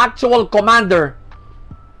 Valhalla's actual commander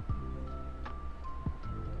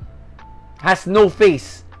has no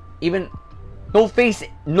face. Even no face,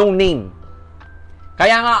 no name.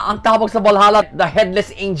 Kaya nga, ang tawag sa Valhalla, the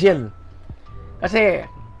Headless Angel. Kasi,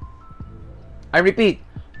 I repeat,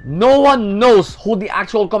 no one knows who the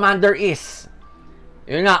actual commander is.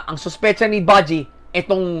 Yun nga, ang suspecha ni Baji,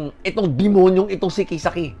 itong demonyong itong si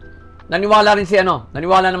Kisaki. Naniwala rin si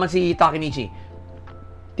naniwala naman si Takemichi.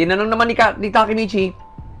 Tinanong naman ni Takemichi,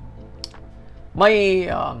 may,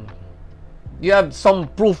 you have some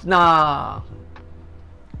proof na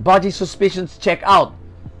Baji's suspicions check out.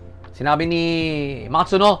 Sinabi ni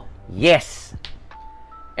Matsuno, yes.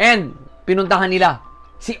 And, pinuntahan nila,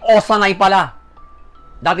 si Osanai pala.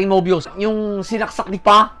 Dating Mobius. Yung sinaksak ni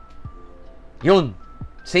Pa, yun.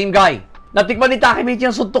 Same guy. Natikman ni Takemichi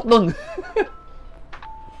ang suntok nun.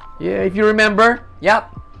 Yeah, if you remember, yep.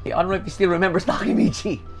 I don't know if he still remembers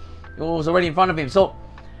Takemichi. It was already in front of him. So,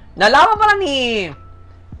 nalaman pala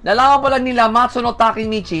nila Matsuno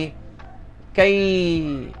Takemichi kay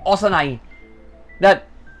Osanai that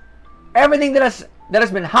everything that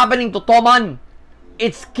has been happening to Toman,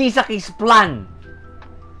 it's Kisaki's plan.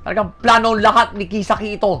 Talagang plano lahat ni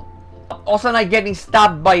Kisaki ito. Osanai getting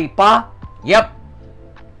stabbed by Pa, yep.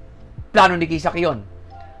 Plano ni Kisaki yun.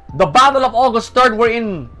 The Battle of August 3rd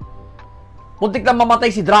wherein muntik na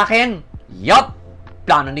mamatay si Draken, yup.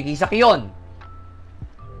 Plano ni Kisaki yun.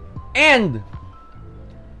 And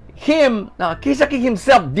Kisaki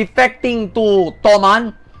himself defecting to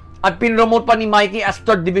Toman at pinromote pa ni Mikey as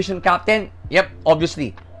 3rd Division Captain, yep,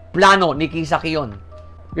 obviously. Plano ni Kisaki yun.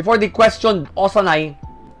 Before they questioned Osanai,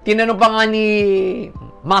 tinanong pa nga ni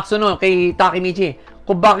Matsuno kay Takemichi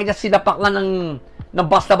kung bakit niya sinapaklan ng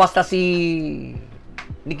basta-basta si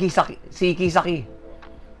Kisaki.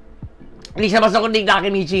 Hindi siya basta kundi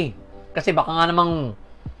Takemichi. Kasi baka nga namang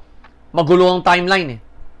magulo ang timeline eh.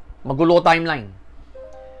 Magulo timeline.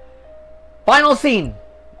 Final scene.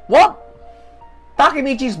 What?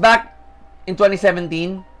 Takemichi's back in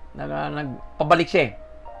 2017. Nagpabalik siya eh.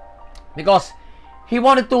 Because he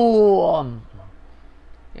wanted to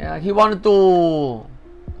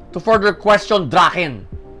further question Draken.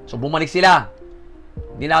 So bumalik sila.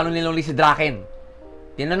 Nilalo-niloli si Draken.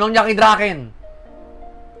 Tinanong niya kay Draken,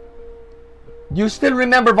 you still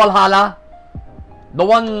remember Valhalla? The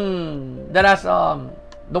one that has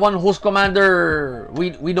the one whose commander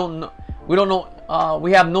we don't know,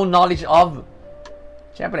 we have no knowledge of.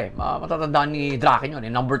 Siyempre, matatandaan ni Draken yun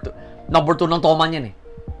eh. Number 2 ng Toman yan eh.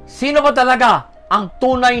 Sino ba talaga ang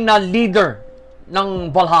tunay na leader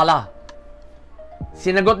ng Valhalla?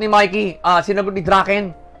 Sinagot ni sinagot ni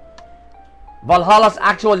Draken, Valhalla's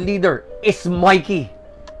actual leader is Mikey.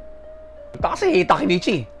 Kasi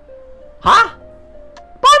Takemichi. Ha?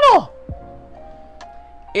 Paano?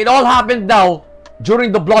 It all happened now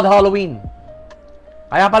during the Blood Halloween.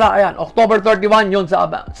 Kaya pala, ayan, October 31 yun sa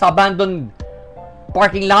abandoned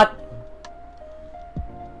parking lot.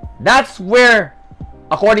 That's where,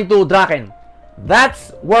 according to Draken,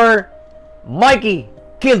 that's where Mikey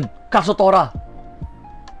killed Kazutora.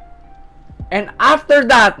 And after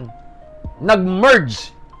that,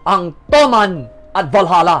 nag-merge ang Toman at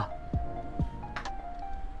Valhalla.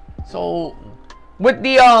 So, with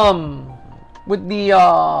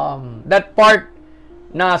that part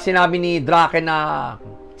na sinabi ni Draken na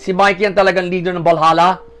si Mikey ang talagang leader ng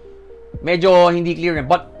Valhalla, medyo hindi clear na.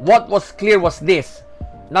 But what was clear was this.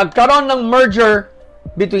 Nagkaroon ng merger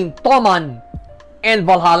between Toman and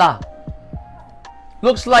Valhalla.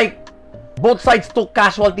 Looks like both sides took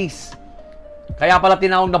casualties. Kaya pala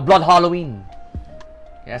tinawag na Blood Halloween.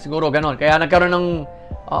 Kaya siguro ganon. Kaya nagkaroon ng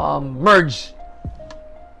merge.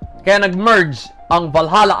 Kaya nag-merge ang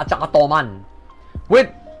Valhalla at saka Toman. With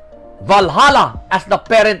Valhalla as the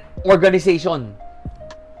parent organization.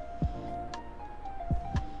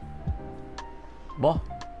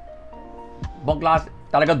 Bang klase.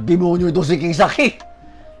 Talagang demonyo ito si Kisaki.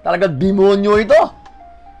 Talagang demonyo ito.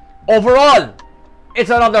 Overall,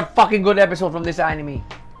 it's another fucking good episode from this anime.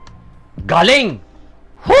 Galing!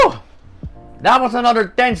 Whew! That was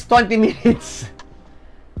another tense 20 minutes.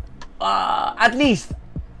 At least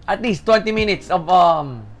 20 minutes of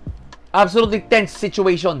absolutely tense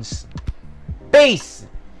situations. Pace!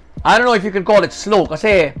 I don't know if you can call it slow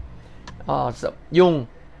kasi yung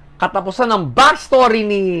katapusan ng backstory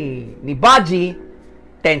ni Baji,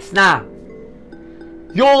 tense na.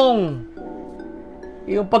 Yung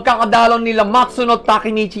pagkakadalaw nila Matsuno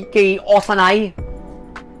Takemichi kay Osanai,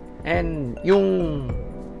 and yung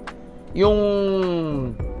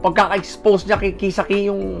pagkaka-expose niya kay Kisaki,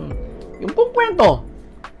 yung pong kwento.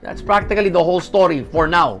 That's practically the whole story for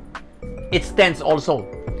now. It's tense also.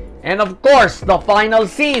 And of course, the final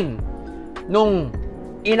scene nung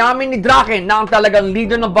inamin ni Draken na ang talagang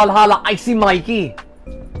leader ng Valhalla ay si Mikey.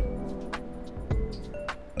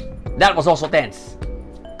 That was also tense.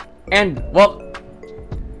 And, well,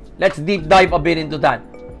 let's deep dive a bit into that.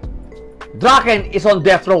 Draken is on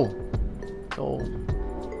death row. So,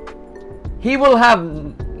 he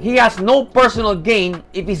has no personal gain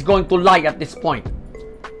if he's going to lie at this point.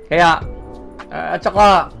 Kaya, at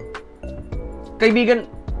saka, kaibigan,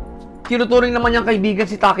 tinuturing naman niyang kaibigan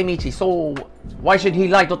si Takemichi. So, why should he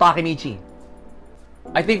lie to Takemichi?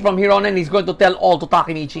 I think from here on in, he's going to tell all to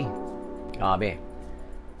Takemichi. Grabe.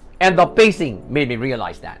 And the pacing made me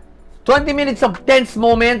realize that. 20 minutes of tense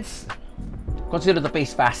moments. Consider the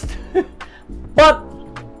pace fast. But,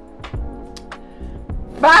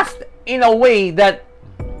 fast in a way that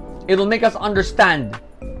it'll make us understand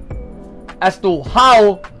as to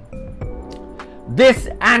how this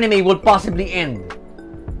anime will possibly end.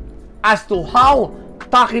 As to how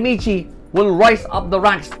Takemichi will rise up the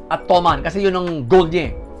ranks at Toman. Kasi yun ang goal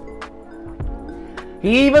niya.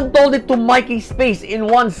 He even told it to Mikey's face in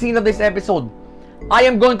one scene of this episode. I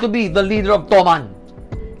am going to be the leader of Toman.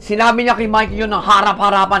 Sinabi niya kay Mikey yun ng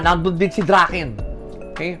harap-harapan. Nandun din si Draken.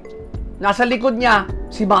 Okay? Nasa likod niya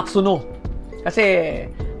si Matsuno. Kasi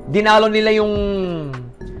dinalo nila yung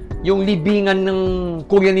libingan ng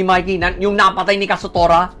kuya ni Mikey. Yung napatay ni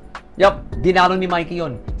Kazutora. Yup, dinalo ni Mikey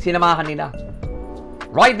yun. Sinamahan nila.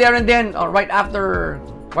 Right there and then, right after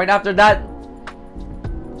that,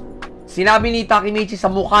 sinabi ni Takemichi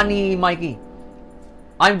sa mukha ni Mikey,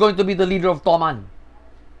 I'm going to be the leader of Toman.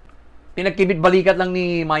 Pinagkibit-balikat lang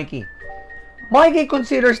ni Mikey. Mikey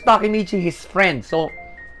considers Takemichi his friend. So,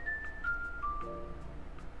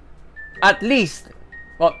 at least,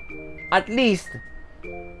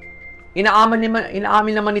 inaamin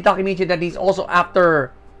naman ni Takemichi that he's also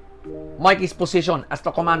after Mikey's position as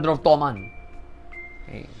the commander of Toman.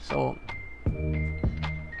 Okay, so,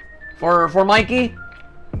 for Mikey,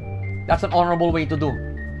 that's an honorable way to do.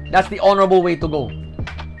 That's the honorable way to go.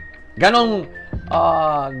 Ganon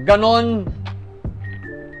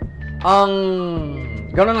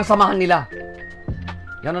ang samahan nila.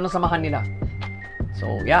 Ganon ang samahan nila.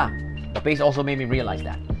 So, yeah. The pace also made me realize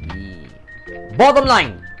that. Bottom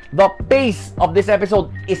line, the pace of this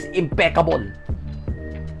episode is impeccable.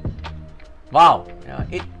 Wow.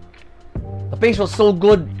 The pace was so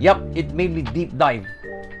good. Yep, it made me deep dive.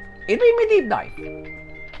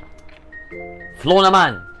 Flow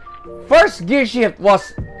naman. First gear shift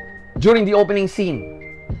was during the opening scene.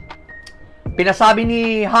 Pinasabi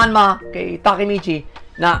ni Hanma kay Takemichi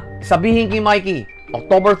na sabihin kay Mikey,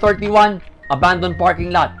 October 31, abandoned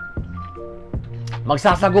parking lot.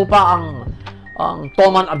 Magsasago pa ang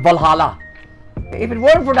Toman at Valhalla. If it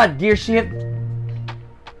weren't for that gear shift,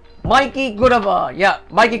 Mikey could have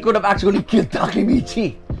actually killed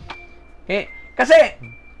Takemichi. Okay? Kasi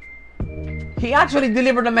he actually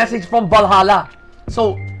delivered a message from Valhalla.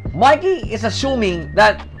 So, Mikey is assuming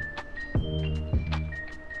that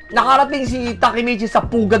nakarating si Takemichi sa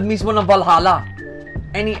pugad mismo ng Valhalla.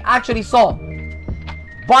 And he actually saw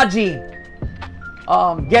Baji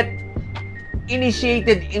get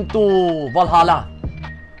initiated into Valhalla.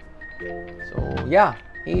 So, yeah.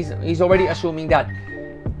 He's already assuming that.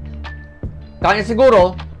 Kanya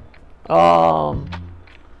siguro,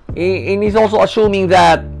 and he's also assuming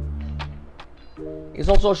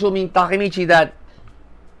Takemichi that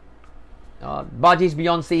Baji is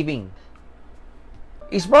beyond saving.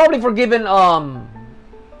 He's probably forgiven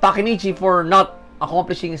Takemichi for not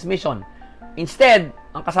accomplishing his mission. Instead,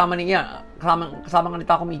 ang kasama ni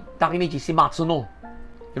Takemichi, si Matsuno.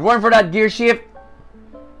 If it weren't for that gear shift,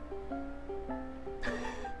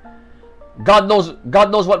 God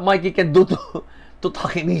knows what Mikey can do to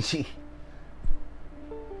Takemichi.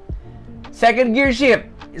 Second gear shift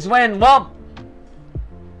is when, well,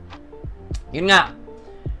 yun nga,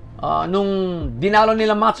 nung dinalo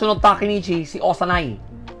nila Matsuno Takemichi, si Osanai.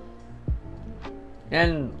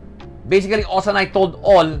 And basically, Osanai told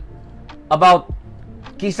all about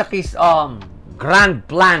Kisaki's grand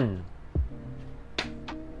plan.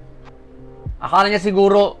 Akala niya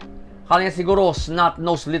siguro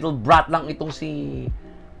snot-nosed little brat lang itong si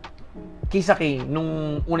Kisaki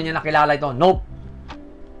nung una niya nakilala ito. Nope.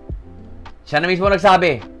 Siya na mismo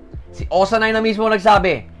nagsabi. Si Osanai na mismo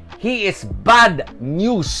nagsabi. He is bad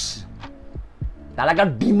news.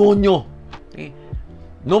 Talagang demonyo. Okay?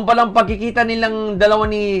 Noong palang pagkikita nilang dalawa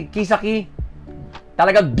ni Kisaki,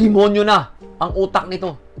 talagang demonyo na ang utak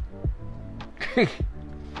nito.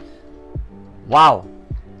 Wow.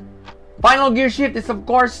 Final gear shift is of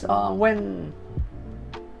course when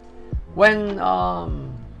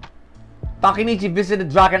Takemichi visited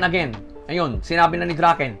Draken again. Ayun, sinabi na ni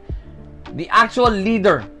Draken, the actual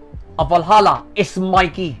leader of Valhalla is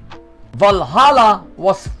Mikey. Valhalla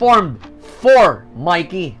was formed for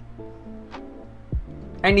Mikey.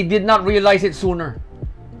 And he did not realize it sooner.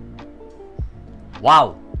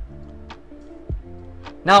 Wow.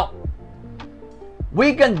 Now,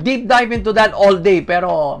 we can deep dive into that all day,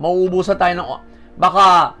 pero mauubusan tayo ng...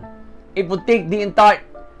 Baka, it would take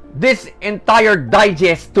this entire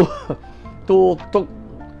digest to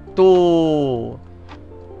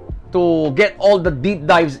get all the deep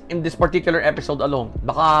dives in this particular episode alone.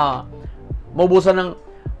 Baka maubusan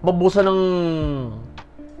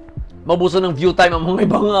ng view time ang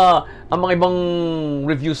mga ibang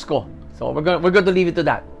reviews ko. So we're going to leave it to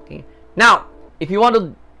that. Okay. Now, if you already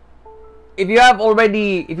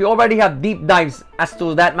have deep dives as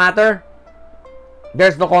to that matter,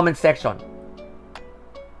 there's the comment section.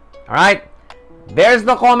 All right? There's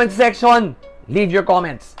the comment section. Leave your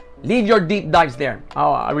comments. Leave your deep dives there.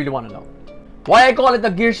 Oh, I really want to know. Why I call it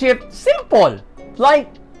a gear shift? Simple. Like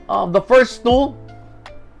the first two,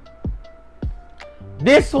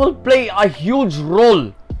 this will play a huge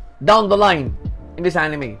role down the line in this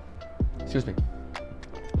anime. Excuse me.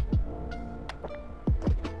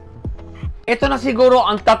 Ito na siguro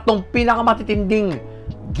ang tatlong pinakamatitinding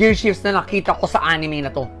gear shifts na nakita ko sa anime na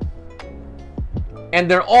to. And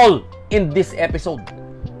they're all in this episode.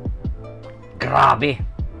 Grabe.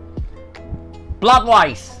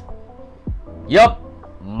 Plot-wise, yup,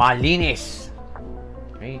 malinis.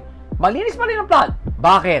 Okay? Malinis pa rin ang plot.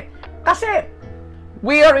 Bakit? Kasi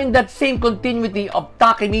we are in that same continuity of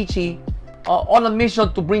Takemichi on a mission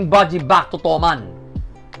to bring Baji back to Toman.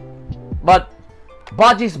 But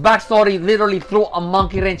Baji's backstory literally threw a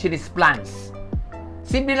monkey wrench in his plans.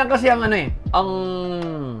 Simple lang kasi ang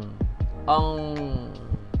ang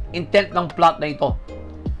intent ng plot na ito.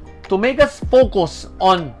 To make us focus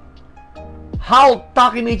on how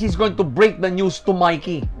Takemichi is going to break the news to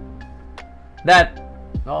Mikey that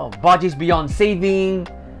Baji's beyond saving.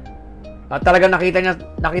 Talaga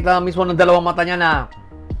nakita mismo ng dalawang mata niya na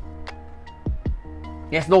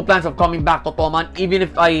he has no plans of coming back to Toman, even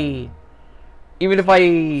if I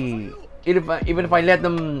let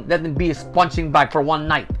them be his punching bag for one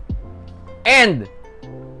night. And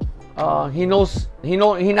he now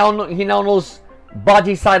knows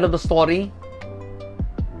Baji's side of the story.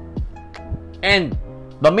 And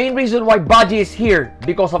the main reason why Baji is here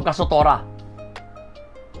because of Kazutora.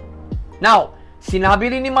 Now,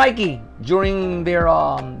 sinabi rin ni Mikey during their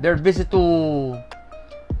visit to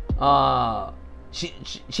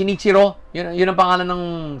Shinichiro. Yun ang pangalan ng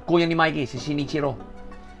kuya ni Mikey, si Shinichiro.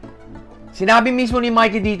 Sinabi mismo ni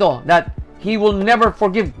Mikey dito that he will never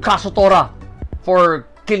forgive Kazutora for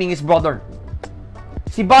killing his brother.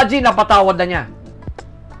 Si Baji napatawad na niya.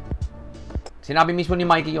 Sinabi mismo ni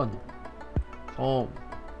Mikey yon. So,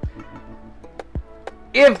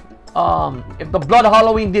 if the blood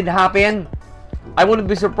Halloween did happen, I wouldn't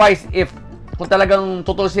be surprised if kung talagang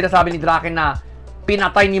totoo sinasabi ni Draken na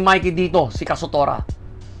pinatay ni Mikey dito si Kazutora.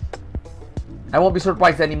 I won't be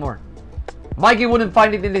surprised anymore. Mikey wouldn't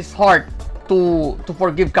find it in his heart to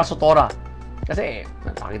forgive Kazutora. Kasi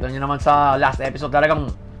nakita niyo naman sa last episode, talagang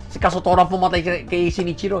si Kazutora pumatay kay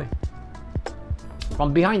Shinichiro eh.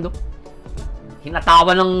 From behind, oh.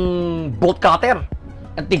 Hinatawa ng bolt cutter.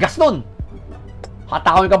 Ang tigas nun.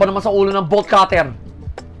 Hatawin ka ba naman sa ulo ng bolt cutter?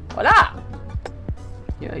 Wala.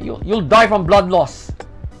 You'll die from blood loss.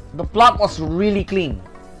 The plot was really clean.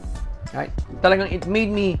 Right? Talagang it made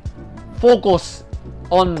me focus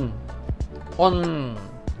on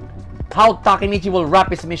how Takemichi will wrap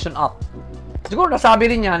his mission up. Siguro nasabi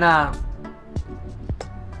rin niya na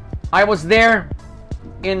I was there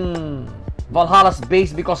in Valhalla's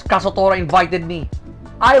base because Kazutora invited me.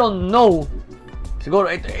 I don't know.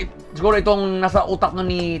 Siguro itong nasa utak no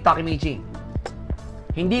ni Takemichi.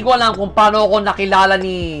 Hindi ko alam kung paano ako nakilala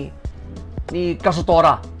ni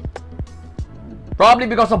Kazutora. Probably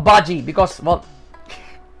because of Baji, because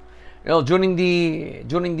well, during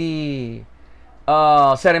the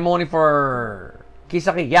ceremony for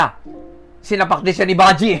Kisaki, yeah. Sinapak din siya ni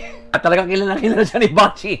Baji. At talagang kilala siya ni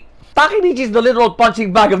Baji. Takemichi is the literal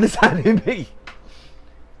punching bag of this anime.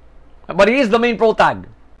 But he is the main pro tag.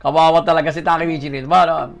 Kawawa talaga si Takemichi rin.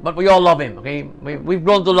 But we all love him, okay? We've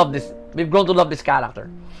grown to love this. We've grown to love this character.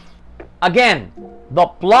 Again, the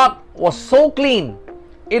plot was so clean,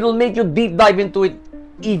 it'll make you deep dive into it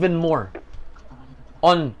even more.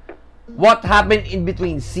 On what happened in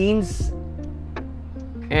between scenes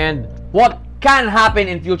and what can happen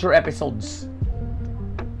in future episodes.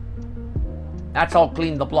 That's how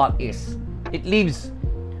clean the plot is. It leaves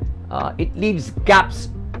gaps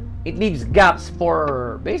it leaves gaps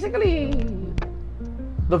for basically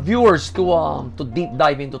the viewers to deep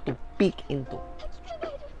dive into, to peek into.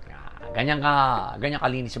 Ganyan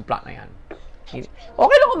kalinis yung plot na yan.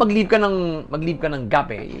 Okay lang kung mag-leave ka ng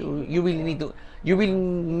gap eh. You will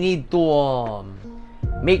need to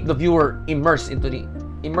make the viewer immerse into the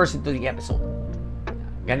episode.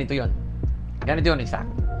 Ganito 'yon. Exact.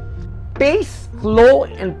 Pace, flow,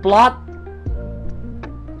 and plot,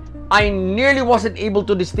 I nearly wasn't able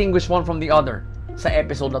to distinguish one from the other sa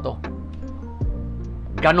episode na to.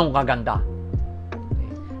 Ganong kaganda.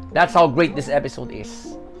 That's how great this episode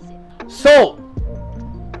is. So,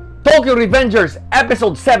 Tokyo Revengers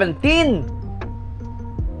episode 17.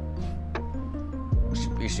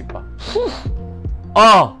 Isip pa.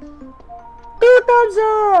 Oh, 2 thumbs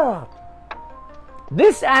up.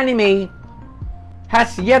 This anime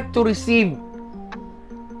has yet to receive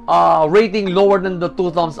a rating lower than the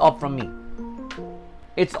 2 thumbs up from me.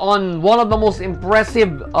 It's on one of the most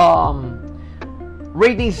impressive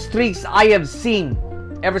rating streaks I have seen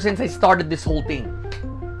ever since I started this whole thing.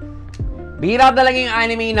 Bihira talaga yung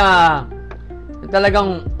anime na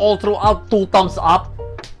talagang all throughout 2 thumbs up.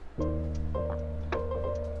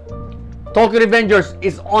 Tokyo Revengers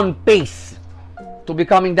is on pace to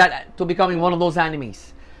becoming one of those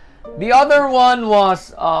animes. The other one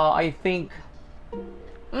was I think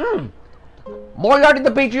Moriarty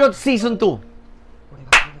the Patriot Season 2.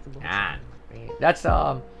 That's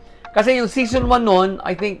kasi yung Season 1 nun,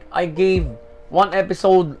 I think I gave one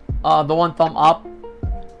episode the 1 thumb up.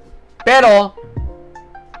 Pero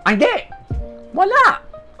hindi. Wala.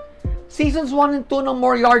 Seasons 1 and 2 ng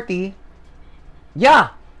Moriarty,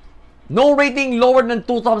 yeah, no rating lower than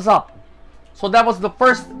 2 thumbs up. So that was the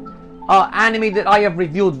first anime that I have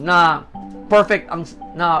reviewed na perfect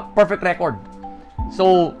record.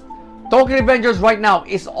 So Tokyo Revengers right now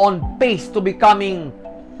is on pace to becoming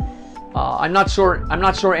I'm not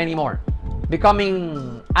sure anymore.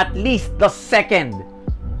 Becoming at least the second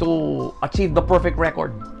to achieve the perfect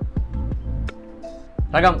record.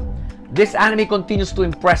 Talagang this anime continues to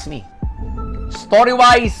impress me.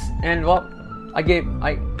 Story-wise and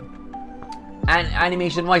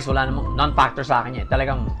animation-wise, wala namang non-factor sa akin yan.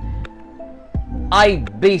 Talagang I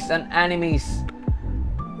base an anime's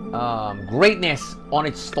greatness on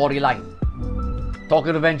its storyline.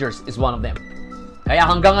 Tokyo Revengers is one of them. Kaya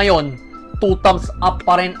hanggang ngayon, 2 thumbs up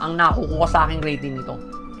pa rin ang nakukuha sa aking rating nito.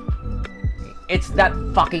 It's that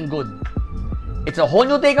fucking good. It's a whole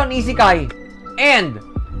new take on isekai, and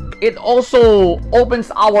it also opens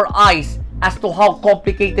our eyes as to how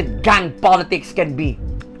complicated gang politics can be.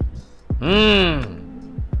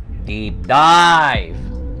 Deep dive.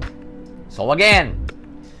 So again,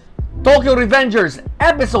 Tokyo Revengers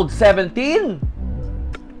episode 17.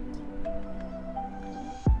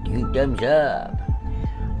 2 thumbs up.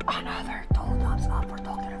 Another 2 thumbs up for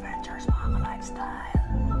Tokyo Revengers, mga lifestyle.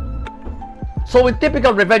 So in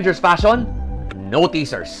typical Revengers fashion, no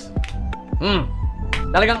teasers.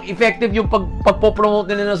 Talagang effective yung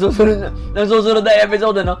pagpo-promote nila ng susunod na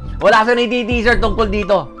episode, ano? Wala sa niti-teaser tungkol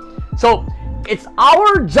dito. So, it's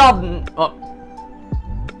our job.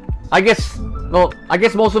 I guess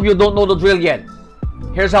most of you don't know the drill yet.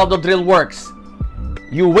 Here's how the drill works.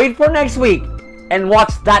 You wait for next week and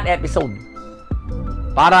watch that episode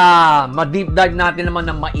para ma-deep dive natin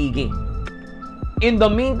naman ng maigi. In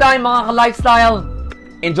the meantime, mga ka-lifestyle,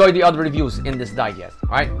 enjoy the other reviews in this digest.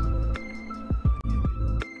 Alright?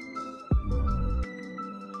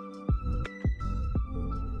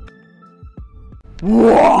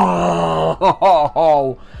 Wow!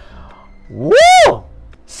 Woo!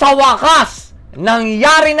 Sa wakas,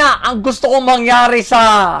 nangyari na ang gusto kong mangyari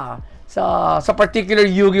sa particular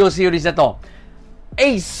Yu-Gi-Oh series na to.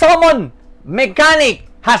 A summon mechanic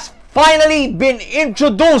has finally been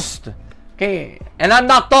introduced. Okay, and I'm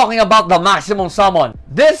not talking about the maximum summon.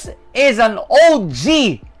 This is an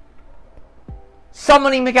OG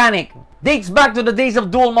summoning mechanic. Dates back to the days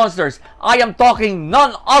of Duel Monsters. I am talking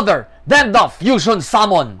none other than the Fusion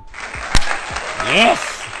Summon.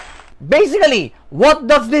 Yes! Basically, what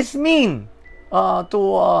does this mean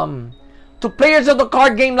to players of the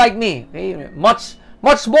card game like me? Okay? Much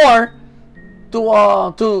more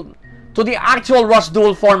to the actual Rush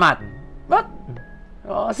Duel format. But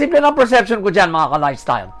simple na perception ko dyan, mga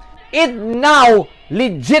ka-lifestyle. It now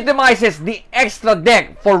legitimizes the extra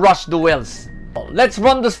deck for Rush Duels. Let's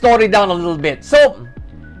run the story down a little bit. So,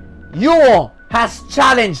 Yuo has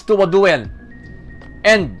challenged to a duel.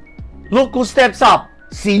 And look who steps up.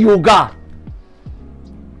 Si Yuga.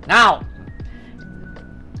 Now,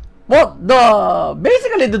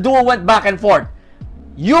 basically the duel went back and forth.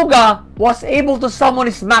 Yuga was able to summon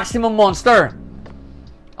his maximum monster.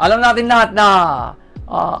 alam natin lahat na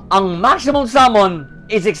ang maximum summon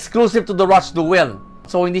is exclusive to the Rush Duel.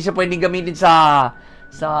 So, hindi siya pwedeng gamitin sa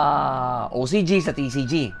OCG, sa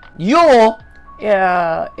TCG. Yuo,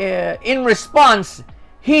 in response,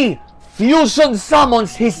 he fusion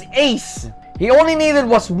summons his ace. He only needed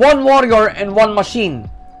was one warrior and one machine.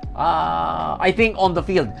 I think on the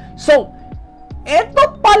field. So,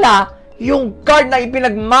 eto pala yung card na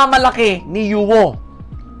ipinagmamalaki ni Yuo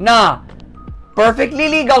na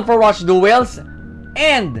perfectly legal for Rush Duels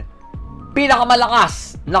and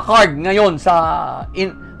pinakamalakas na card ngayon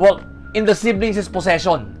in the siblings'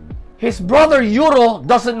 possession. His brother Yuro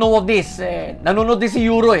doesn't know of this. Nanonood din si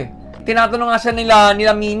Yuro eh. Tinatanong nga siya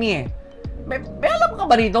nila Mimi eh. May alam ka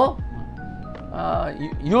ba rito?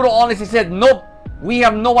 Yuro honestly said, nope, we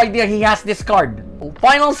have no idea he has this card.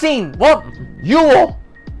 Final scene. What? Yuo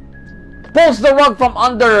pulls the rug from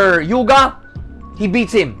under Yuga. He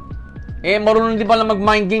beats him. Marunong din pala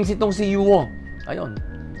mag-mind games itong si Yuo. Ayun.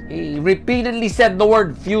 He repeatedly said the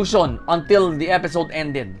word fusion until the episode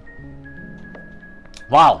ended.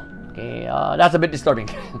 Wow. Okay, that's a bit disturbing.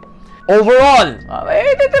 Overall,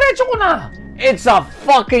 diretso ko na. It's a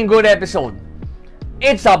fucking good episode.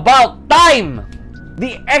 It's about time.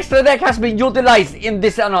 The extra deck has been utilized in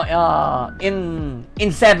this in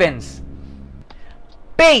sevens.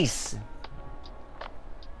 Pace.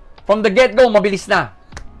 From the get-go, mabilis na.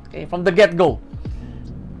 Okay, from the get-go.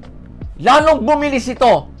 Lalong bumilis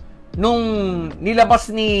ito nung nilabas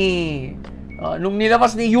ni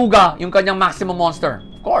Yuga yung kanyang maximum monster.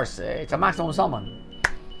 Of course, it's a maximum summon.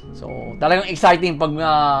 So, talagang exciting pag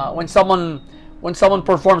when someone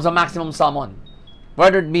performs a maximum summon.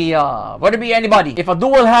 Whether it be anybody. If a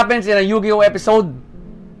duel happens in a Yu-Gi-Oh episode,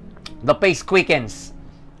 the pace quickens.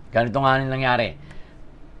 Ganito nga nangyari.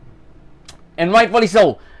 And rightfully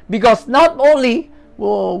so, because not only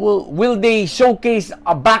will they showcase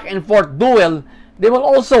a back and forth duel, they will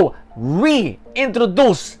also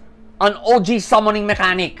reintroduce an OG summoning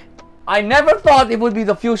mechanic. I never thought it would be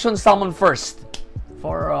the fusion summon first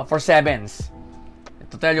for sevens.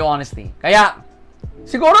 To tell you honestly. Kaya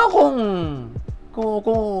siguro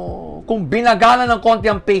kung binagana ng konti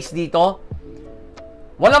ang pace dito,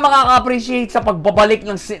 wala makaka-appreciate sa pagbabalik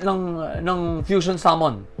ng fusion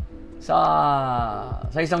summon sa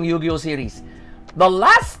isang Yu-Gi-Oh series. The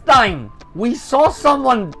last time we saw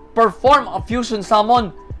someone perform a fusion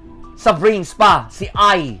summon sa Brains pa, si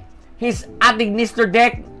I. His Agnister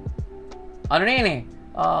deck, ano na yun eh,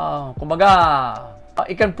 kumbaga,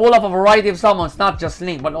 it can pull off a variety of summons, not just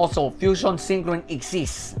Link, but also Fusion, Synchron,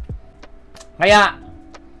 Xyz. Kaya,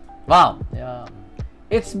 wow,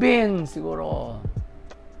 it's been siguro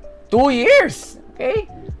 2 years, okay?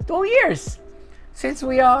 2 years since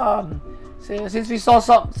we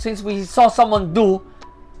saw someone do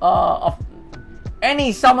any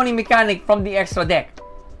summoning mechanic from the extra deck.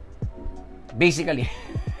 Basically.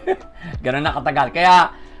 Ganun na katagal.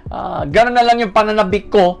 Kaya, ganun na lang yung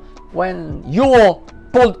pananabik ko when Yuo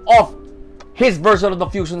pulled off his version of the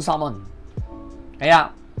fusion summon.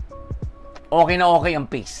 Kaya, okay na okay ang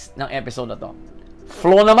pace ng episode na to.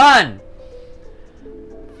 Flow naman!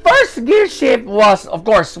 First gear shift was, of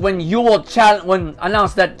course, when Yuo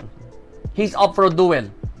announced that he's up for a duel.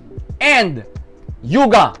 And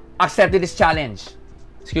Yuga accepted his challenge.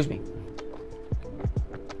 Excuse me.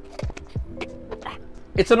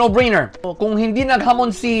 It's a no-brainer. Kung hindi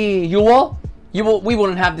naghamon si Yuo, we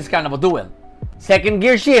wouldn't have this kind of a duel. Second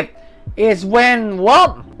gear shift is when,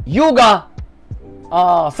 Yuga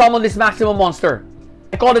summoned this maximum monster.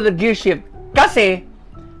 I call it a gear shift kasi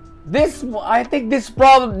I think this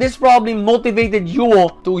probably motivated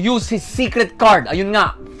Yuo to use his secret card. Ayun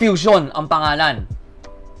nga, fusion ang pangalan.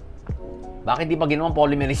 Bakit di pa ginawang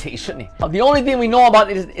polymerization eh? The only thing we know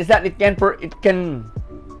about it is that it can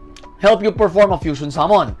help you perform a fusion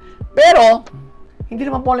summon. Pero, hindi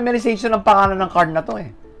naman polymerization ang pangalan ng card na to eh.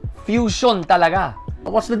 Fusion talaga.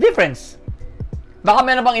 What's the difference? Baka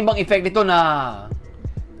meron bang ibang effect nito na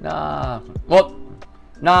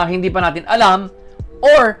hindi pa natin alam,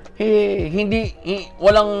 or hindi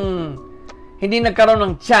nagkaroon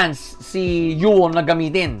ng chance si Yuo na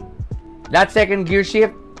gamitin. That second gear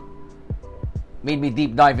shift made me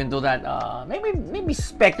deep dive into that. Maybe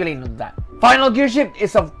speculate into that. Final gear shift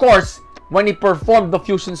is, of course, when he performed the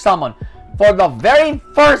fusion summon for the very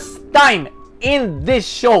first time in this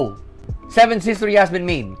show. 7th history has been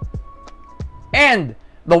made, and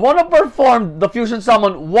the one who performed the fusion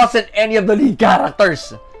summon wasn't any of the lead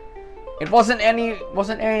characters. It wasn't any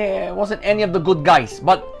of the good guys,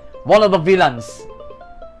 but one of the villains.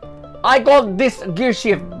 I call this gear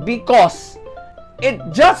shift because it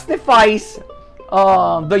justifies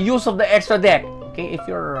the use of the extra deck Okay, if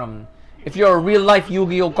you're a real life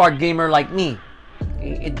Yu-Gi-Oh card gamer like me,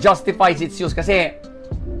 okay, it justifies its use kasi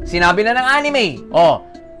sinabi na ng anime, oh,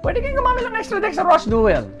 pwede kayong gumamit ng extra deck sa Rush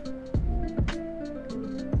Duel.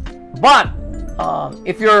 But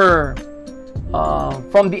if you're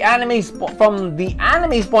from the anime's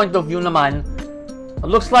point of view naman,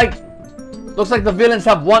 looks like the villains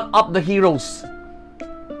have one-up the heroes.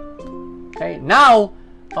 Okay, now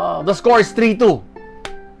the score is 3-2.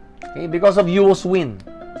 Okay, because of Yuo's win.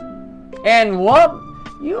 And what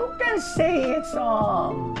you can say it's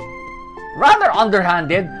rather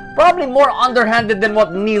underhanded, probably more underhanded than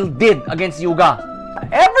what Neil did against Yuga.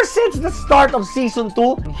 Ever since the start of Season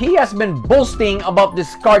 2, he has been boasting about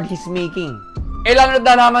this card he's making. Lang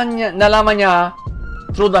nalaman niya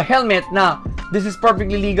through the helmet na this is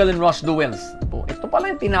perfectly legal in Rush Duels. Ito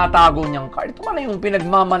pala yung tinatago niyang card. Ito pala yung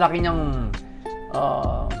pinagmamalaki niyang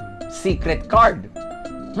secret card.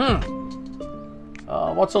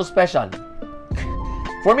 What's so special?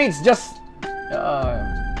 For me, it's just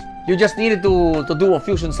you just needed to do a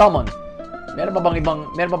fusion summon. Meron ba bang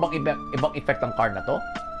ibang effect ang card na to?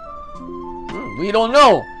 We don't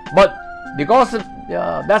know. But because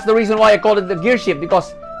that's the reason why I call it the gear shift,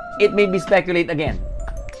 because it made me speculate again.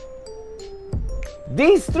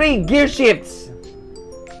 These 3 gear shifts,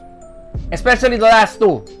 especially the last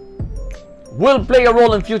 2, will play a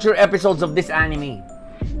role in future episodes of this anime.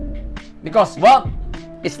 Because, well,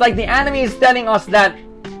 it's like the anime is telling us that,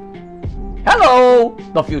 hello,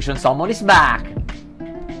 the fusion summon is back.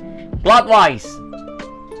 Plot-wise,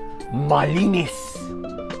 malinis.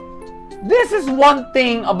 This is one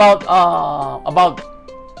thing about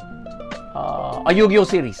a Yu-Gi-Oh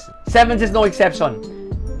series. Sevens is no exception.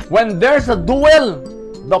 When there's a duel,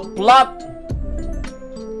 the plot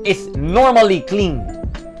is normally clean.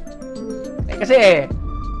 Kasi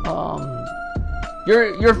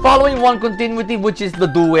you're following one continuity, which is the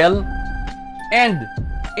duel, and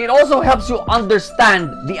it also helps you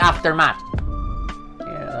understand the aftermath.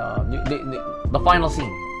 The final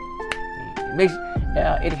scene.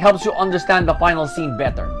 It helps you understand the final scene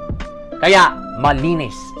better. Kaya,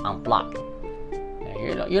 malinis ang plot.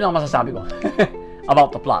 Yun ang masasabi ko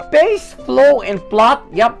about the plot. Pace, flow, and plot,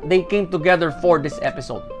 yep, they came together for this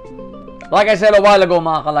episode. Like I said a while ago,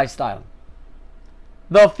 mga ka-lifestyle,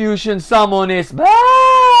 the fusion summon is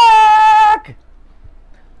back!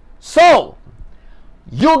 So,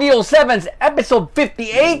 Yu-Gi-Oh! 7's episode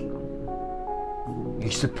 58.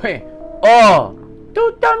 Isa pa eh. Oh,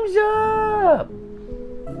 2 thumbs up!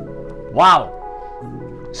 Wow!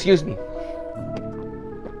 Excuse me.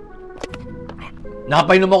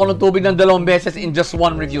 Napainom ako ng tubig ng 2 beses in just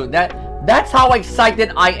one review. That's how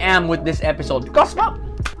excited I am with this episode. Because, well,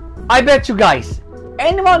 I bet you guys,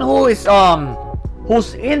 anyone who is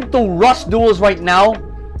who's into Rush Duels right now,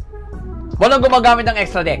 walang gumagamit ng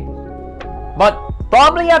extra deck. But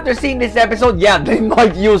probably after seeing this episode, yeah, they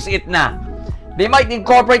might use it na. They might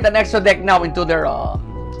incorporate an extra deck now into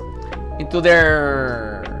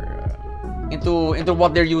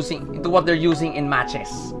what they're using in matches.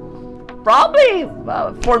 Probably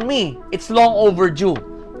for me, it's long overdue.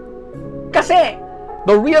 Kasi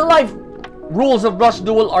the real life rules of Rush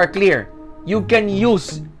Duel are clear. You can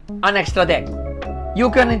use an extra deck.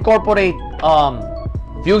 You can incorporate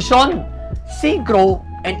fusion, synchro,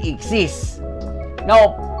 and exist.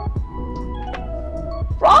 Now,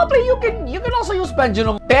 probably you can also use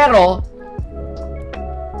pendulum, pero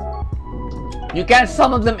you can't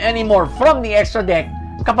summon them anymore from the extra deck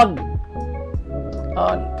kapag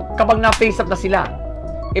na face up na sila.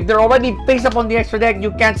 If they're already face up on the extra deck,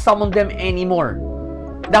 you can't summon them anymore.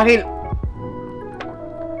 Dahil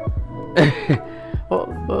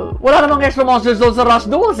wala namang extra monsters doon sa Rush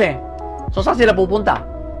Duels eh. So saan sila pupunta?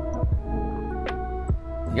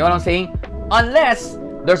 You know what I'm saying? Unless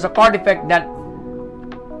there's a card effect that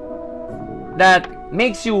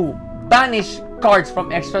makes you banish cards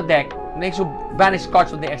from extra deck, makes you banish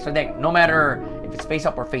cards from the extra deck, no matter if it's face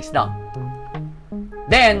up or face down.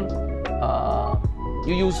 Then,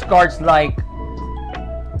 you use cards like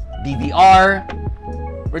DDR,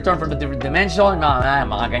 Return from the Different Dimension,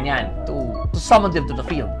 mga ganyan, to summon them to the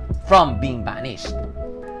field from being banished.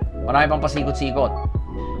 Marami pang pasikot-sikot.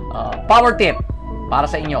 Power tip para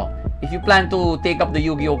sa inyo, if you plan to take up the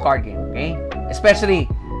Yu-Gi-Oh card game, okay? Especially,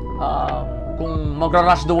 kung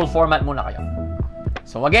magra-Rush Duel format muna kayo.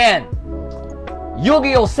 So again,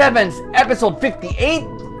 Yu-Gi-Oh! 7's episode 58.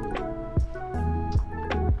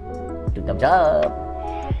 2 thumbs up.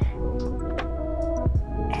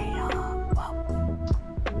 Hey, well,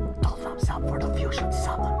 2 thumbs up for the fusion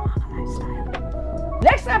summon, mga lifestyle.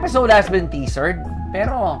 Next episode has been teasered,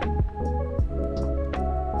 pero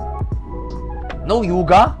No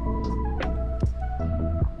Yuga?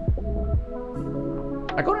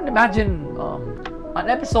 I couldn't imagine an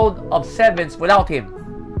episode of Sevens without him.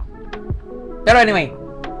 Pero anyway,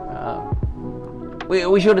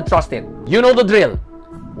 we should have trusted. You know the drill.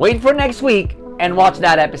 Wait for next week and watch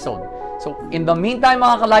that episode. So, in the meantime,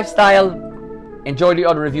 mga ka-lifestyle, enjoy the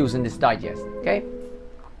other reviews in this digest. Okay?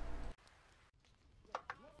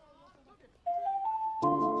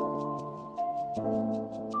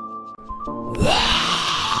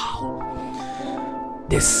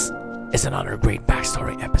 This is another great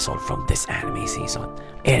backstory episode from this anime season.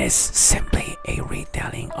 It is simply a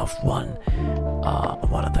retelling of one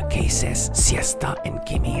of the cases Siesta and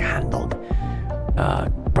Kimi handled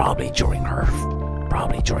probably during her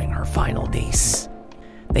final days.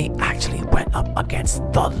 They actually went up against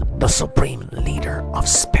the supreme leader of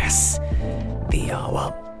SPES,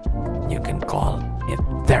 well, you can call it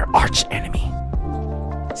their arch enemy.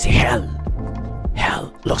 Si Hell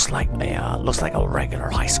looks like a regular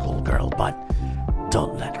high school girl, but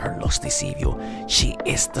don't let her looks deceive you. She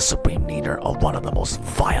is the supreme leader of one of the most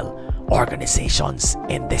vile organizations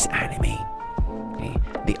in this anime. Okay?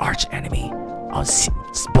 The arch enemy of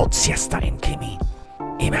both Siesta and Kimi.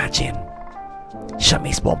 Imagine, siya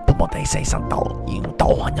mismo pumatay sa isang yung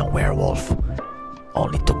tauhan niyang werewolf,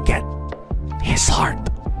 only to get his heart.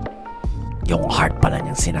 Yung heart pala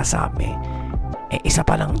niyang sinasabi, isa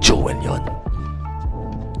palang jewel yun.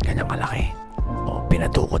 Kanyang malaki.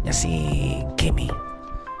 Pinadukot niya si Kimi.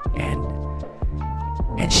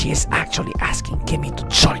 And she is actually asking Kimi to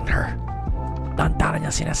join her. Tantara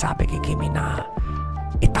niya sinasabi kay Kimi na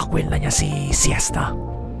itakwil na niya si Siesta.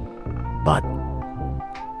 But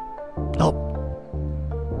nope.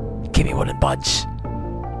 Kimi wouldn't budge.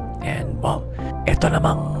 And well, ito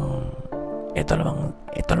namang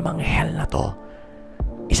hell na to.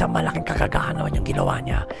 Isang malaking kagagahan naman yung ginawa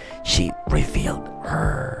niya. She revealed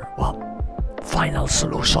her, well, final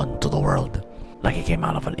solution to the world. Like it came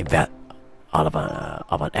out of an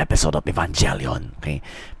episode of Evangelion. Okay,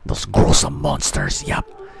 those gruesome monsters. Yep,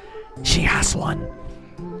 she has one,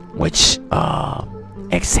 which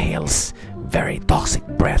exhales very toxic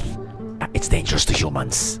breath. It's dangerous to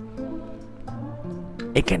humans.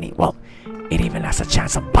 It even has a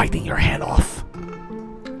chance of biting your head off.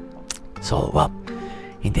 So, well,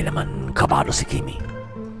 hindi naman kabado si Kimi.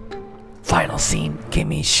 Final scene,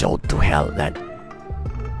 Kimi showed to Hell that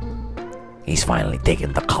he's finally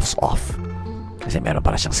taken the cuffs off. Kasi meron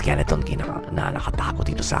pala siyang skeleton na nakatakot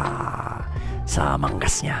dito sa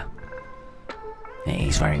manggas niya.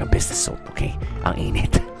 He's wearing a business suit, okay? Ang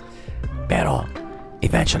init. Pero,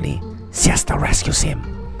 eventually, Siesta rescues him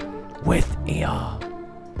with a,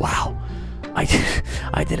 wow.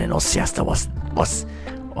 I didn't know Siesta was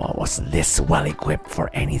this well equipped for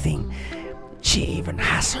anything. She even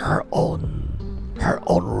has her own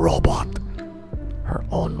robot, her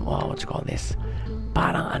own what you call this?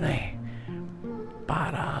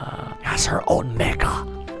 Has her own mecha.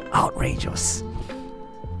 Outrageous.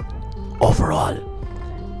 Overall,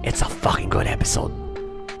 it's a fucking good episode.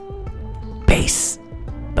 Pace.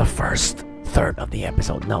 The first third of the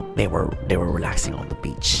episode. No, they were relaxing on the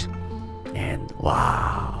beach, and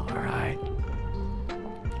wow, alright.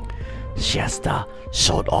 Siesta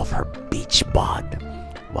showed off her beach bod.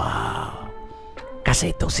 Wow.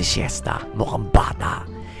 Kasi ito si Siesta, mukhang bata.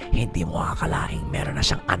 Hindi mo akalaing meron na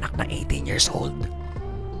siyang anak na 18 years old.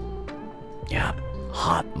 Yep,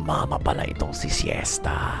 hot mama pala itong si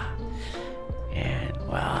Siesta. And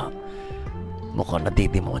well, mukhang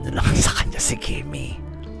nadidemonyo lang sa kanya si Kimi.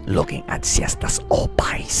 Looking at Siesta's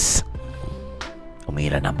opais.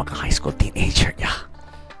 Umila na magka-high school teenager niya.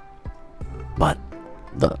 But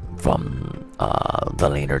from the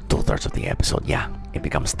later 2/3 of the episode, yeah, it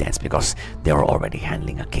becomes tense because they were already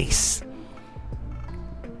handling a case.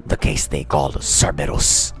 The case they call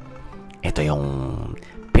Cerberus. Ito yung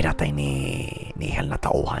pinatay ni Hell na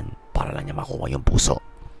tauhan para lang niya makuha yung puso.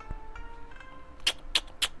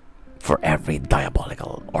 For every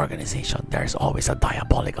diabolical organization, there's always a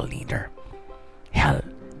diabolical leader. Hell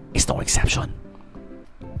is no exception.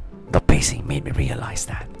 The pacing made me realize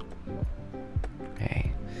that. Okay.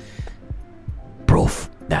 Proof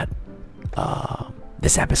that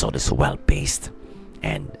this episode is well paced,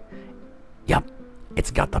 and yep, it's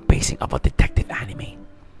got the pacing of a detective anime.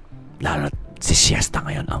 Lalo na si Siesta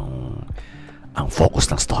ngayon ang focus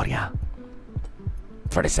ng storya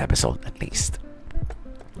for this episode, at least.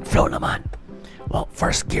 Flow naman. Well,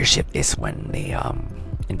 first gear shift is when they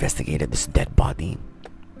investigated this dead body.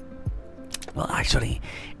 Well, actually,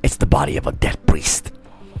 it's the body of a dead priest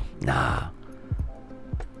na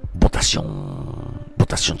butas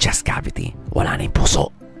yung chest cavity. Wala na yung puso.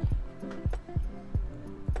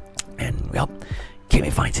 And, well, Kimi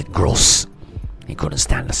finds it gross. He couldn't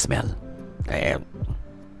stand the smell.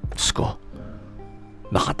 Diyos ko,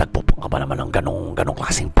 makatagpo ka ba naman ng ganong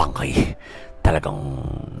klaseng bangkay? Talagang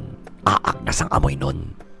aaknas ang amoy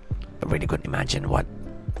nun. I really couldn't imagine what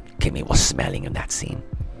Kimi was smelling in that scene.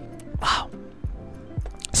 Wow.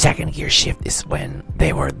 Second gear shift is when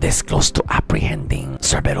they were this close to apprehending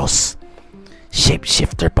Cerberus.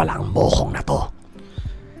 Shapeshifter pala ang mokong na to.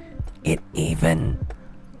 It even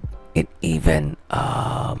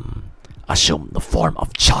assumed the form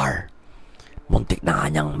of Char. Muntik na nga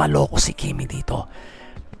niyang maloko si Kimi dito.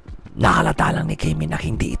 Nakalata lang ni Kimi na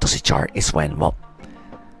hindi ito si Char is when, well,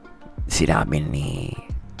 sinabi ni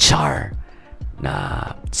Char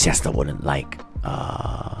na Siesta wouldn't like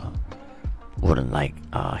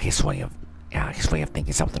his way of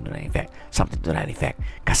thinking, something to that effect.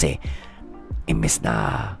 Kasi imbes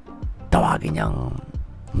na tawagin niyang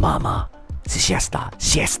mama si Siesta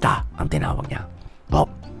ang tinawag niya. Well,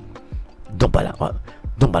 doon pa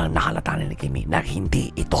lang nakalata ni Kimi na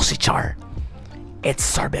hindi ito si Char. It's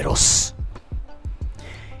Cerberus.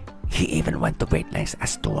 He even went to great lengths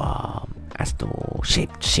as to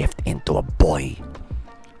shift into a boy.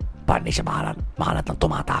 Para hindi siya makalatang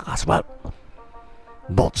tumatakas. Well,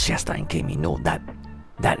 both Siesta and Kimi know that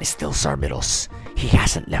is still Cerberus. He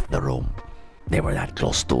hasn't left the room. They were that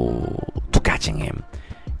close to catching him.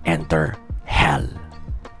 Enter Hell.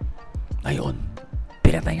 Ayun,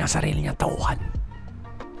 pinatay nga sarili niyang tauhan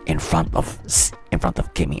in front of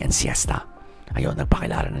Kimi and Siesta. Ayun,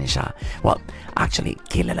 nagpakilala na siya. Well, actually,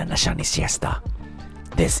 kilala na siya ni Siesta.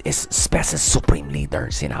 This is Spez's supreme leader,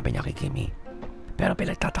 sinabi niya kay Kimi. Pero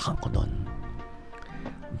pinagtatakang ko nun,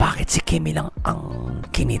 bakit si Kimi lang ang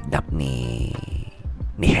kinidnap ni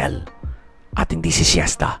Hell at hindi si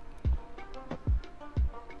Siesta?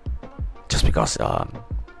 Just because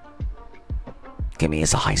Kimi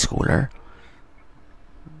is a high schooler?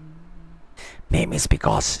 Maybe it's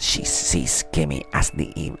because she sees Kimi as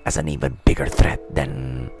an even bigger threat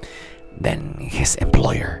than his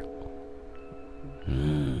employer.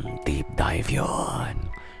 Deep dive yun.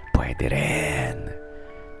 Pwede rin.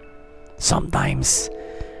 Sometimes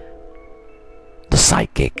the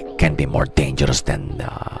sidekick can be more dangerous than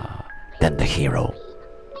the hero.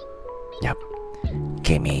 Yep.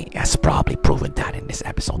 Kimi has probably proven that in this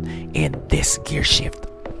episode, in this gear shift.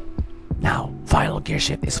 Now, final gear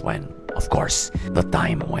shift is when, of course, the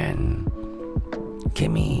time when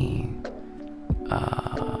Kimi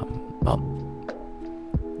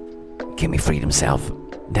freed himself.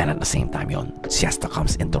 Then at the same time, Siesta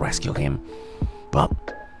comes in to rescue him. Well,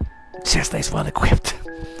 Siesta is well equipped,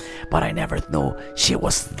 but I never knew she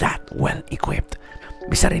was that well equipped.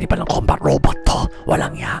 May sarili pa ng combat robot to.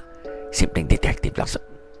 Walang ya. Simpleng detective lang.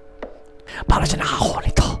 Para siya nakakuha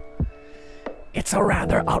nito. It's a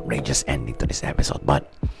rather outrageous ending to this episode,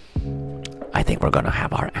 but I think we're gonna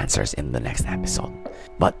have our answers in the next episode.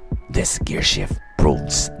 But this gear shift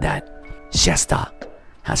proves that Siesta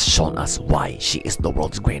has shown us why she is the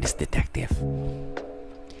world's greatest detective.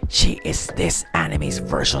 She is this anime's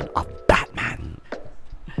version of Batman.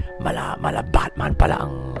 Mala Batman pala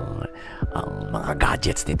ang mga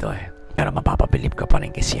gadgets nito eh. Pero mapapabilib ka pa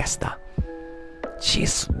rin kay Siesta.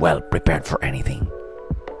 She's well prepared for anything.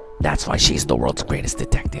 That's why she's the world's greatest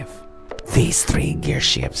detective. These three gear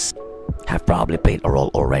shifts have probably played a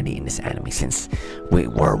role already in this anime since we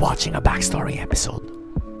were watching a backstory episode.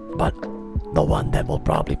 But the one that will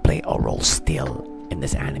probably play a role still in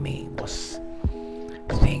this anime was,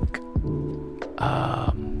 I think,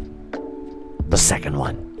 the second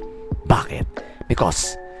one. Bakit?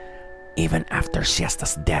 Because even after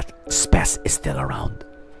Siesta's death, Spez is still around.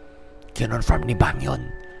 Kinonfirm ni Bang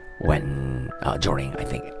yun when, during, I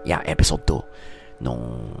think, episode 2,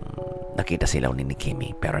 nung nakita sila ni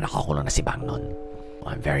Kimi, pero nakakulong na si Bang nun.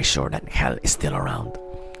 I'm very sure that Hell is still around.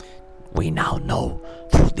 We now know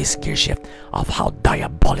through this gear shift of how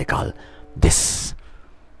diabolical this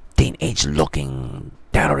teenage-looking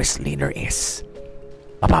terrorist leader is.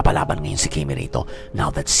 Mapapalaban ngayon si Kimi rito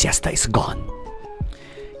now that Siesta is gone.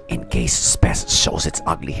 In case Spez shows its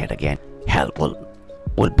ugly head again, Hell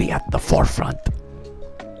will be at the forefront.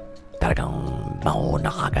 Talagang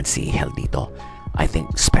mauna kagad si Hell dito. I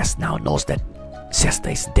think Spez now knows that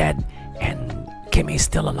Siesta is dead and Kimi is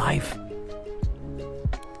still alive.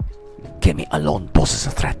 Kimi alone poses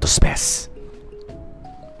a threat to Spez.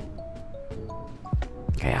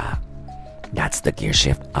 Kaya, that's the gear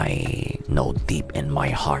shift I know deep in my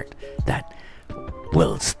heart that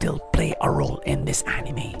will still play a role in this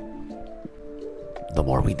anime. The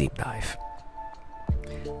more we deep dive.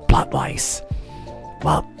 Plot-wise,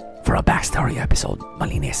 well, for a backstory episode,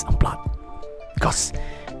 malinis ang plot. Because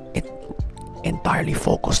entirely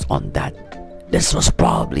focused on that. This was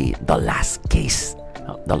probably the last case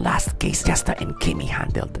Siesta and Kimmy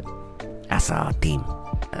handled as a team.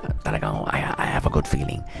 Talagang I have a good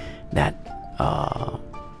feeling that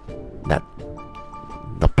that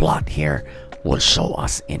the plot here will show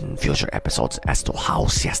us in future episodes as to how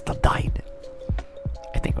Siesta died.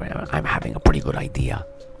 I think I'm having a pretty good idea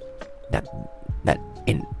that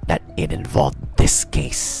it involved this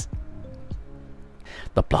case.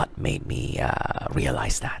 The plot made me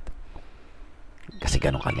realize that. Kasi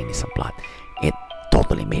ganun kalinis ang plot. It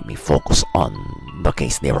totally made me focus on the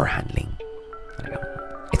case they were handling.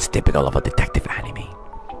 It's typical of a detective anime.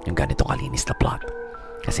 Yung ganito kalinis na plot.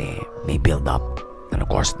 Kasi may build up. And of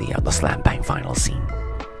course, the slam bang final scene.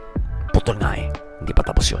 Putol nga eh. Hindi pa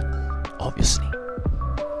tapos yun. Obviously.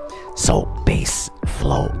 So, pace,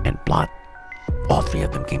 flow, and plot, all three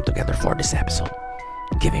of them came together for this episode,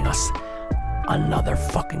 giving us another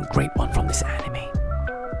fucking great one from this anime.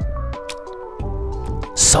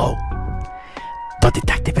 So, the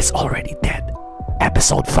detective is already dead.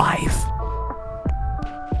 Episode 5.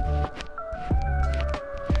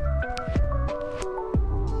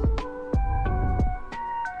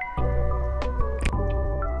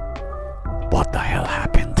 What the hell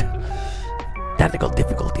happened? Technical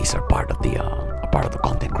difficulties are part of the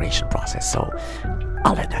content creation process, so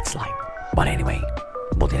I'll let that slide. But anyway,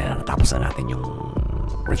 buti na natapos na natin yung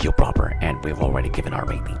review proper, and we've already given our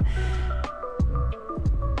rating.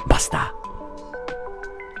 Basta,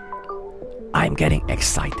 I'm getting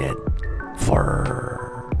excited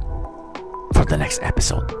for the next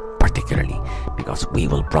episode, particularly because we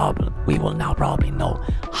will now probably know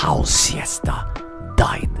how Siesta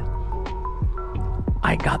died.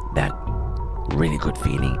 I got that really good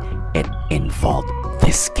feeling it involved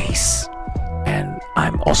this case, and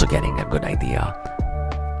I'm also getting a good idea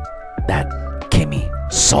that Kimmy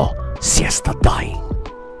saw Siesta die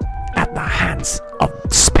at the hands of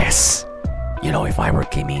Spes. You know, if I were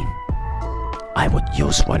Kimmy, I would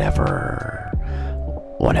use whatever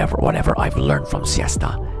I've learned from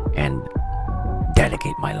Siesta and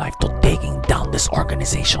dedicate my life to taking down this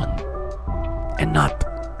organization, and not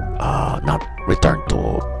return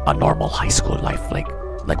to a normal high school life like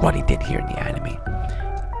what he did here in the anime.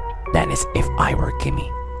 That is, if I were Kimmy,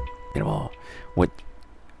 you know, with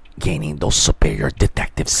gaining those superior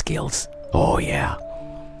detective skills. Oh yeah,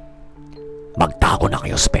 magtago na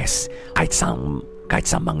kayo, Spes. Kahit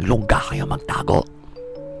sa manglungga kayo magtago,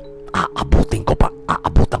 aabutan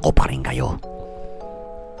ko pa rin kayo.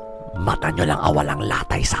 Mata nyo lang awalang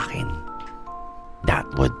latay sa akin. That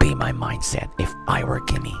would be my mindset if I were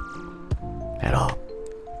Kimmy. Pero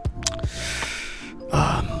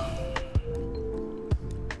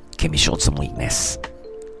Kimmy showed some weakness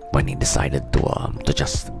when he decided to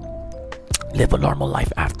just live a normal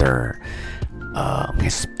life after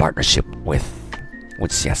his partnership with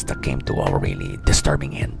Siesta came to a really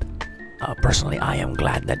disturbing end. Personally, I am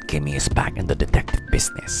glad that Kimmy is back in the detective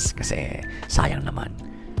business, kasi sayang naman.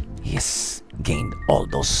 He's gained all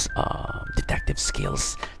those detective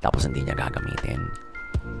skills, tapos hindi niya gagamitin.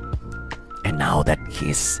 And now that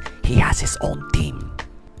he has his own team,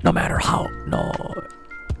 no matter how,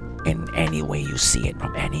 in any way you see it,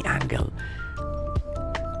 from any angle,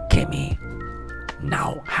 Kimmy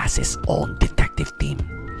now has his own detective team.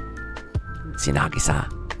 Sinagisa,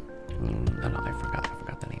 I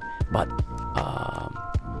forgot the name, but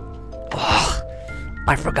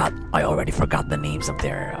I already forgot the names of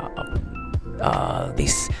their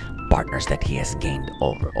these partners that he has gained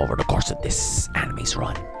over the course of this anime's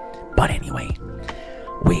run. But anyway,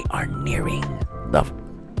 we are nearing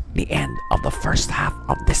the end of the first half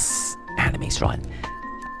of this anime's run.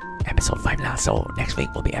 Episode 5 now, so next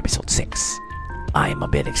week will be episode 6. I'm a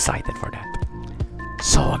bit excited for that.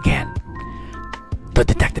 So again, the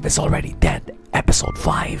detective is already dead. Episode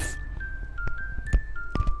 5.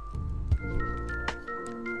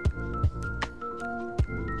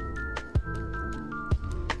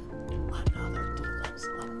 Another 2 thumbs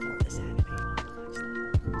up for this anime.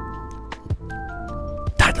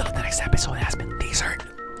 Title of the next episode has been teasered.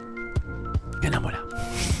 Yun na muna.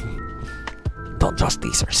 Don't trust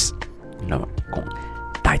teasers. Kung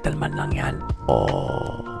title man lang yan o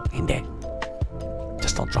hindi,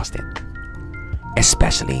 just don't trust it.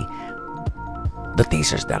 Especially the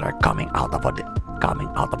teasers that are coming out of a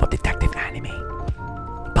detective anime.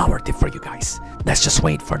 Power tip for you guys. Let's just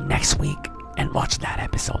wait for next week and watch that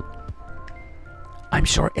episode. I'm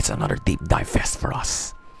sure it's another deep dive fest for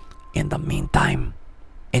us. In the meantime,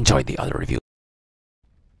 enjoy the other review.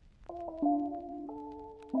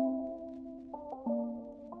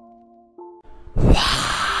 Wow!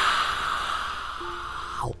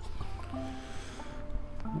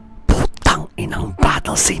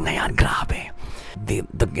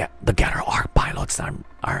 the Getter Arc pilots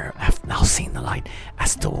have now seen the light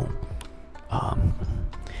as to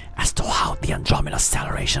how the Andromeda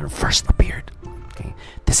acceleration first appeared. Okay,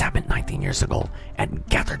 this happened 19 years ago, and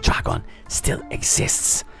Getter Dragon still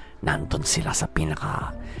exists. Nandun siya sa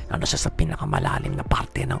pinakamalalim na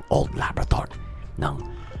parte ng old laboratory ng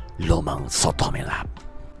lumang Sotome lab.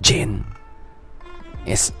 Jin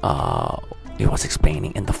he was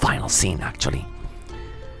explaining in the final scene actually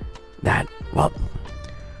that, well,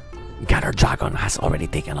 Getter Dragon has already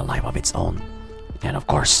taken a life of its own, and of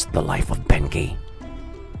course the life of Benkei.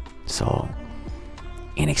 So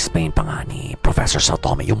inexplain pa nga ni Professor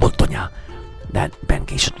Sotome yung multo niya that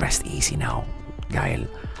Benkei should rest easy now dahil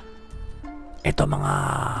ito mga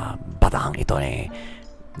bataang ito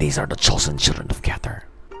these are the chosen children of Getter.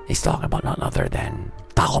 He's talking about none other than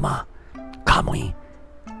Takuma, Kamui,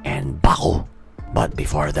 and Baku. But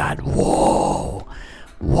before that, whoa,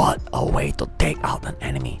 what a way to take out an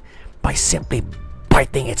enemy by simply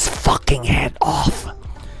biting its fucking head off.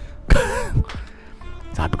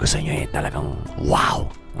 Sabi ko sa inyo talagang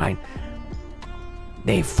wow, right?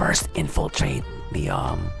 They first infiltrate the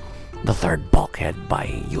third bulkhead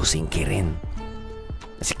by using Kirin.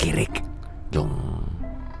 Si Kirik, yung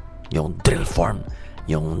drill form,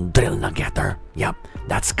 yung drill na Getter. Yep,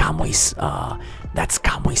 that's Kamui's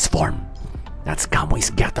form. That's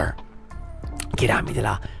Kamui's Getter. Ginamit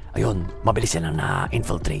nila, ayun, mabilis silang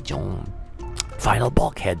na-infiltrate yung final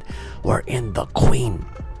bulkhead wherein the Queen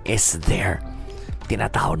is there.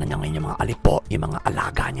 Tinatawag na niya ngayon yung mga alipo, yung mga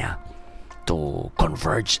alaga niya to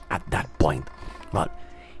converge at that point. But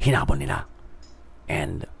hinabol nila,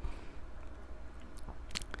 and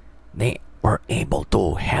they were able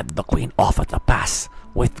to head the Queen off at the pass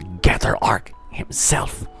with Getter Arc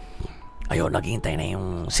himself. Ayun, naghihintay na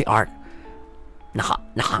yung si Arc.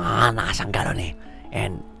 Nakanganga siyang gano'n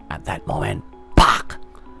and at that moment, pak!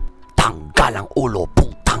 Tanggal ang ulo,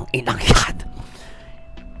 putang inang yan.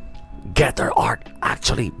 Getter Arc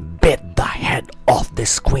actually bit the head off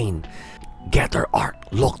this Queen. Getter Arc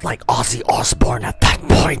looked like Ozzy Osbourne at that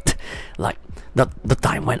point. Like the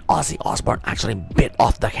time when Ozzy Osbourne actually bit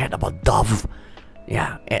off the head of a dove.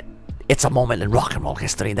 Yeah, it's a moment in rock and roll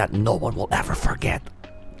history that no one will ever forget.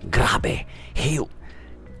 Grabe,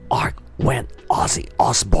 Arc went Ozzy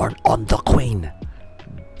Osbourne on the Queen.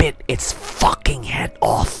 Bit its fucking head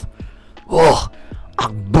off. Oh,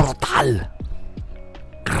 ang brutal.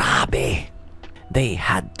 Grabe. They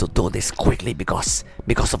had to do this quickly because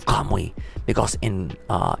of Kamui. Because in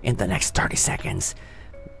the next 30 seconds,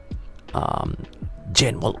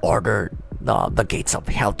 Jin will order the gates of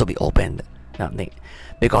hell to be opened.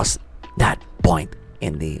 Because that point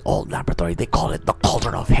in the old laboratory, they call it the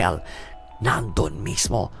cauldron of hell. Nandun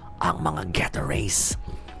mismo ang mga Getter rays.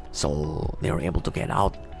 So they were able to get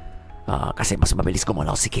out. Kasi mas mabilis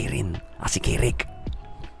gumalaw si Kirik.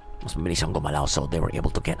 Mas mabilis siyang gumalaw, so they were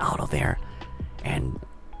able to get out of there. And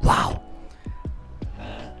wow,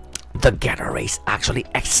 the Getter race actually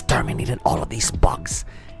exterminated all of these bugs,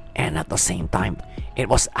 and at the same time, it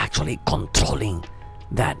was actually controlling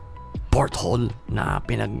that porthole na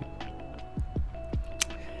pinagmulan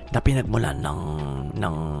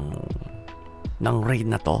ng raid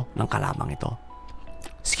na to, ng kalabang ito.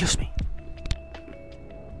 Excuse me.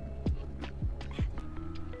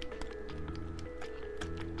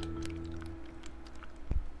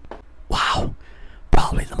 Wow,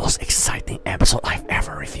 probably the most exciting episode I've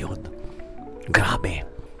ever reviewed. Grabe,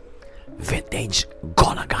 vintage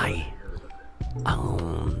Gonagai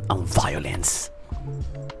ang violence.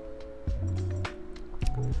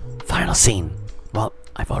 Final scene. Well,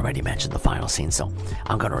 I've already mentioned the final scene, so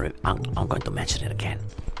I'm going to mention it again,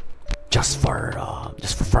 just for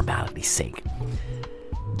formality's sake.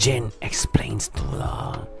 Jin explains to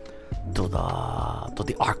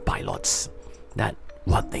the Arc pilots that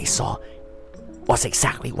what they saw was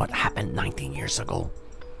exactly what happened 19 years ago.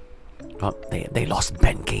 Well, they lost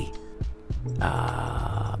Benkei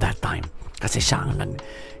that time kasi siya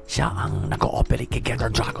ang nag-ooperate kay Getter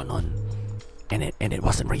Dragon nun, and it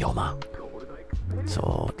wasn't Ryoma.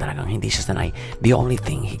 So talagang hindi siya sanay. The only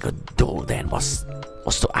thing he could do then was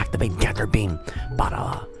to activate Getter Beam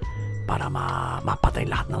para mapatay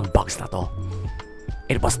lahat ng bugs na to.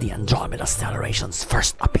 It was the Andromeda Acceleration's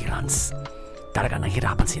first appearance. Talagang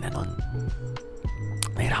nahirapan sila nun.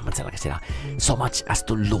 Nahirapan sila so much as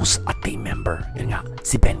to lose a team member. Yun nga,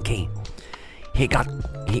 si Benkei. He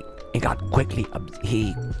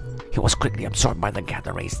was quickly absorbed by the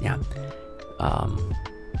Getter race niya.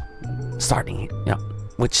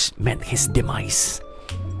 Which meant his demise,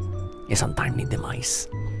 his untimely demise.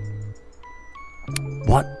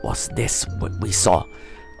 What was this? What we saw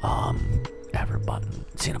Everybody,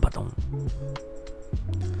 sino ba tong?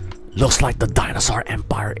 Looks like the Dinosaur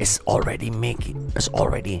Empire is already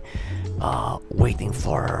waiting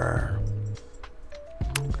for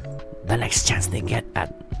the next chance they get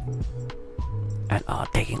at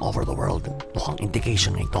taking over the world. Mukhang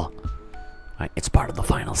indication ito. Right? It's part of the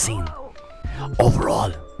final scene.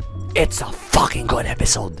 Overall, it's a fucking good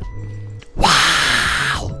episode.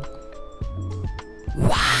 Wow!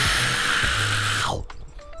 Wow!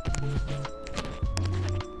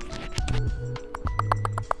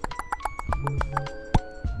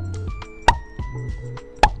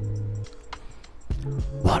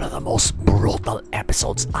 One of the most brutal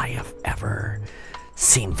episodes I have ever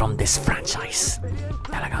seen from this franchise.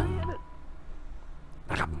 Talagang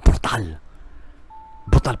brutal.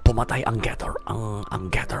 Brutal pumatay ang Getter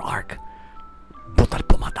Arc. Brutal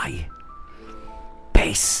pumatay.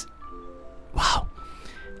 Pace. Wow.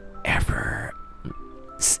 Ever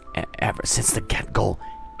since the get-go,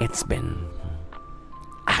 it's been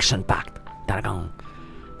action-packed. Talagang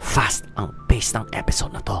fast ang pace ng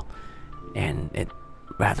episode na to. And it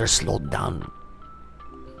rather slowed down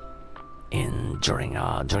during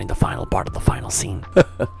the final part of the final scene.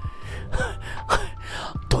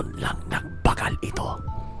 Doon lang nagbagal ito.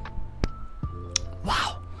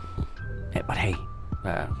 Wow. But hey,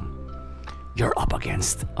 you're up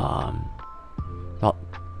against well,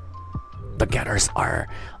 the Getters are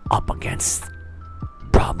up against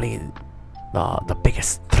probably the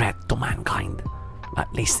biggest threat to mankind,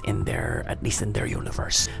 at least in their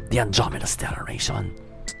universe, the Andromeda Stellation.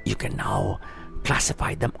 You can now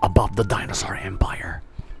classify them above the Dinosaur Empire.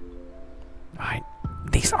 Right?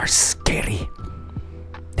 These are scary.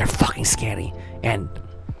 They're fucking scary. And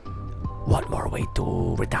what more way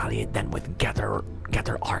to retaliate than with Getter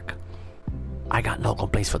Arc? I got no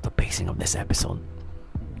complaints for the pacing of this episode.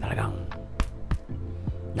 Talagang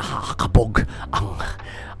nakakabog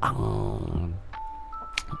ang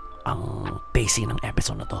pacing ng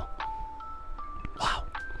episode na to. Wow.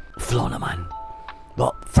 Flow naman.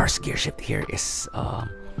 Well, first gear shift here is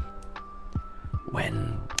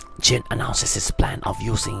when Jin announces his plan of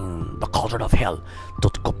using the Cauldron of Hell to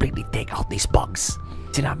completely take out these bugs.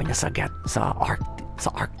 Sinabi niya sa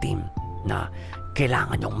Arc team na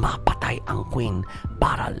kailangan yung mapatay ang Queen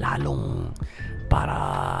para lalong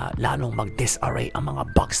mag-disarray ang mga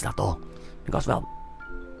bugs na to. Because, well,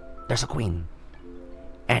 there's a Queen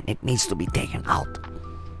and it needs to be taken out.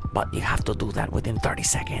 But you have to do that within 30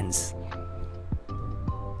 seconds.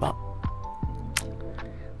 Well,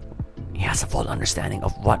 he has a full understanding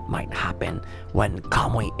of what might happen when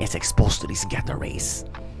Kamui is exposed to these Getter rays.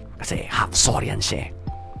 Kasi half Saurian siya.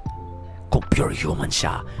 Kung pure human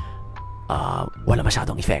siya, wala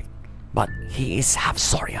masyadong effect. But he is half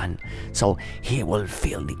Saurian, so he will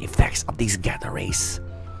feel the effects of these Getter rays.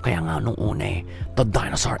 Kaya nga nung una, the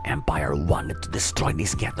Dinosaur Empire wanted to destroy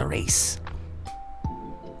these Getter rays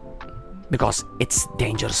because it's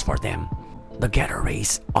dangerous for them. The Getter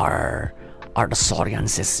rays are the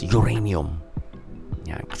Saurians' uranium.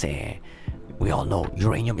 Yeah, kasi we all know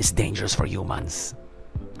uranium is dangerous for humans.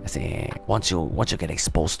 Kasi once you get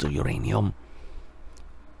exposed to uranium,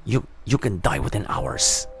 you can die within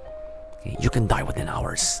hours. You can die within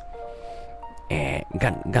hours.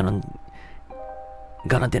 Ganon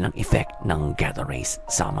din ang effect ng Getter rays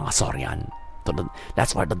sa mga Saurian.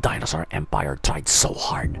 That's why the Dinosaur Empire tried so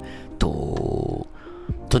hard to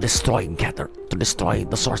destroy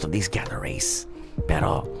the source of these Getter rays.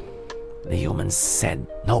 Pero the humans said,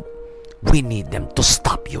 nope, we need them to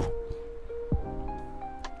stop you.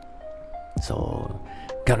 So,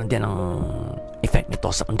 ganon din ang effect nito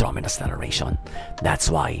sa Andromeda Stellation. That's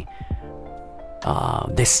why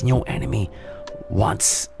this new enemy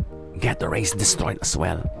wants Getter rays destroyed as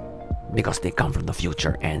well, because they come from the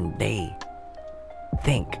future and they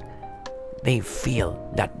feel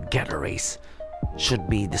that Getter rays should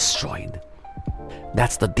be destroyed.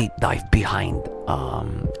 That's the deep dive behind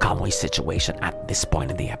Kamui's situation at this point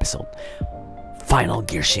in the episode. Final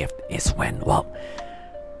gear shift is when, well,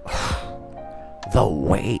 the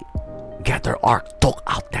way Getter Arc took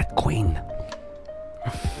out that Queen.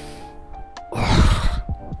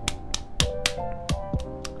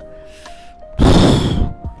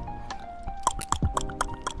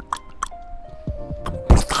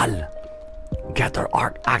 Brutal. Getter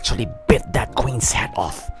Arc actually bit that Queen's head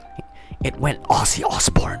off. It went Ozzy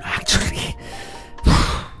Osbourne actually.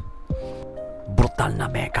 Brutal na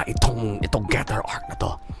mecha itong Getter Arc na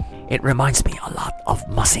to. It reminds me a lot of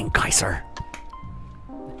Masing Kaiser.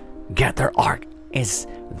 Getter Arc is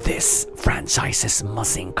this franchise's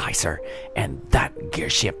Masing Kaiser, and that gear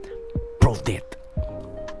shift proved it.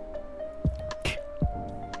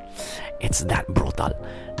 It's that brutal.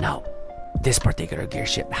 Now, this particular gear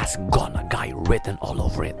shift has Gonna Guy written all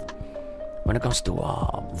over it. When it comes to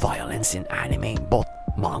violence in anime, both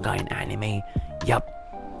manga and anime, yep,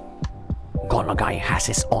 Gonna Guy has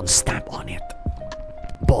his own stamp on it.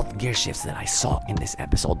 Both gear shifts that I saw in this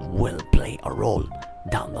episode will play a role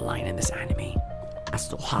down the line in this anime as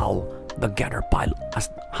to how the Getter pilot, as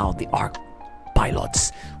how the Arc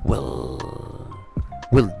pilots will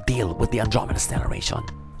deal with the Andromeda Stellation.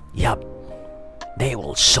 Yep, they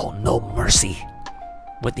will show no mercy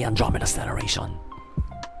with the Andromeda Stellation.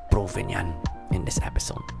 Proven yan in this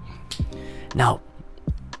episode. Now,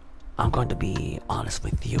 I'm going to be honest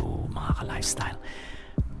with you, mga ka-lifestyle.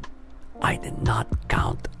 I did not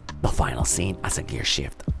count the final scene as a gear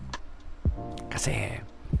shift. Kasi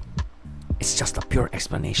it's just a pure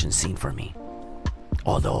explanation scene for me.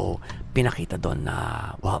 Although, pinakita doon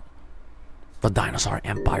na, well, the Dinosaur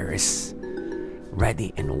Empire is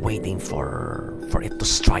ready and waiting for it to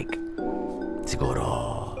strike.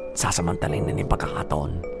 Siguro, sasamantalin na yung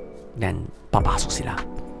pagkakataon. Then, papasok sila.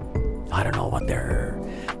 I don't know what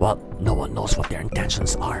no one knows what their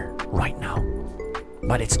intentions are right now.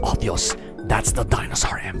 But it's obvious that's the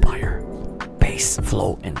Dinosaur Empire. Pace,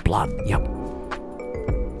 flow, and plot, yep.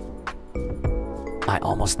 I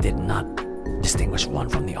almost did not distinguish one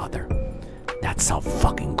from the other. That's how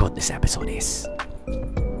fucking good this episode is.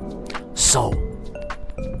 So,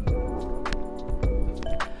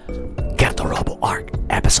 get the Robo Arc,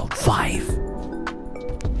 episode 5.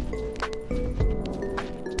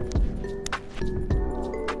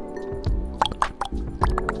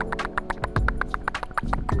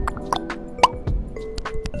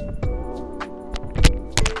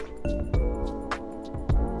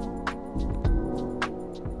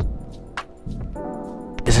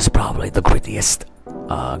 This is probably the grittiest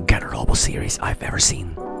Get Robo series I've ever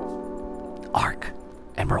seen. Arc.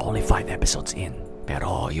 And we're only 5 episodes in.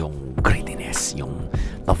 Pero yung grittiness,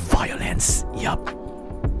 the violence, yup.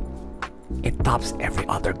 It tops every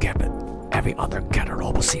other Get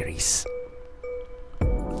Robo series.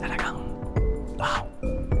 Talagang, wow.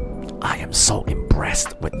 I am so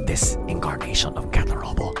impressed with this incarnation of Get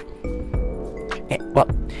Robo.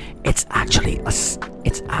 It's actually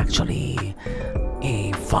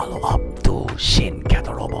a follow-up to Shin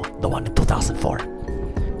Getter Robo, the one in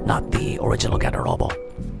 2004, not the original Getter Robo.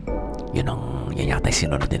 Yun yata yung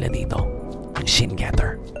sinunod nila dito, yung Shin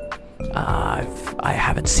Getter. I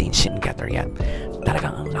haven't seen Shin Getter yet.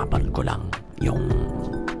 Talagang ang napanood ko lang yung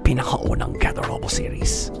pinakaunang Getter Robo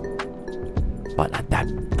series. But at that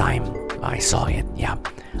time I saw it, yeah,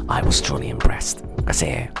 I was truly impressed.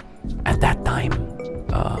 Kasi at that time,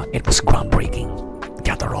 it was groundbreaking,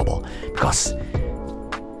 Getter Robo, because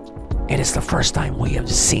it is the first time we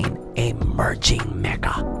have seen a merging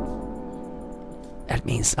mecha. That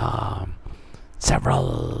means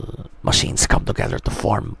several machines come together to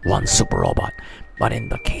form one super robot. But in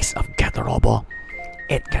the case of Getter Robo,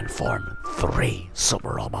 it can form 3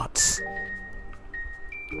 super robots.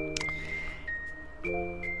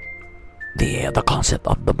 The concept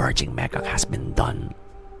of the merging mecha has been done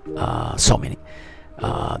so many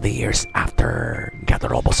the years after Getter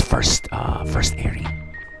Robo's first airing.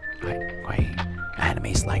 Right,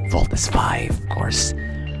 animes like Voltes 5, of course,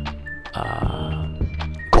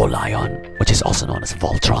 Go Lion, which is also known as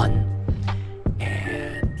Voltron,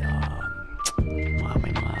 and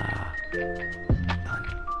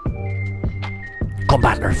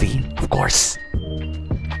Combat V, of course.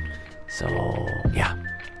 So yeah,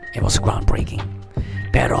 it was groundbreaking.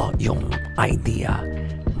 Pero yung idea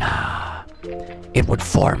na it would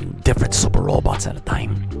form different super robots at a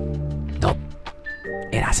time, nope,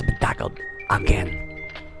 it hasn't been tackled again.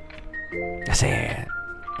 Kasi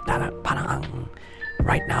parang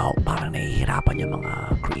right now, parang nahihirapan yung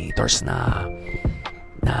mga creators na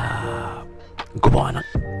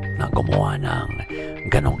gumawa ng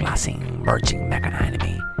ganong klaseng merging mecha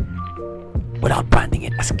anime without branding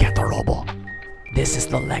it as Getter Robo. This is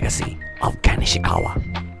the legacy of Ken Ishikawa,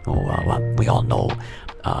 who we all know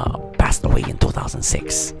passed away in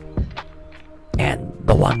 2006, and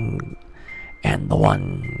the one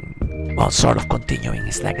sort of continuing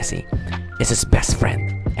his legacy is his best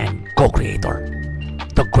friend and co-creator,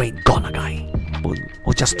 the great Gonna Guy,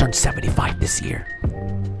 who just turned 75 this year.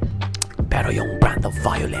 Pero yung brand of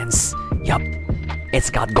violence, yup, it's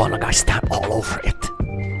got Gonna Guy stamp all over it.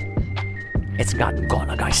 It's got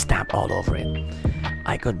Gonna Guy stamp all over it.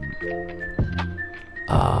 I could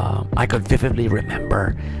vividly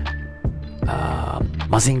remember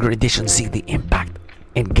Mazinger Edition Z, the impact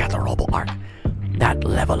in Getter Robo Arc. That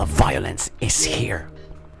level of violence is here.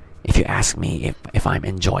 If you ask me if I'm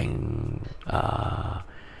enjoying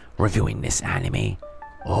reviewing this anime.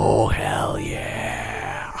 Oh, hell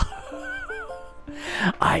yeah.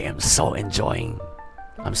 I'm so enjoying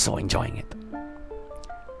it.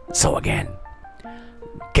 So again,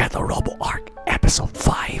 get the Robo Arc episode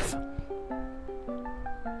 5.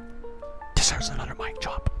 Deserves another mic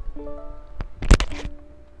drop.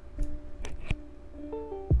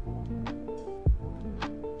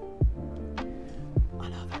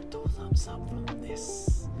 Another 2 thumbs up from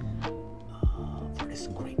this for this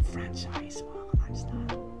great franchise.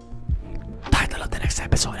 Title of the next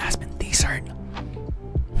episode has been teasered.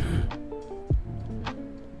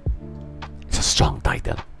 It's a strong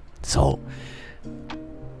title, so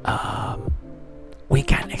we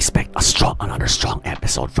can expect another strong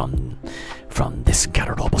episode from this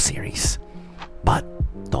Robo series. But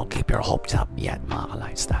don't keep your hopes up yet, mga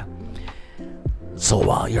ka-lifestyle. So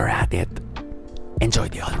while you're at it, enjoy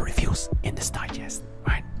the other reviews in this digest,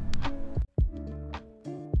 right?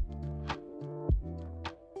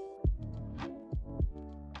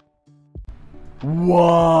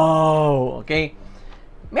 Wow! Okay.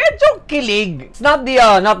 Medyo kilig. It's not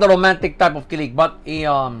the romantic type of kilig, but a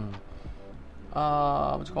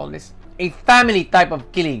what you call this? A family type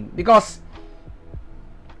of kilig, because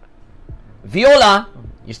Viola,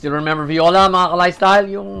 you still remember Viola, mga ka-lifestyle,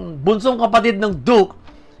 yung bunsong kapatid ng Duke,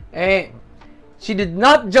 she did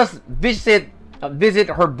not just visit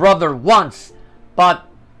her brother once, but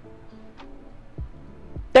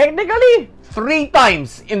technically 3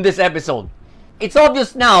 times in this episode. It's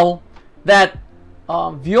obvious now that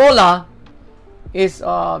Viola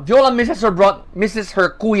misses her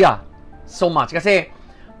kuya so much, kasi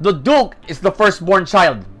the Duke is the firstborn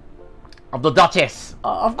child of the Duchess.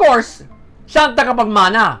 Of course, siya ang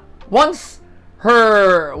tagapagmana. Once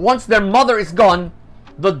their mother is gone,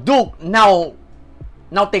 the Duke now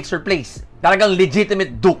takes her place. Talagang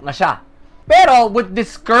legitimate Duke na siya. Pero with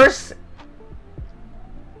this curse,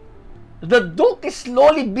 the Duke is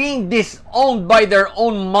slowly being disowned by their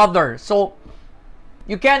own mother. So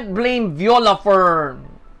you can't blame Viola for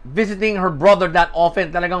visiting her brother that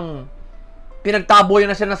often. Talagang pinagtaboy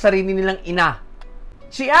na siya ng sarili nilang ina.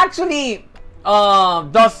 She actually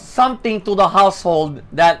does something to the household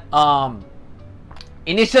that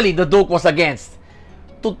initially the Duke was against,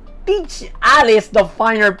 to teach Alice the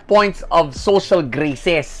finer points of social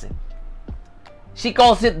graces. She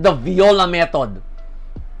calls it the Viola method.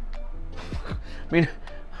 I mean,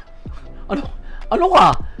 ano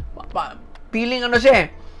ka? Feeling ano siya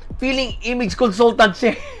eh? Feeling image consultant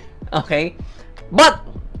siya. Okay? But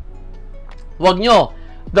wag nyo,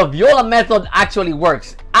 the Viola method actually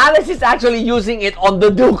works. Alice is actually using it on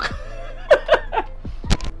the Duke.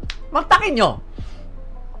 Magtakin nyo.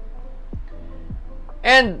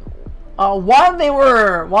 And while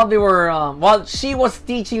she was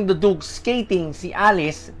teaching the Duke skating, si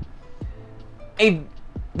Alice,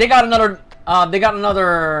 they got another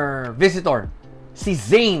visitor, si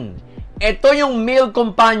Zane. Ito yung male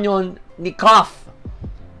companion ni Cuff.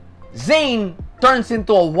 Zane turns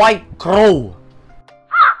into a white crow.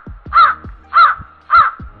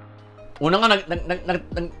 Una nga,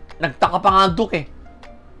 nagtaka pa nga ang Duke eh.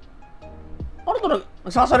 Ano ito?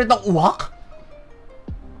 Nagsasalitang uwak?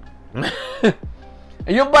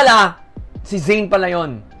 Ayun pala, si Zane pala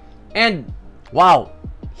yun. And, wow,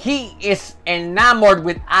 he is enamored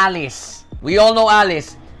with Alice. We all know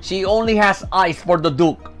Alice. She only has eyes for the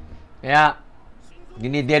Duke. Kaya,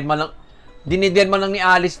 dinided man lang ni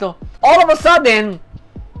Alice to. All of a sudden,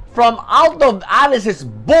 from out of Alice's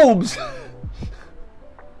boobs,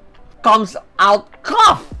 comes out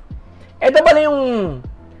Cuff. Ito pala yung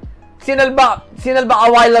sinalba a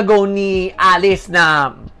while ago ni Alice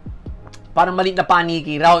na parang maliit na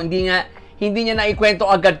paniki raw. Hindi niya naikwento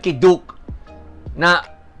agad kay Duke na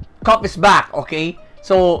Cuff is back, okay?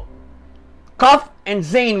 So, Cuff and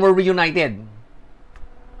Zane were reunited.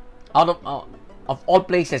 Out of all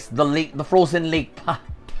places, the frozen lake pa.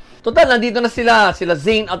 Total, nandito na sila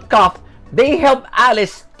Zane at Cuff. They help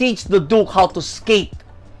Alice teach the Duke how to skate.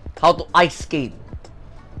 How to ice skate.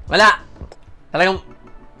 Wala. Talagang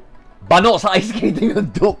bano sa ice skating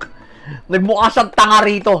yung Duke. Nagmukha siyang tanga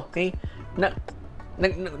rito. Okay?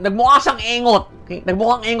 Nagmukha siyang engot. Okay?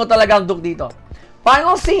 Nagmukhang engot talaga ang Duke dito.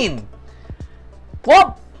 Final scene.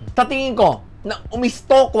 Whoop! Tatingin ko, na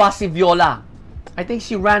umistokwa si Viola. I think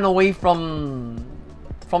she ran away from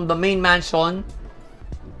the main mansion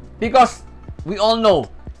because we all know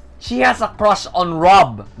she has a crush on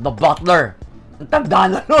Rob, the butler. Ang tanda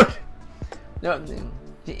na nun.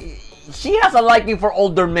 She has a liking for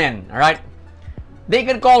older men, alright? They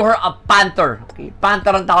can call her a panther. Okay?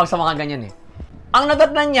 Panther ang tawag sa mga ganyan eh. Ang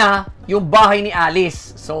nadatnan niya, yung bahay ni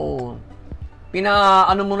Alice. So,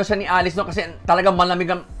 ano muna siya ni Alice, no, kasi talagang malamig,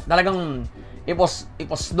 talagang it was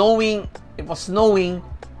snowing.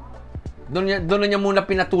 Doon niya muna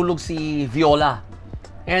pinatulog si Viola.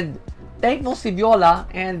 And thankful si Viola,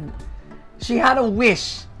 and she had a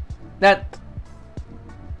wish that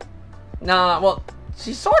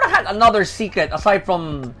she sort of had another secret aside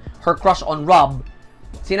from her crush on Rob.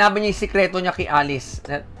 Sinabi niya yung sikreto niya kay Alice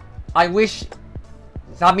that I wish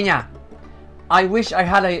I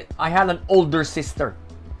had an older sister.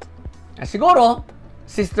 Siguro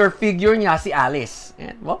sister figure niya si Alice.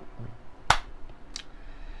 And, well,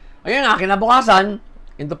 ayun nga, kinabukasan,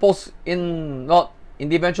 in the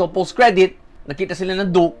eventual post-credit, nakita sila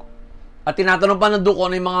ng Duke, at tinatanong pa ng Duke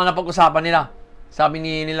ano yung mga napag-usapan nila. Sabi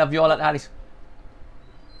nila Viola at Alice,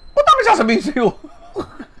 "Ba't namin sasabihin sa'yo?"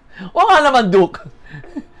 O nga naman, Duke.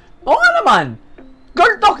 O nga naman.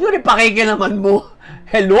 Girl talk yun, ipakikilaman mo.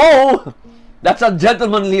 Hello? That's a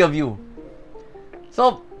gentlemanly of you.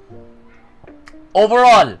 So,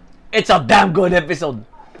 overall, it's a damn good episode.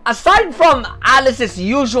 Aside from Alice's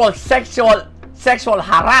usual sexual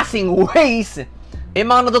harassing ways,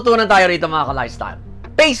 mga natutunan tayo rito, mga ka-lifestyle.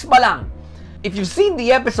 Pace pa lang. If you've seen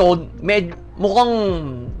the episode, mukhang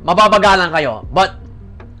mababagalan kayo. But,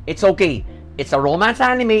 it's okay. It's a romance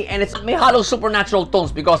anime, and may hollow supernatural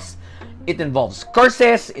tones because it involves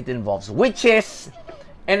curses, it involves witches,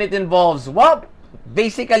 and it involves, well,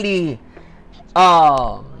 basically,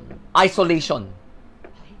 isolation.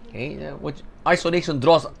 Okay? Which isolation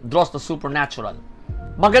draws the supernatural.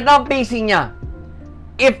 Maganda ang pacing niya.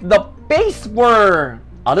 If the pace were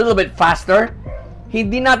a little bit faster,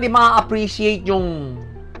 hindi natin ma-appreciate yung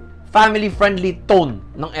family-friendly tone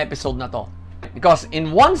ng episode na to. Because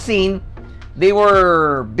in one scene, they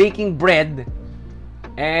were baking bread.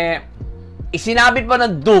 Isinabit pa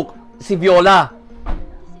ng Duke si Viola.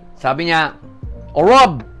 Sabi niya, "O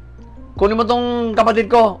Rob, kunin mo tong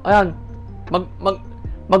kapatid ko. Ayan,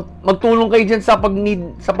 magtulong kayo dyan sa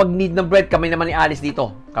pag-need ng bread. Kami naman ni Alice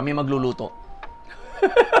dito. Kami magluluto."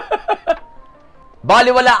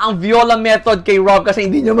 Baliwala ang Viola method kay Rob kasi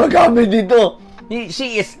hindi niya magamit dito.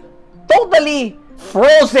 She is totally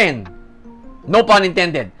frozen. No pun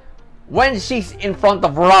intended. When she's in front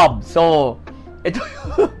of Rob. So, ito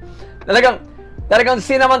talagang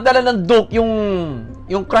sinamantala ng Duke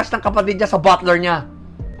yung crush ng kapatid niya sa butler niya.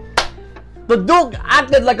 The Duke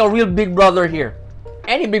acted like a real big brother here.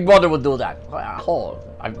 Any big brother would do that. Oh,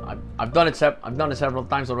 I've done it several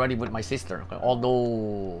times already with my sister.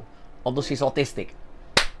 Although she's autistic.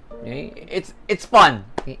 Okay? It's fun.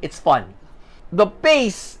 It's fun. The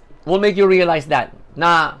pace will make you realize that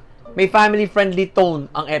na may family-friendly tone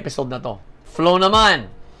ang episode na to. Flow naman.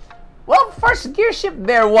 Well, first gear shift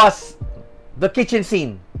there was the kitchen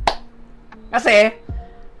scene. Kasi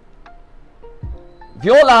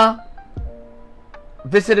Viola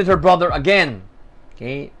visited her brother again.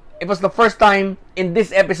 Okay? It was the first time in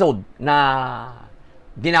this episode na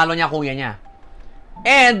dinalo niya kuya niya.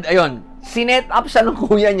 And, ayun, sinet up siya ng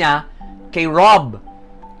kuya niya kay Rob.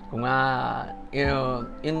 Kung,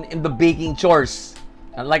 in the baking chores.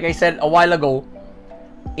 And like I said a while ago,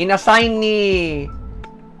 inassign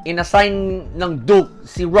ng Duke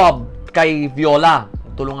si Rob kay Viola.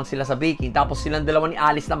 Tulungan sila sa baking. Tapos silang dalawa ni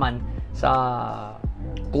Alice naman sa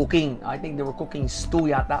cooking. I think they were cooking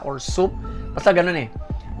stew yata or soup. Basta ganun eh.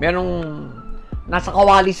 Merong nasa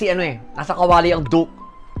kawali nasa kawali ang Duke.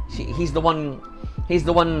 He's the one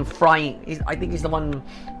frying. I think he's the one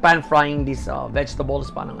pan frying these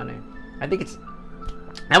vegetables. Parang ano eh. I think it's,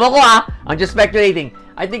 ewan ko I'm just speculating.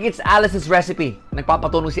 I think it's Alice's recipe.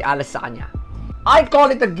 Nagpapatulong si Alice sa kanya. I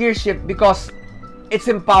call it a gear shift because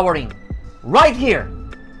it's empowering. Right here,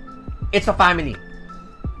 it's a family.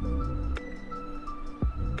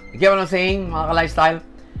 You get what I'm saying, mga ka-lifestyle?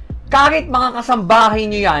 Kahit mga kasambahay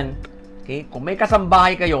nyo yan, okay, kung may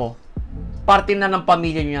kasambahay kayo, parte na ng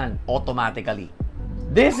pamilya nyo yan, automatically.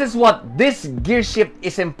 This is what this gear shift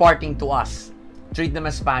is imparting to us. Treat them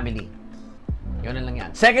as family. Yun na lang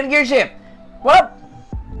yan. Second gear shift. What?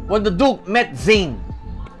 When the Duke met Zane.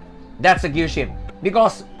 That's a gear shift.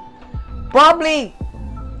 Because, probably,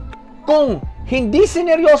 kung hindi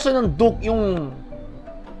sineryoso ng Duke yung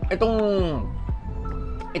itong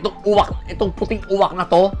puting uwak na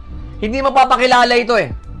to, hindi mapapakilala ito eh.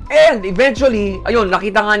 And eventually, ayun,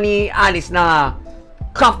 nakita nga ni Alice na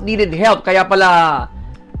Cuff needed help, kaya pala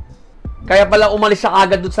umalis siya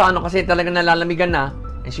agad doon sa ano kasi talagang nalalamigan na,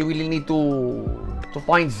 and she really need to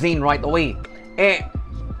find Zane right away.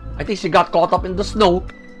 I think she got caught up in the snow.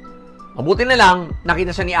 Mabuti na lang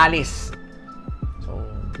nakita siya ni Alice. So,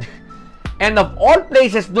 and of all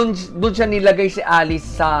places, dun siya nilagay si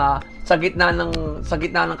Alice sa gitna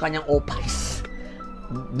ng kanyang opals.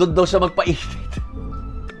 doon daw siya magpainit.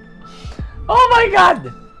 Oh my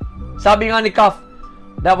God! Sabi nga ni Cuff,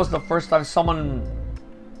 that was the first time someone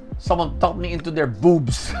talked me into their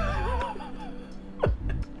boobs.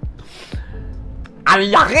 Ang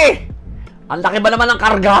laki! Ang laki ba naman ng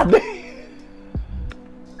kargado?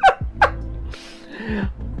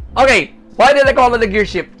 Okay, why did I call it a gear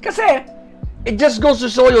shift? Kasi, it just goes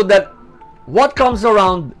to show you that what comes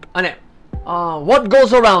around, what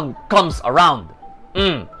goes around comes around.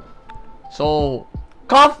 So,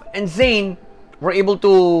 Cuff and Zane were able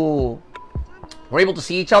to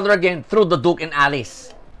see each other again through the Duke and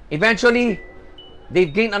Alice. Eventually,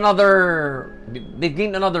 they've gained another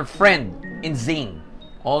friend in Zane.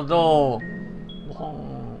 Although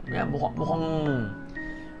mukhang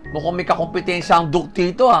may kakompetensya ang Duke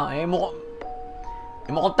dito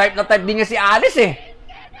mukhang type na type din niya si Alice eh.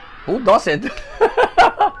 Who doesn't?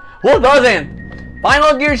 Who doesn't?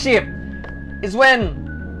 Final gear shift is when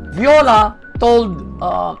Viola told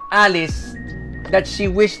Alice that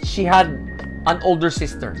she wished she had an older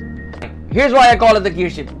sister. Here's why I call it the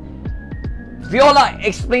gear shift. Viola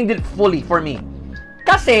explained it fully for me.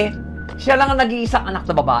 Kasi, siya lang ang nag-iisang anak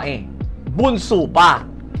na babae. Bunso pa.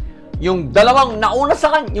 Yung nauna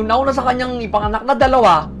sa kanyang ipanganak na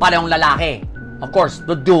dalawa, parehong lalaki. Of course,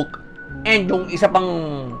 the Duke and yung isa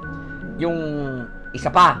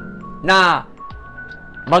pa na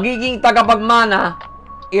magiging tagapagmana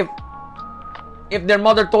if their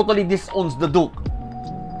mother totally disowns the Duke.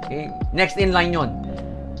 Okay? Next in line yon.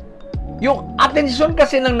 Yung atensyon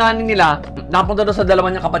kasi ng nanay nila napunta doon sa dalawa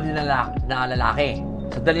niyang kapatid na lalaki.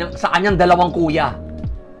 Sa kanyang dalawang kuya.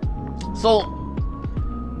 So,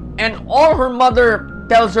 and all her mother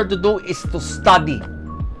tells her to do is to study.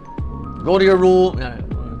 Go to your room,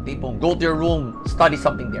 go to your room, study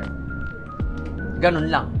something there.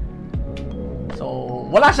 Ganun lang. So,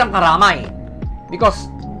 wala siyang karamay. Because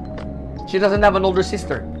she doesn't have an older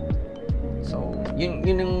sister. So, yun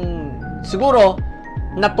yung siguro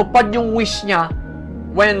natupad yung wish niya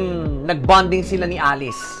when nagbonding sila ni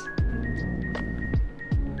Alice.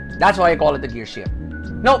 That's why I call it the gear shift.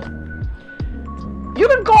 No, you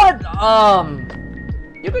can call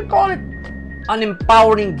it an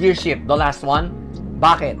empowering gear shift, the last one.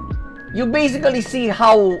 Bakit? You basically see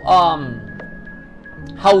how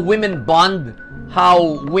women bond,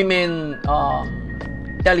 how women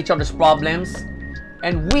tell each other's problems,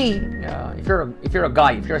 and we, if you're a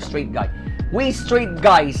guy, if you're a straight guy, we straight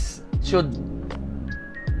guys should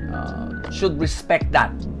respect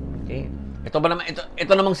that. Okay? Ito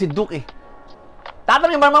namang si Duke eh.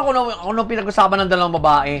 Tatanungin ba naman kung ano pinag-usapan ng dalawang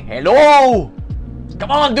babae? Hello!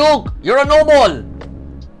 Come on, Duke! You're a noble!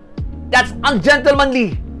 That's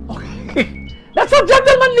ungentlemanly. Okay? That's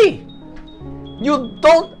ungentlemanly! You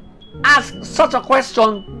don't ask such a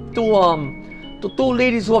question to two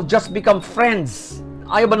ladies who have just become friends.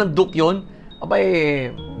 Ayaw ba ng Duke yun? Abay,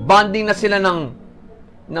 bonding na sila ng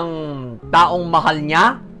taong mahal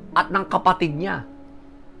niya at ng kapatid niya.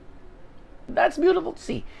 That's beautiful to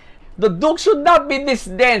see. The Duke should not be this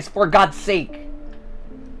dense, for God's sake.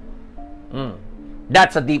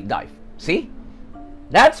 That's a deep dive. See?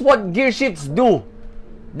 That's what gear shifts do.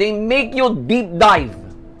 They make you deep dive.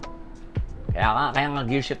 Kaya nga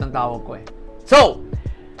gear shift ang tawag ko eh. So,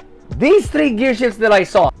 these three gear shifts that I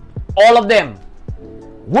saw, all of them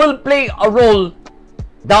will play a role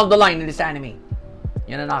down the line in this anime.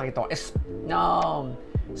 Yan ang nakita ko.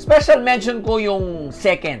 Special mention ko yung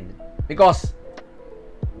second. Because,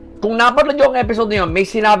 kung napanood nyo ang episode na yun, may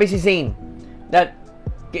sinabi si Zane that,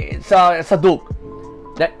 sa Duke,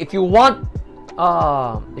 that if you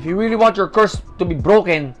really want your curse to be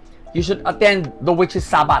broken, you should attend the witch's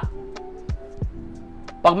Sabbath.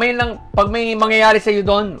 Pag may mangyayari sa iyo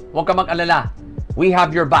doon, huwag ka mag-alala. We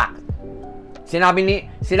have your back. Sinabi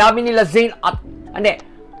nila Zane at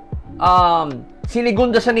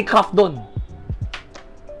sinigunda siya ni Cuff doon.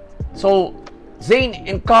 So, Zane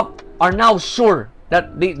and Cuff are now sure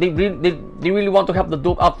that they really want to help the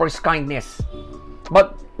Duke out for his kindness.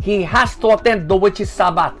 But he has to attend the witch's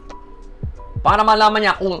Sabbath para malaman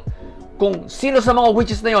niya kung sino sa mga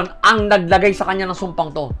witches na yon ang naglagay sa kanya ng sumpang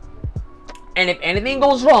to. And if anything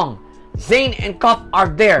goes wrong, Zane and Cuff are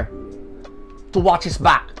there to watch his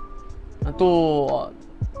back.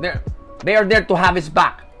 They are there to have his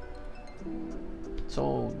back.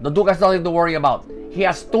 So the Duke has nothing to worry about. He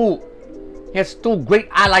has two great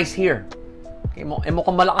allies here. Okay,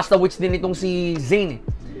 mukhang malakas na witch din itong si Zane.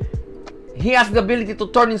 He has the ability to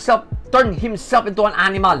turn himself into an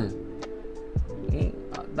animal. Okay,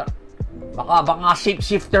 baka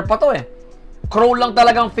shapeshifter pa to eh. Crow lang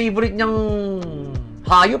talagang favorite niyang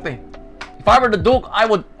hayop eh. If I were the Duke, I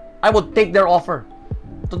would take their offer.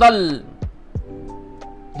 Total,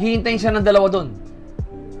 hihintayin siya ng dalawa dun.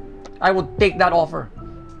 I would take that offer.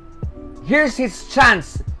 Here's his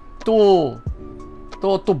chance to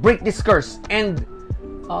break this curse and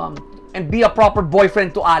be a proper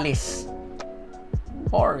boyfriend to Alice.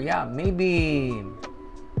 Or yeah, maybe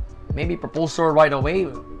propose to her right away,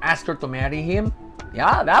 ask her to marry him.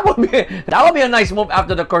 Yeah, that would be a nice move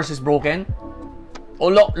after the curse is broken. Oh,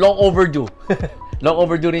 long overdue. Long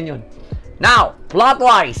overdue rin yun. Now,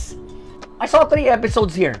 plot-wise, I saw 3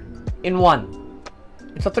 episodes here in one.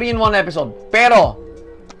 It's a 3-in-1 episode. Pero,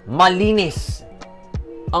 malinis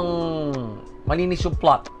yung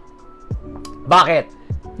plot. Bakit?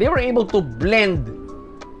 They were able to blend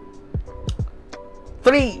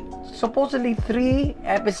supposedly 3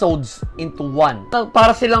 episodes into one.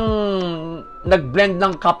 Para silang nag-blend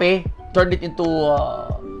ng kape, turned it into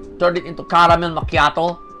caramel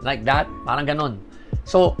macchiato, like that. Parang ganun.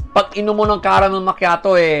 So, pag inom mo ng caramel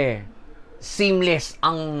macchiato, seamless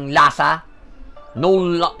ang lasa. No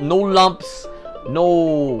lumps,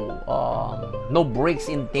 no breaks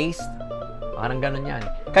in taste. Parang ganun yan.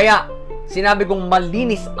 Kaya, sinabi kong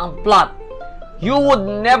malinis ang plot. You would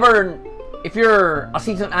never, if you're a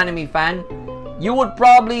seasoned anime fan, you would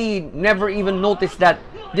probably never even notice that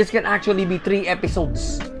this can actually be 3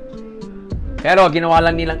 episodes. Pero, ginawa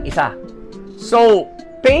lang nilang isa. So,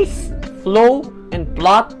 pace, flow, and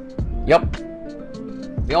plot, yup,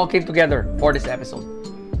 they all came together for this episode.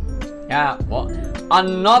 Yeah, well,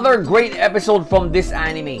 another great episode from this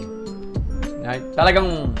anime. Right?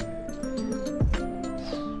 Talagang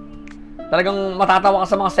matatawa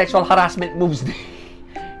ka sa mga sexual harassment moves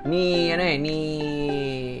ni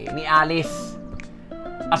Alice.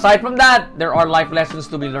 Aside from that, there are life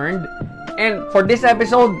lessons to be learned. And for this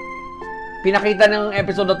episode, pinakita ng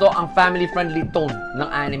episode na to ang family-friendly tone ng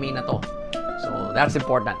anime na to. So, that's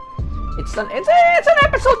important. It's an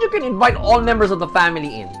episode you can invite all members of the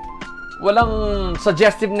family in. Walang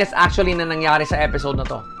suggestiveness actually na nangyari sa episode na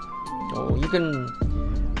to. So,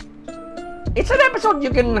 it's an episode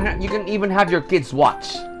you can even have your kids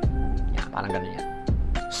watch. Yeah, parang ganun yan.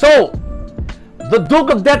 So, The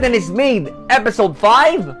Duke of Death and his Maid, episode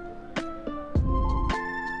 5.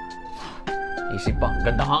 Isip pa,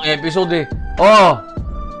 ganda kang episode eh. Oh,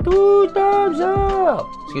 2 thumbs up.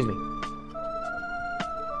 Excuse me.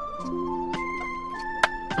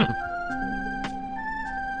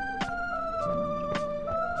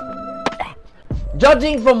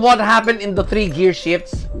 Judging from what happened in the 3 gear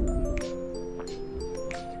shifts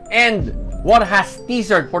and what has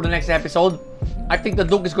teasered for the next episode, I think the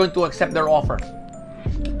Duke is going to accept their offer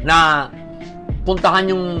na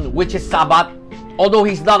puntahan yung witch's Sabbath. Although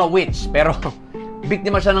he's not a witch, pero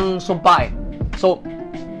biktima siya ng sumpa eh. So,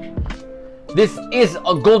 this is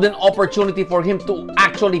a golden opportunity for him to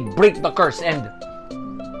actually break the curse and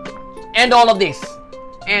end all of this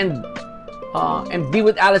and be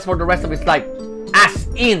with Alice for the rest of his life. As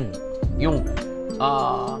in, yung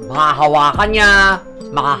makahawakan niya,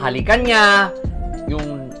 makahalikan niya,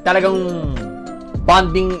 yung talagang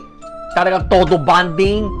bonding, talagang todo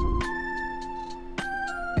bonding.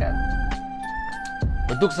 Yeah.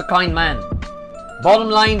 The Duke's a kind man.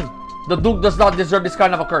 Bottom line, the Duke does not deserve this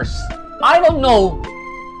kind of a curse. I don't know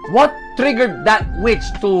what triggered that witch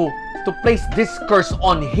to place this curse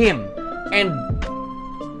on him. And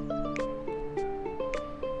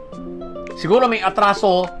siguro may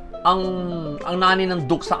atraso ang nanay ng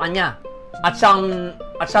Duke sa kanya at siyang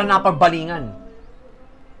napagbalingan.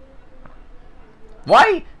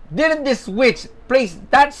 Why didn't this witch place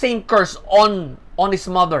that same curse on his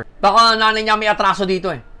mother? Baka nanay niya may atraso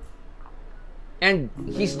dito eh. And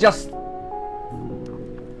he just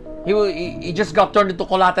got turned into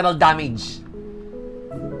collateral damage.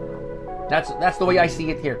 That's the way I see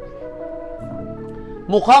it here.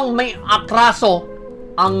 Mukhang may atraso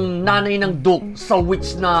ang nanay ng Duke sa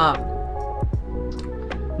witch na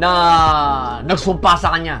nagsumpa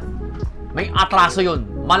sa kanya. May atraso yun.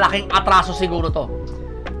 Malaking atraso siguro to.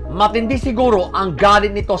 Matindi siguro ang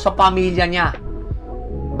galit nito sa pamilya niya.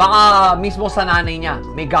 Baka mismo sa nanay niya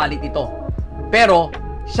may galit ito. Pero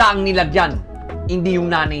siya ang nilagyan, hindi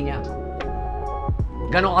yung nanay niya.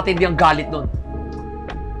 Ganon katindi ang galit nun.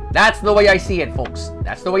 That's the way I see it, folks.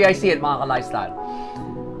 That's the way I see it, mga ka-lifestyle.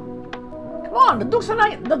 Come on, the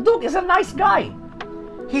Duke is a nice guy.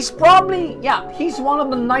 He's probably, yeah, he's one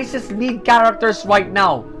of the nicest lead characters right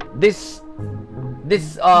now. This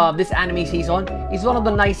anime season, he's one of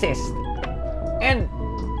the nicest. And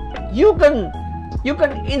you can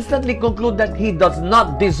instantly conclude that he does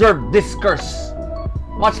not deserve this curse.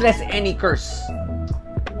 Much less any curse.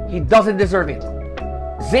 He doesn't deserve it.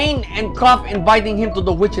 Zane and Koff inviting him to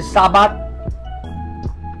the witch's Sabbath.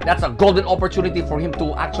 that's a golden opportunity for him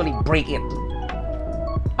to actually break it.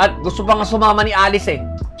 At gusto pa nga sumama ni Alice eh.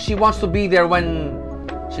 She wants to be there when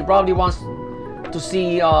she probably wants to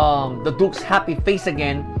see the Duke's happy face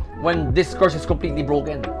again when this curse is completely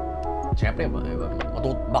broken. Siyempre,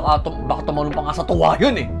 baka tumalong pa nga sa tuwa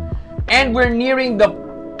yun eh. And we're nearing the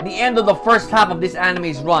end of the first half of this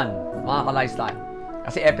anime's run, mga ka-lifestyle.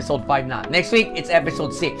 Kasi episode 5 na. Next week, it's episode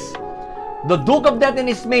 6. The Duke of Death and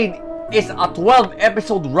his Maid is a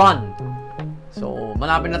 12-episode run. So,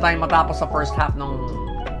 malapit na tayong matapos sa first half ng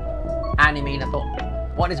anime na to.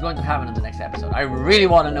 What is going to happen in the next episode? I really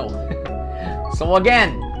want to know. So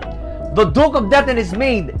again, The Duke of Death and his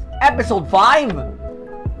Maid, episode 5.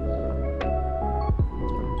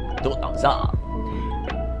 2 thumbs up.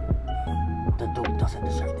 The Duke doesn't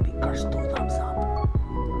deserve to be cursed. 2 thumbs up.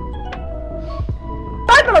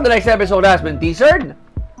 Title of the next episode has been teasered.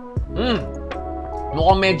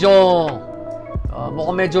 Mukhang medyo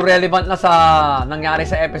relevant na sa nangyari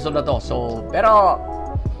sa episode na to. So, pero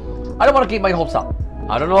I don't want to keep my hopes up.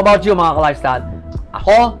 I don't know about you, mga ka-lifestyle.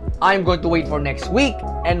 Ako, I'm going to wait for next week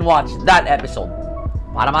and watch that episode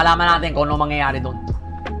para malaman natin kung ano mangyayari doon.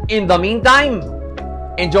 In the meantime,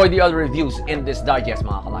 enjoy the other reviews in this digest,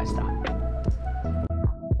 mga ka-lifestyle.